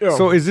go. Yeah.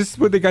 So is this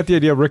what they got the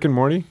idea of Rick and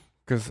Morty?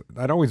 Because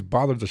that always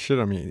bothers the shit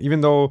out of me.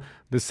 Even though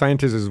this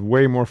scientist is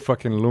way more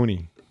fucking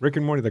loony. Rick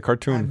and Morty, the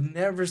cartoon. I've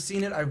never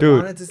seen it. I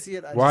Dude, wanted to see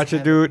it. Watch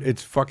it, dude.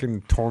 It's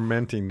fucking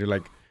tormenting. Dude.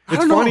 Like, I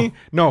it's don't funny.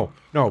 No,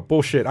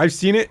 bullshit. I've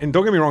seen it, and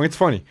don't get me wrong, it's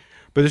funny.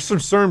 But there's some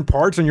certain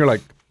parts, and you're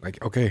like,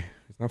 okay,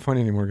 it's not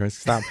funny anymore, guys.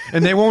 Stop.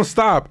 And they won't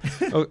stop.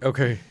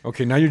 Okay.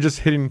 Now you're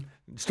just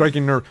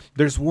striking nerve.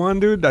 There's one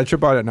dude that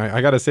trip out at night.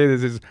 I gotta say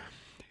this is.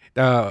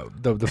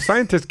 The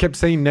scientist kept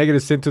saying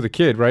negative shit to the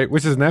kid, right?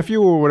 Which is his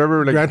nephew or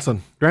whatever, like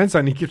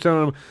grandson. He keeps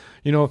telling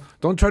him,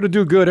 don't try to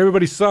do good.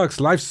 Everybody sucks.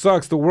 Life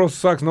sucks. The world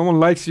sucks. No one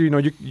likes you. You're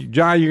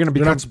gonna be.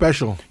 You're not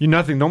special. You're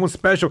nothing. No one's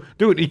special,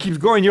 dude. He keeps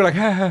going. You're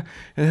like,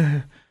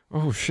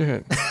 oh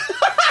shit.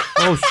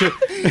 Oh shit.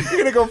 You're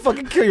gonna go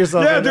fucking kill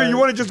yourself. Yeah, dude. You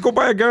want to just go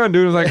buy a gun,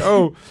 dude? It's like,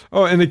 oh,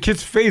 and the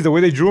kid's face, the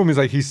way they drew him, is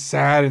like he's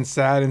sad and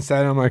sad and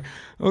sad. I'm like,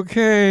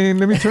 okay,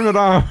 let me turn it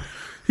off.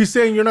 He's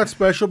saying you're not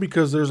special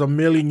because there's a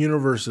million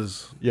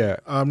universes. Yeah.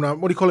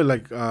 What do you call it?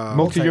 Like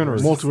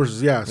multi-universe.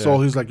 Multiverses. Yeah. So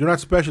he's like, you're not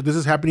special. This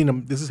is happening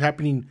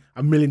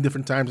a million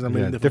different times in a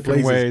million different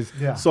places. ways.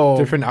 Yeah. So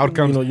different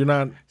outcomes. You're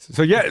not.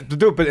 So yeah,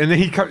 dude. But and then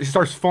he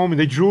starts foaming.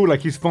 They drew like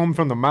he's foaming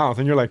from the mouth,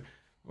 and you're like,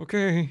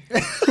 okay.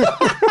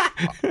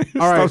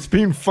 All right. Stops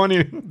being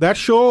funny. That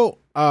show,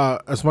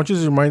 as much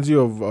as it reminds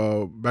you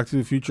of Back to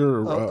the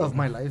Future, of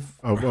my life,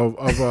 of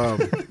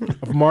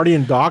Marty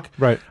and Doc,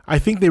 Right. I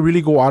think they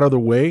really go out of their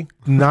way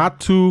not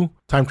to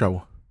time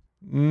travel.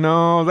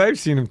 No, they've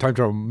seen him time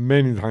travel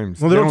many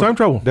times. No, they don't time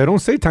travel. They don't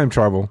say time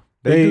travel.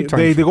 They do time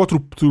they travel. go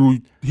through.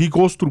 He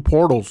goes through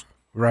portals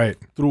Right.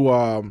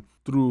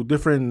 through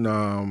different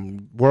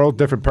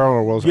Different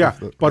parallel worlds. yeah,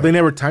 but they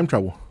never time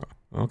travel.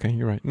 Okay,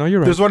 you're right. No, you're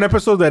right. There's one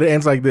episode that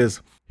ends like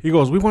this. He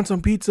goes, "We want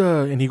some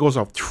pizza," and he goes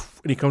off,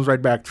 and he comes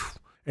right back,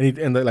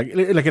 and like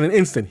in an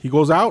instant, he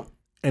goes out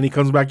and he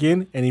comes back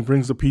in and he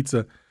brings the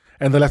pizza,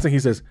 and the last thing he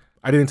says,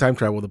 "I didn't time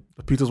travel. The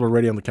pizzas were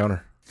ready on the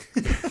counter."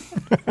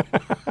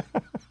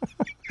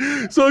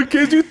 So in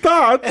case you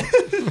thought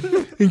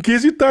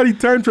he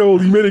time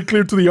traveled, he made it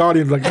clear to the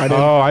audience like I didn't.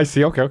 Oh, I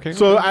see. Okay.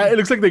 So it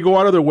looks like they go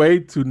out of their way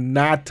to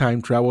not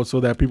time travel so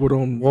that people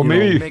don't. Well, you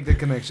maybe- know, make the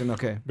connection.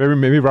 Okay.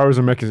 Maybe Robert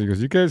Zemeckis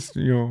goes, you guys,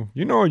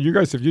 you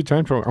guys, if you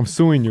time travel, I'm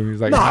suing you. He's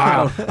like,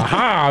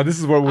 aha, this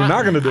is what we're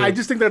not gonna do. I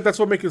just think that's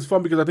what makes it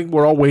fun because I think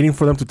we're all waiting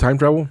for them to time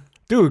travel.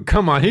 Dude,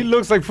 come on. He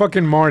looks like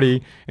fucking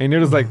Marty, and he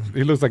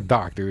looks like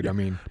Doc, dude. I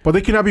mean, But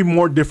they cannot be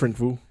more different,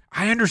 fool.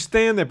 I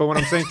understand that, but what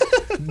I'm saying,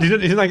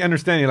 He's like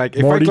understanding. Like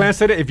if Morty. I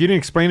glanced at it, if you didn't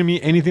explain to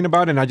me anything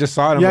about it, and I just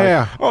saw it, I'm Yeah, like,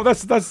 yeah. oh,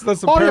 that's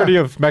a Oh, parody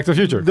yeah. of Back to the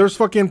Future. There's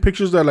fucking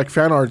pictures that like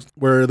fan art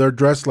where they're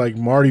dressed like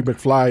Marty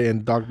McFly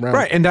and Doc Brown.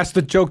 Right, and that's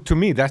the joke to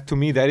me. That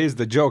is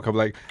the joke of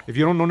like, if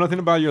you don't know nothing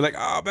about it, you're like,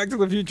 oh, Back to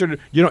the Future.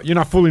 You're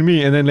not fooling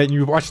me. And then like,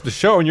 you watch the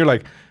show and you're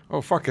like,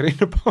 oh fuck, it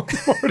ain't about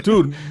Morty.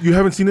 Dude, you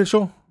haven't seen that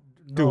show?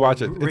 Dude,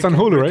 watch it. It's Rick on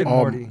and- Hulu, Rick right? and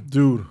Morty.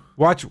 Dude.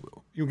 Watch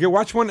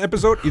one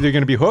episode. Either you're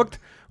gonna be hooked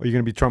or you're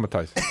gonna be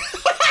traumatized.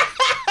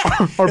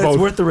 Or It's both.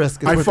 worth the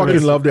risk. It's I worth the fucking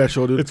risk. love that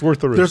show, dude. It's worth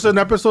the risk. There's an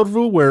episode,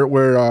 Vu, where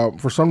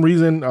for some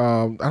reason,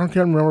 can't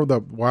remember the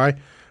why,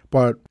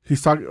 but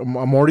he's talking.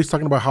 Morty's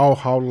talking about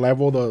how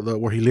level the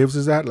where he lives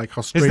is at, like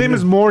how straight. His name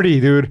is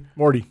Morty, dude.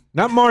 Morty.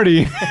 Not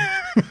Marty.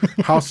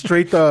 How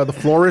straight the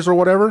floor is or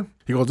whatever.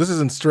 He goes, this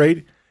isn't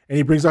straight, and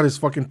he brings out his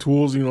fucking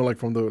tools, like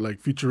from the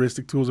like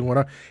futuristic tools and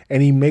whatnot,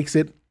 and he makes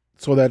it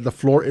so that the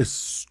floor is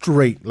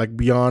straight, like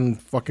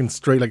beyond fucking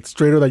straight, like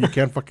straighter that you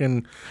can't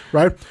fucking,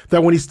 right?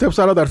 That when he steps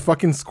out of that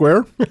fucking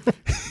square,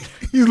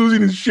 he's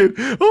losing his shit.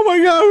 Oh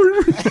my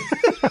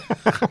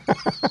god.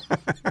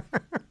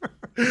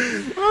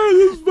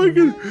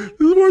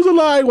 This word's a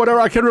lie, whatever.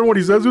 I can't remember what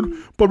he says, dude.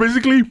 But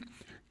basically,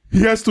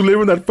 he has to live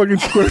in that fucking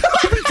square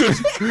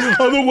because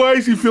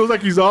otherwise he feels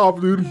like he's off,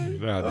 dude.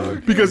 Yeah,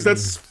 dude. Because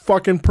that's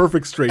fucking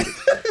perfect straight.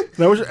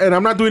 And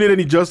I'm not doing it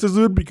any justice,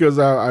 dude, because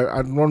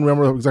I don't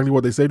remember exactly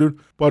what they say, dude.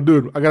 But,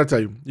 dude, I got to tell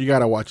you, you got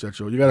to watch that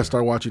show. You got to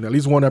start watching at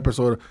least one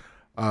episode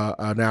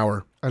an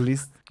hour. At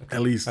least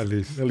At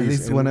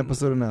least one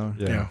episode an hour.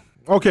 Yeah.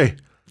 Okay.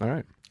 All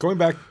right. Going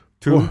back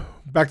to Well,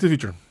 Back to the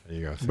Future. there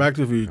you go. Back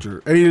to the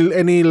Future.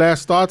 Any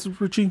last thoughts,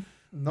 Richie?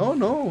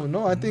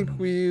 No. I think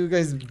you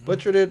guys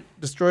butchered it,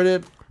 destroyed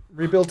it,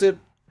 rebuilt it.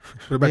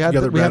 Put it back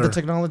together we had the better.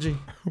 technology.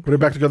 Put it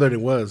back together and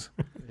it was.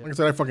 Like I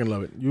said, I fucking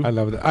love it. You? I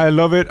love it. I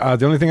love it.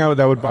 The only thing I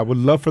would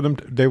love for them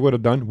they would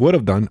have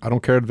done. I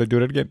don't care if they do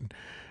it again.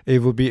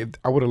 It would be.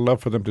 I would have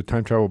loved for them to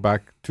time travel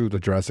back to the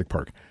Jurassic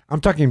Park. I'm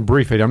talking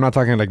briefly. I'm not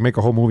talking like make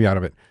a whole movie out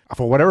of it.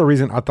 For whatever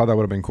reason, I thought that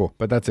would have been cool.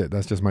 But that's it.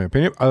 That's just my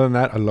opinion. Other than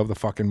that, I love the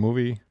fucking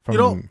movie. I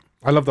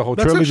love the whole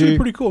That's trilogy. actually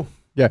pretty cool.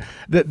 Yeah,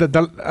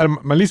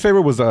 my least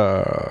favorite was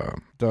the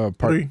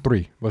part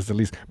three was the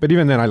least, but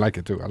even then I like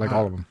it too. I like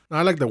all of them.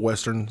 I like the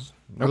westerns.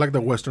 I like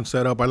the western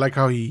setup. I like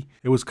how it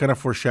was kind of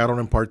foreshadowed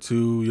in part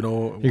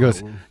 2. He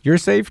goes, "You're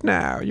safe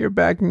now. You're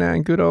back now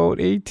in good old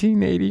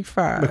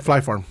 1885."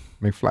 McFly Farm.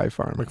 McFly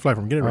Farm. McFly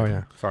Farm. Get it right. Oh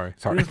yeah, sorry.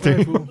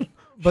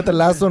 But the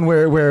last one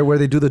where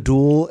they do the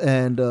duel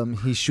and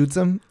he shoots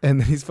him and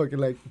then he's fucking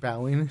like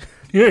bowing.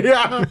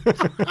 Yeah.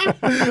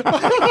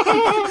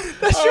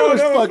 That shit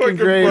was fucking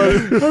great. I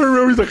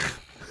remember he's like,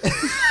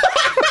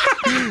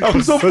 That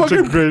was so such a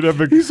fucking- great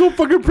epic. he's so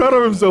fucking proud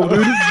of himself,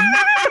 dude.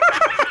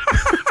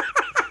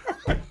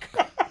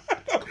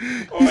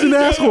 He's an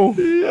asshole.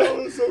 That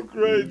was so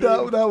great.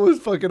 That was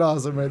fucking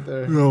awesome right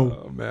there.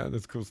 No. Oh man,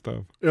 that's cool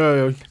stuff.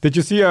 Yeah. Did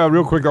you see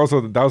real quick also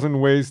the 1,000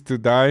 Ways to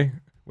Die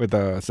with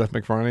Seth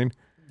MacFarlane?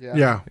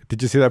 Yeah.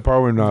 Did you see that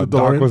part when The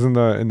Doc DeLorean? was in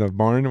the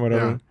barn or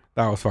whatever? Yeah.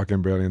 That was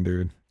fucking brilliant,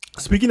 dude.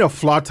 Speaking of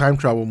flawed time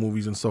travel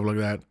movies and stuff like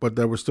that, but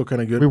that were still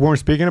kind of good. We weren't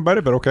speaking about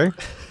it, but okay.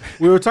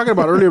 We were talking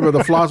about earlier about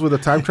the flaws with the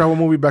time travel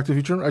movie Back to the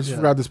Future. I just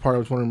forgot this part. I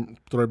just want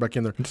to throw it back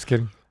in there. I'm just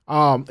kidding.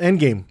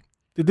 Endgame.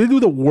 Did they do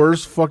the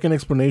worst fucking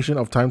explanation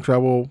of time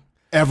travel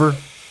ever?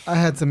 I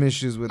had some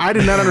issues with. I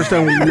did not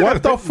understand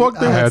what the fuck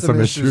they I had some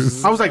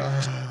issues. I was like,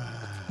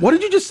 what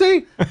did you just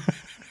say?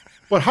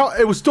 But how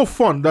it was still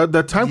fun. The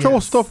time travel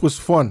Yes. stuff was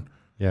fun.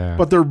 Yeah.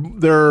 But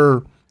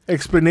their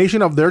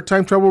explanation of their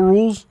time travel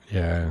rules,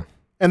 yeah.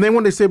 and then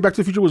when they say Back to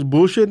the Future was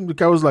bullshit, the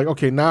guy was like,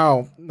 okay,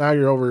 now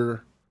you're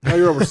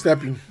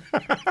overstepping.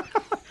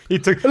 He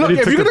took. Look, he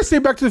if took you're gonna say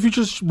Back to the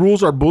Future's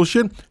rules are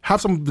bullshit,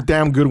 have some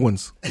damn good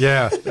ones.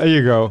 yeah. There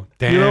you go.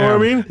 Damn. You know what I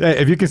mean? Yeah,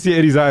 if you can see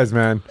Eddie's eyes,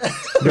 man.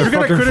 They're you're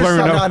gonna fucking criticize- flaring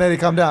Calm up. down, Eddie.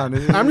 Calm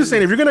down. I'm just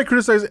saying, if you're gonna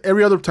criticize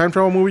every other time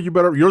travel movie,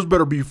 yours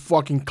better be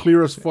fucking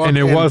clear as fuck. And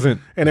it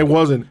wasn't. And it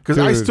wasn't, because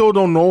I Dude. still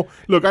don't know.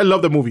 Look, I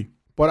love the movie,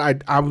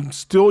 but I'm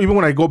still, even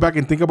when I go back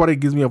and think about it,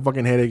 it gives me a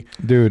fucking headache.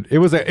 Dude, it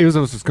was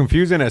as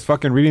confusing as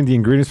fucking reading the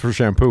ingredients for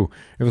shampoo.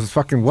 It was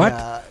fucking what?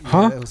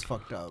 Huh? It was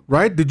fucked up.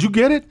 Right? Did you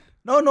get it?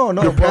 No.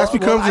 Your past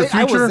becomes your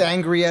I future? was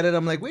angry at it.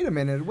 I'm like, wait a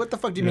minute. What the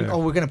fuck do you mean? Yeah. Oh,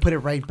 we're gonna put it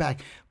right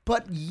back.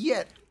 But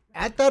yet,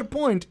 at that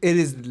point, it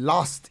is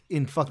lost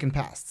in fucking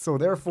past. So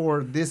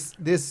therefore, this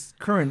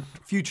current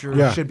future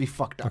Yeah. should be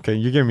fucked up. Okay,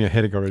 you're giving me a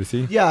headache already.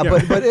 See? Yeah,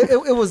 but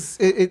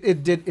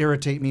it did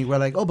irritate me. We're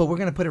like, oh, but we're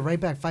gonna put it right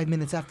back 5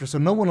 minutes after, so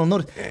no one will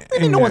notice.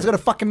 Maybe no one's gonna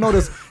fucking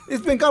notice.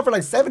 It's been gone for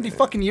like 70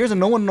 fucking years, and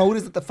no one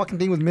noticed that the fucking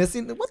thing was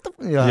missing. What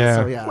the? Yeah.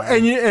 So, yeah.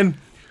 And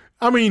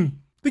I mean,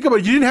 think about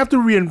it. You didn't have to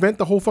reinvent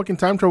the whole fucking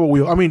time travel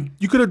wheel. I mean,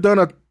 you could have done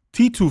a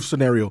T-tooth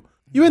scenario.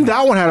 Even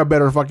that one had a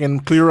better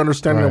fucking clear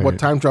understanding of what Right.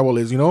 time travel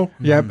is, you know?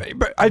 Yeah,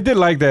 but I did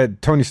like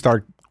that Tony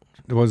Stark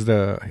was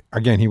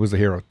he was the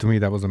hero. To me,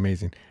 that was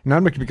amazing.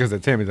 Not because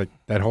it's him. It's like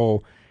that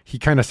whole, he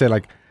kind of said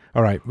like,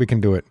 all right, we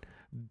can do it.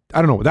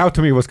 I don't know. That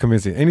to me was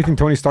convincing. Anything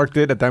Tony Stark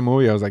did at that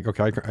movie, I was like,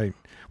 okay,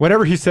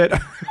 whatever he said, I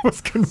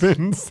was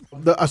convinced.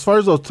 As far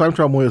as the time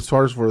travel movie, as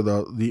far as for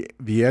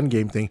the end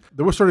game thing,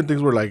 there were certain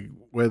things where like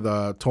with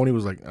Tony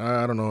was like,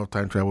 I don't know if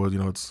time travel is,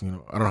 it's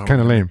I don't know Kind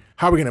of lame.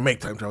 how are we gonna make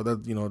time travel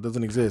that it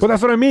doesn't exist. But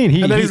that's what I mean.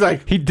 And then he's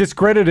like, he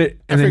discredited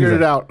it I and then figured he's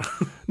it like-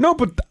 out. No,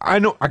 but I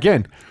know.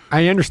 Again,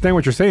 I understand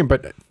what you're saying,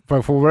 but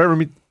for whatever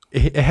reason,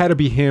 it had to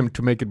be him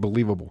to make it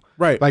believable.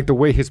 Right. Like the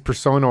way his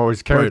persona or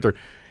his character,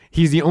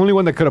 he's the only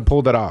one that could have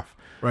pulled that off.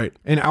 Right.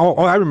 And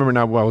I remember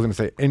now what I was gonna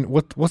say. And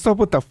what's up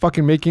with the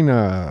fucking making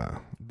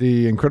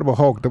the Incredible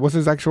Hulk? What's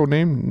his actual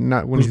name?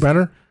 Not when Bruce he's-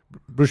 Banner.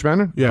 Bruce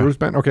Banner. Yeah. Bruce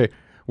Banner. Okay.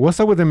 What's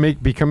up with him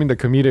becoming the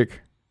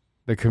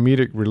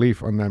comedic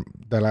relief on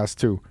that last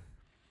two?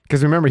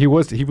 Because remember,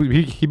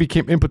 he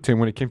became impotent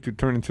when it came to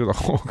turn into the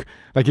Hulk.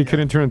 Like he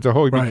couldn't turn into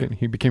Hulk.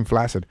 He became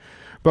flaccid.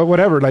 But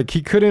whatever. Like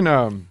he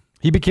couldn't.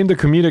 He became the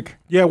comedic.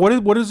 Yeah.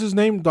 What is his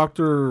name?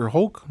 Dr.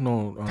 Hulk?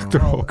 No. Dr.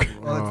 Hulk.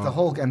 Well, it's the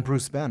Hulk and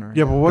Bruce Banner.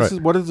 Yeah, but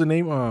Right. what is the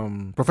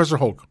name? Professor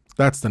Hulk.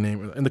 That's the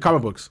name in the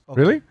comic books.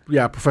 Really?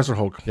 Yeah, Professor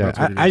Hulk. Yeah. That's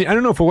what it I is.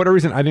 don't know, for whatever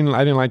reason I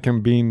didn't like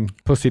him being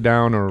pussy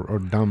down or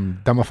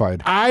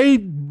dumbified.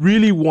 I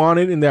really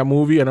wanted in that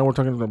movie, and I know we're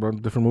talking about a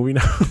different movie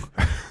now,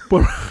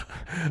 but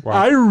Wow.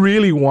 I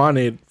really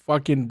wanted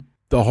fucking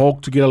the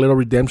Hulk to get a little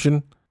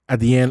redemption at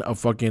the end of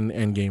fucking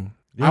Endgame.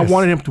 I Yes.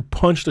 wanted him to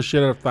punch the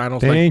shit out of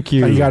Thanos. Thank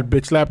you. Like he got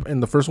bitch slapped in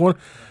the first one,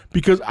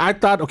 because I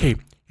thought, okay,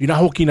 you're not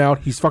hulking out.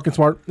 He's fucking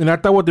smart, and I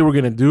thought what they were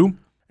gonna do,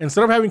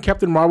 instead of having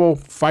Captain Marvel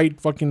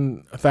fight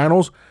fucking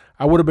Thanos,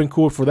 I would have been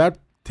cool for that.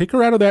 Take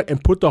her out of that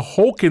and put the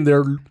Hulk in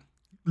there,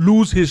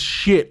 lose his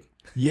shit.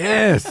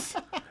 Yes.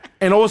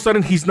 And all of a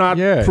sudden he's not.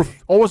 Yeah.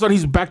 All of a sudden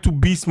he's back to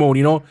beast mode,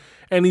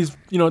 and he's,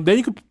 then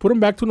you could put him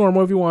back to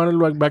normal if you wanted,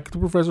 like back to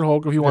Professor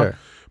Hulk if you want. Yeah.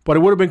 But it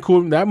would have been cool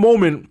in that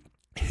moment,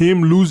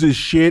 him lose his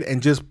shit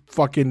and just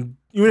fucking,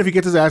 even if he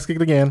gets his ass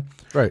kicked again,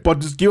 Right. but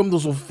just give him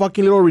those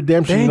fucking little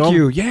redemption. Thank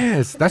you.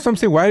 Yes, that's what I'm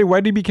saying. Why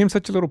did he become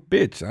such a little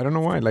bitch? I don't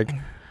know why. Like,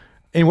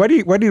 and why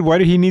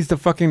did he needs the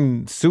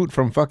fucking suit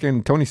from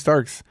fucking Tony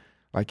Stark's?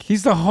 Like,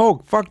 he's the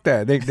Hulk. Fuck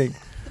that. They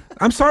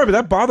I'm sorry, but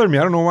that bothered me.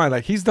 I don't know why.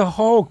 Like, he's the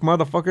Hulk,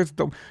 motherfuckers.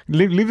 Don't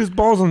leave his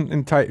balls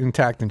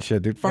intact and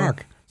shit, dude.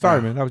 Fuck. Sorry,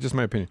 man. That was just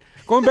my opinion.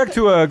 Going back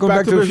to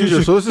Back to the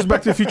future. So this is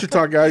Back to the Future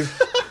talk, guys.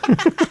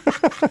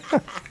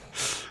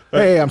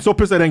 Hey, I'm so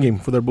pissed at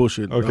Endgame for their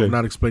bullshit. Okay.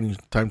 Not explaining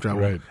time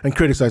travel Right. and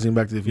criticizing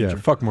Back to the Yeah,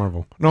 Future. fuck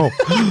Marvel. No,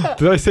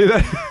 did I say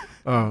that?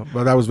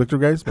 But that was Victor,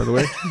 guys, by the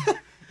way.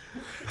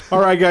 All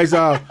right, guys.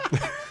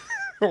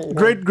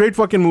 Great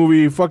fucking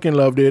movie. Fucking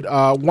loved it.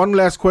 One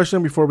last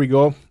question before we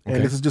go. And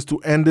Okay. this is just to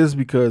end this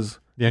because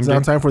The it's end now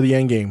game? time for the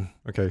end game.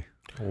 Okay.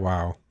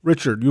 Wow.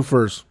 Richard, you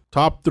first.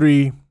 Top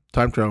 3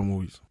 time travel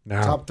movies.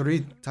 Now. Top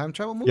 3 time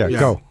travel movies? Yeah, Yeah.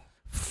 go.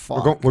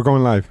 Fuck. We're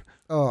going live.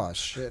 Oh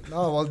shit!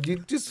 No, well, you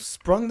just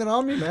sprung that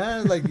on me,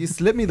 man. Like you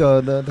slipped me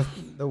the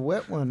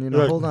wet one.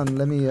 Right. Hold on,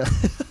 let me.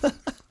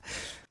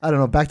 I don't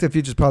know. Back to the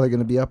Future is probably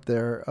gonna be up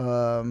there.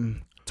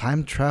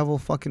 Time travel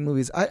fucking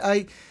movies.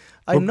 I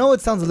know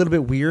it sounds a little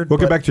bit weird. We'll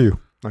get but back to you.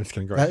 I'm just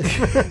kidding. Go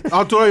ahead.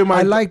 I'll tell you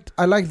I mine. liked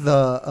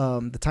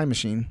the Time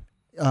Machine.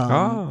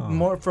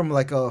 More from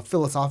like a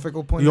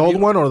philosophical point The of old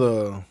view. one or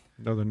the...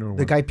 Another new The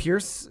one. Guy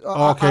Pearce.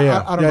 okay,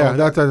 yeah. I don't know.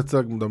 That's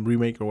the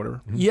remake or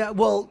whatever. Yeah,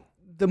 well,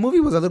 the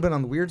movie was a little bit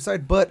on the weird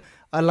side, but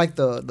I like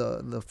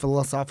the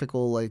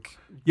philosophical, like,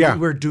 Yeah.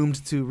 we're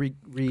doomed to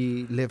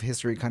relive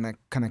history kind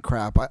of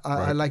crap.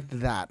 I liked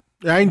that.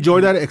 I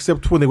enjoyed that,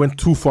 except when they went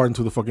too far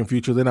into the fucking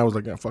future. Then I was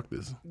like, yeah, fuck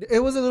this. It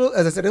was a little,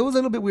 as I said, it was a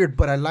little bit weird,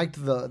 but I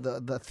liked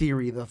the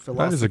theory, the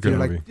philosophy. is a good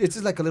like, movie. It's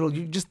just like a little,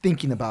 you just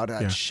thinking about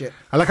that Yeah. shit.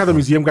 I like how the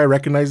museum guy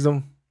recognized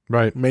them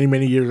Right.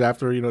 many years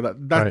after. That Right.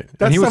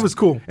 that And he stuff was- is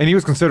cool. And he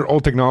was considered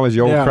old technology,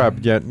 old Yeah. crap.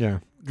 Yet, yeah.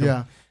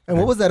 Yeah. And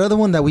what was that other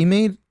one that we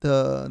made?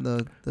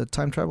 The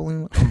time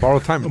traveling one?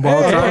 Borrowed time.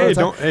 Borrowed time. Hey,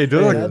 don't. Hey,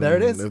 dude. Yeah, there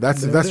it is. If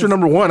that's There that's it your is.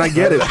 number one. I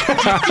get it.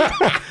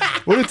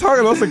 What are you talking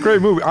about? That's a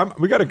great movie.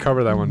 We got to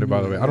cover that one, dude,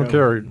 by the way. I don't Yeah.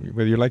 care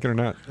whether you like it or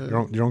not.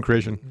 Your own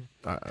creation.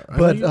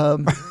 But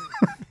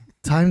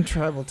time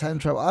travel.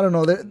 I don't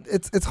know.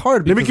 It's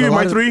hard. Let me because give a you my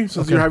lot of- 3 since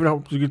Okay. you're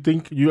having. You could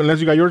think unless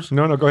you got yours.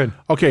 No, go ahead.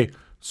 Okay,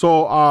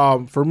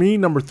 so for me,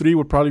 number 3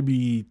 would probably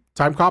be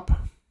Time Cop.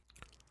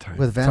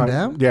 With Van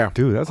Damme. Yeah,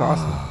 Dude, that's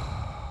awesome.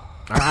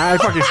 I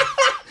fucking.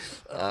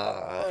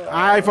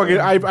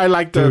 I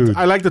like the Dude.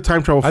 I like the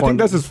time travel. I Fun.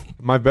 think that's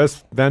my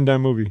best Van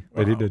Damme movie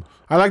that he did.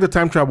 I like the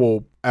time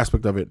travel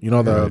aspect of it.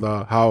 Right.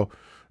 The how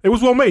it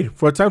was well made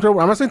for a time travel.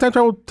 I'm not saying time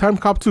travel, Time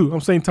Cop 2.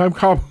 I'm saying Time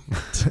Cop,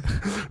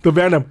 the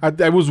Van Damme.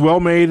 It was well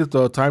made.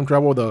 The time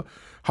travel, the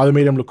how they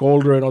made him look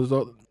older and all this.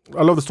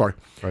 I love the story.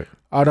 Right.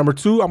 Number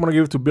 2, I'm gonna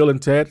give it to Bill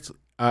and Ted's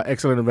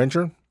Excellent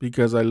Adventure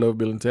because I love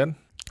Bill and Ted.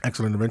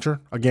 Excellent Adventure.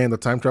 Again, the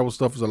time travel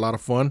stuff is a lot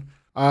of fun.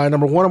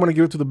 Number 1, I'm gonna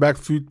give it to the Back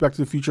to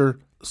the Future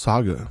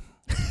saga.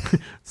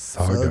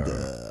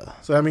 Saga.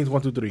 So that means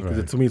 1, 2, 3. Because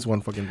Right. to me, it's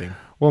one fucking thing.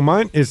 Well,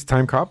 mine is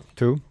Time Cop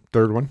 2,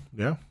 third one.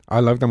 Yeah. I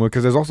love that movie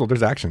because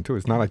there's action too.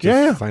 It's not like just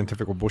Yeah.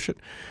 scientific bullshit.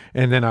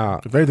 And then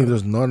If anything,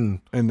 there's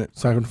none and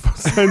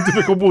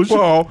scientific bullshit.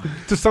 well,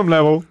 to some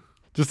level,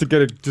 just to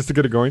get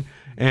it going.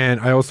 And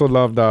I also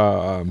loved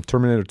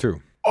Terminator 2.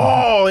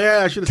 Oh yeah,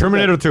 I should have.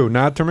 Terminator 2,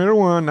 not Terminator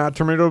 1, not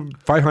Terminator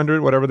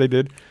 500, whatever they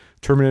did.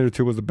 Terminator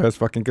 2 was the best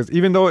fucking, because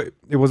even though it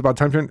was about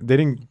time travel, they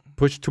didn't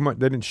push too much,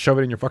 they didn't shove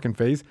it in your fucking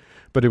face,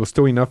 but it was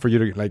still enough for you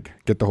to like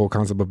get the whole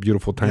concept of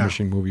beautiful time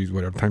machine movies,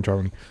 whatever, time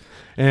traveling.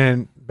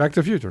 And Back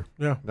to the Future.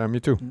 Yeah. Me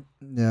too.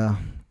 Yeah.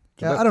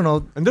 So Yeah, that- I don't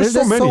know. and there's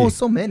so many.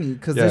 so many,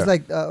 because Yeah. there's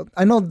like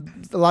I know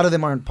a lot of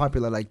them aren't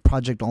popular, like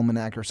Project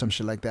Almanac or some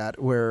shit like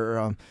that,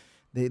 where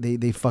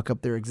they fuck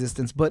up their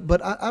existence. But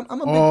I'm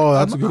a big,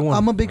 that's a good one.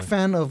 I'm a big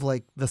fan of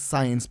like the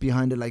science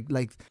behind it,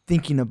 like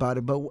thinking about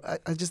it. But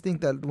I just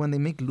think that when they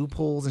make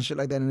loopholes and shit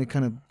like that, and it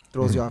kind of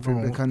throws you off.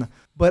 It kind of.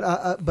 But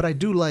I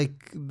do like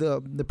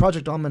the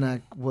Project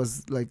Almanac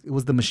was like, it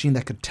was the machine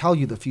that could tell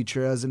you the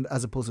future as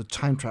opposed to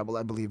time travel.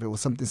 I believe it was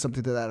something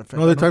to that effect.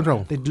 No, they time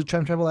travel. They do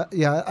time travel.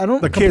 Yeah, I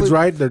don't. The kids,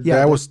 right? The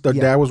yeah,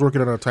 dad was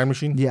working on a time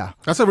machine. Yeah.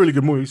 That's a really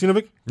good movie. You seen it,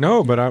 Vic?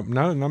 No, but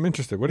I'm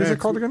interested. What is Yeah, it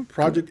called it's again?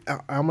 Project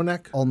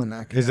Almanac.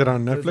 Almanac. Is it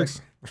on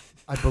Netflix?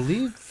 I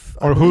believe.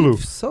 Or I believe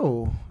Hulu?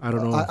 So I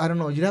don't know. I don't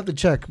know. You'd have to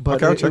check.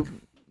 But Okay, I'll check.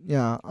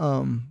 Yeah.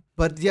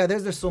 But yeah,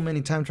 there's so many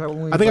time travel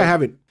movies. I think I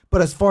have it.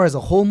 But as far as a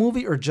whole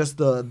movie or just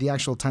the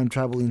actual time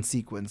traveling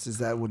sequence, is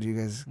that what you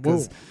guys?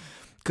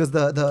 Because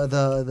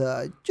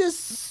the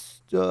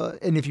just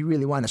and if you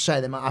really want to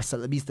shy them off,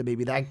 la vista,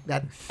 baby,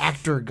 that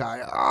actor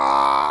guy,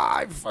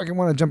 I fucking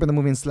want to jump in the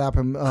movie and slap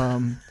him.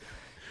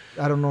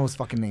 I don't know his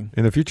fucking name.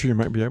 In the future, you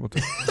might be able to.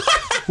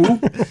 Who?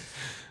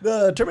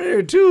 The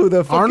Terminator 2,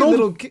 the fucking Arnold?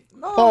 little kid.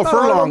 No, Oh, not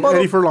Furlong. Arnold,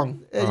 Eddie Furlong.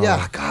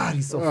 Yeah, God,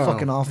 he's so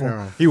fucking awful.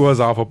 Yeah. He was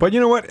awful. But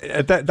you know what?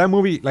 At that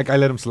movie, like, I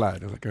let him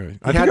slide. I was like, all right.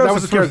 I think That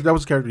was his character. That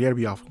was his character. He had to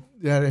be awful.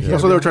 Yeah,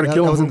 That's why they were trying to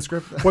kill that him. was in the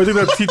script. Well, I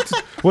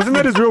think Wasn't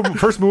that his real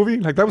first movie?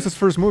 Like, that was his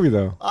first movie,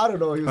 though. I don't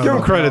know. He was Give him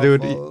fucking credit,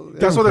 dude. awful.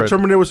 that's why the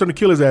Terminator was trying to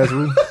kill his ass.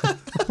 Right?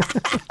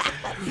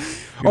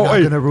 You're Oh, not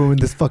hey. gonna ruin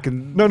this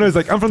fucking. No, it's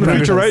like, I'm from the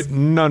future, Prejudice. right?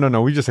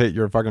 No. We just hate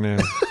you're a fucking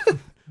ass.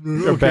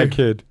 You're a bad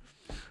kid.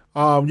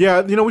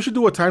 Yeah, we should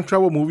do a time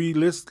travel movie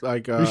list,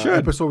 like We should.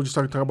 episode. We just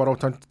talk about all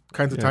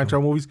kinds of time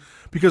travel movies,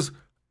 because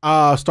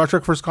Star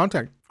Trek: First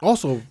Contact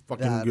also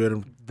fucking Yeah, good.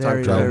 And Very,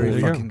 time travel very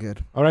movie. There you fucking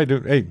good. All right,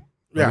 dude. Hey.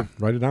 Yeah.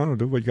 Write it down or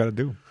do what you got to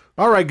do.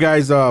 All right,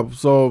 guys.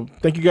 So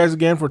thank you guys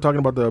again for talking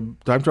about the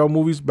time travel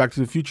movies. Back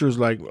to the Future is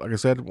like I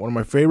said, one of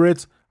my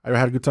favorites. I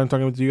had a good time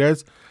talking with you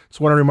guys. Just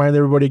want to remind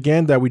everybody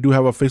again that we do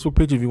have a Facebook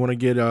page. If you want to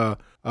get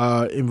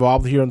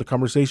involved here in the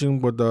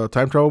conversation with the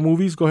time travel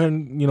movies, go ahead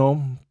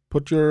and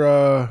put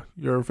your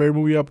favorite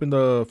movie up in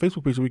the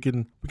Facebook page so we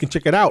can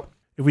check it out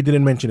if we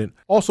didn't mention it.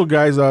 Also,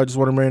 guys, just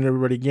want to remind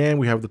everybody again,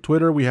 we have the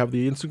Twitter, we have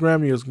the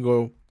Instagram. You guys can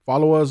go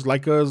follow us,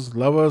 like us,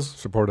 love us,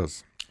 Support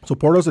us.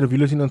 and if you're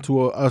listening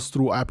to us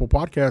through Apple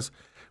Podcasts,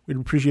 we'd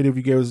appreciate it if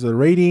you give us a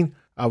rating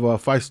of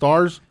 5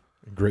 stars.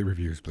 Great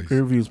reviews, please. Great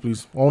reviews,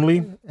 please.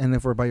 Only And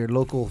if we're by your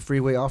local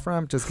freeway off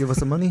ramp, just give us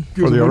some money.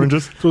 For the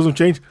oranges. throw some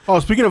change. Oh,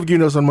 speaking of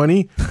giving us some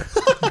money,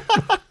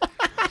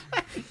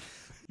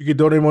 you can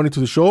donate money to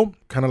the show,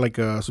 kind of like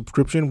a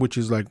subscription, which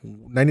is like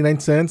 99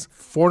 cents,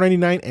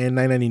 $4.99, and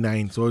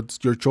 $9.99. So it's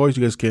your choice.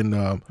 You guys can.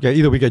 Yeah,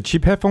 either we get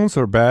cheap headphones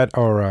or bad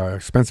or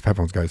expensive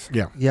headphones, guys.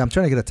 Yeah, Yeah, I'm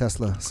trying to get a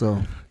Tesla.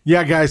 So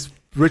yeah, guys.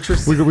 Richard.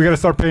 We got to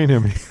start paying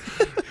him.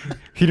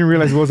 He didn't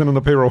realize he wasn't on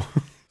the payroll.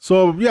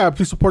 So yeah,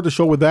 please support the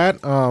show with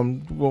that.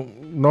 Well,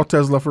 no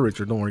Tesla for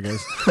Richard. Don't worry,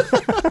 guys.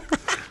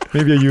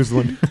 Maybe a used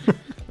one.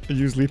 A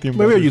used lithium.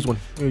 Maybe I'll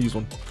battery. use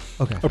one.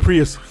 okay. A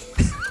Prius.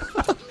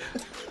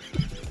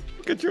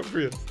 Get you a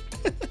Prius.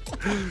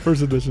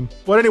 First edition.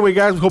 But anyway,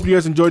 guys, we hope you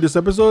guys enjoyed this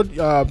episode.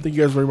 Thank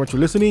you guys very much for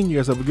listening. You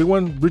guys have a good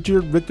one.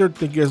 Richard, Victor,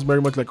 thank you guys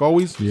very much like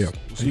always. Yeah.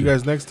 See you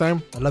guys next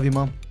time. I love you,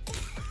 Mom.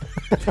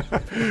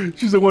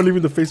 She's the one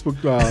leaving the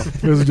Facebook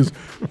messages.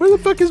 Where the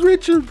fuck is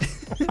Richard?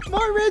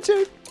 More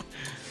Richard.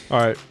 All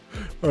right.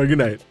 All right, good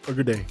night or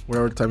good day,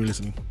 whatever time you're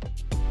listening.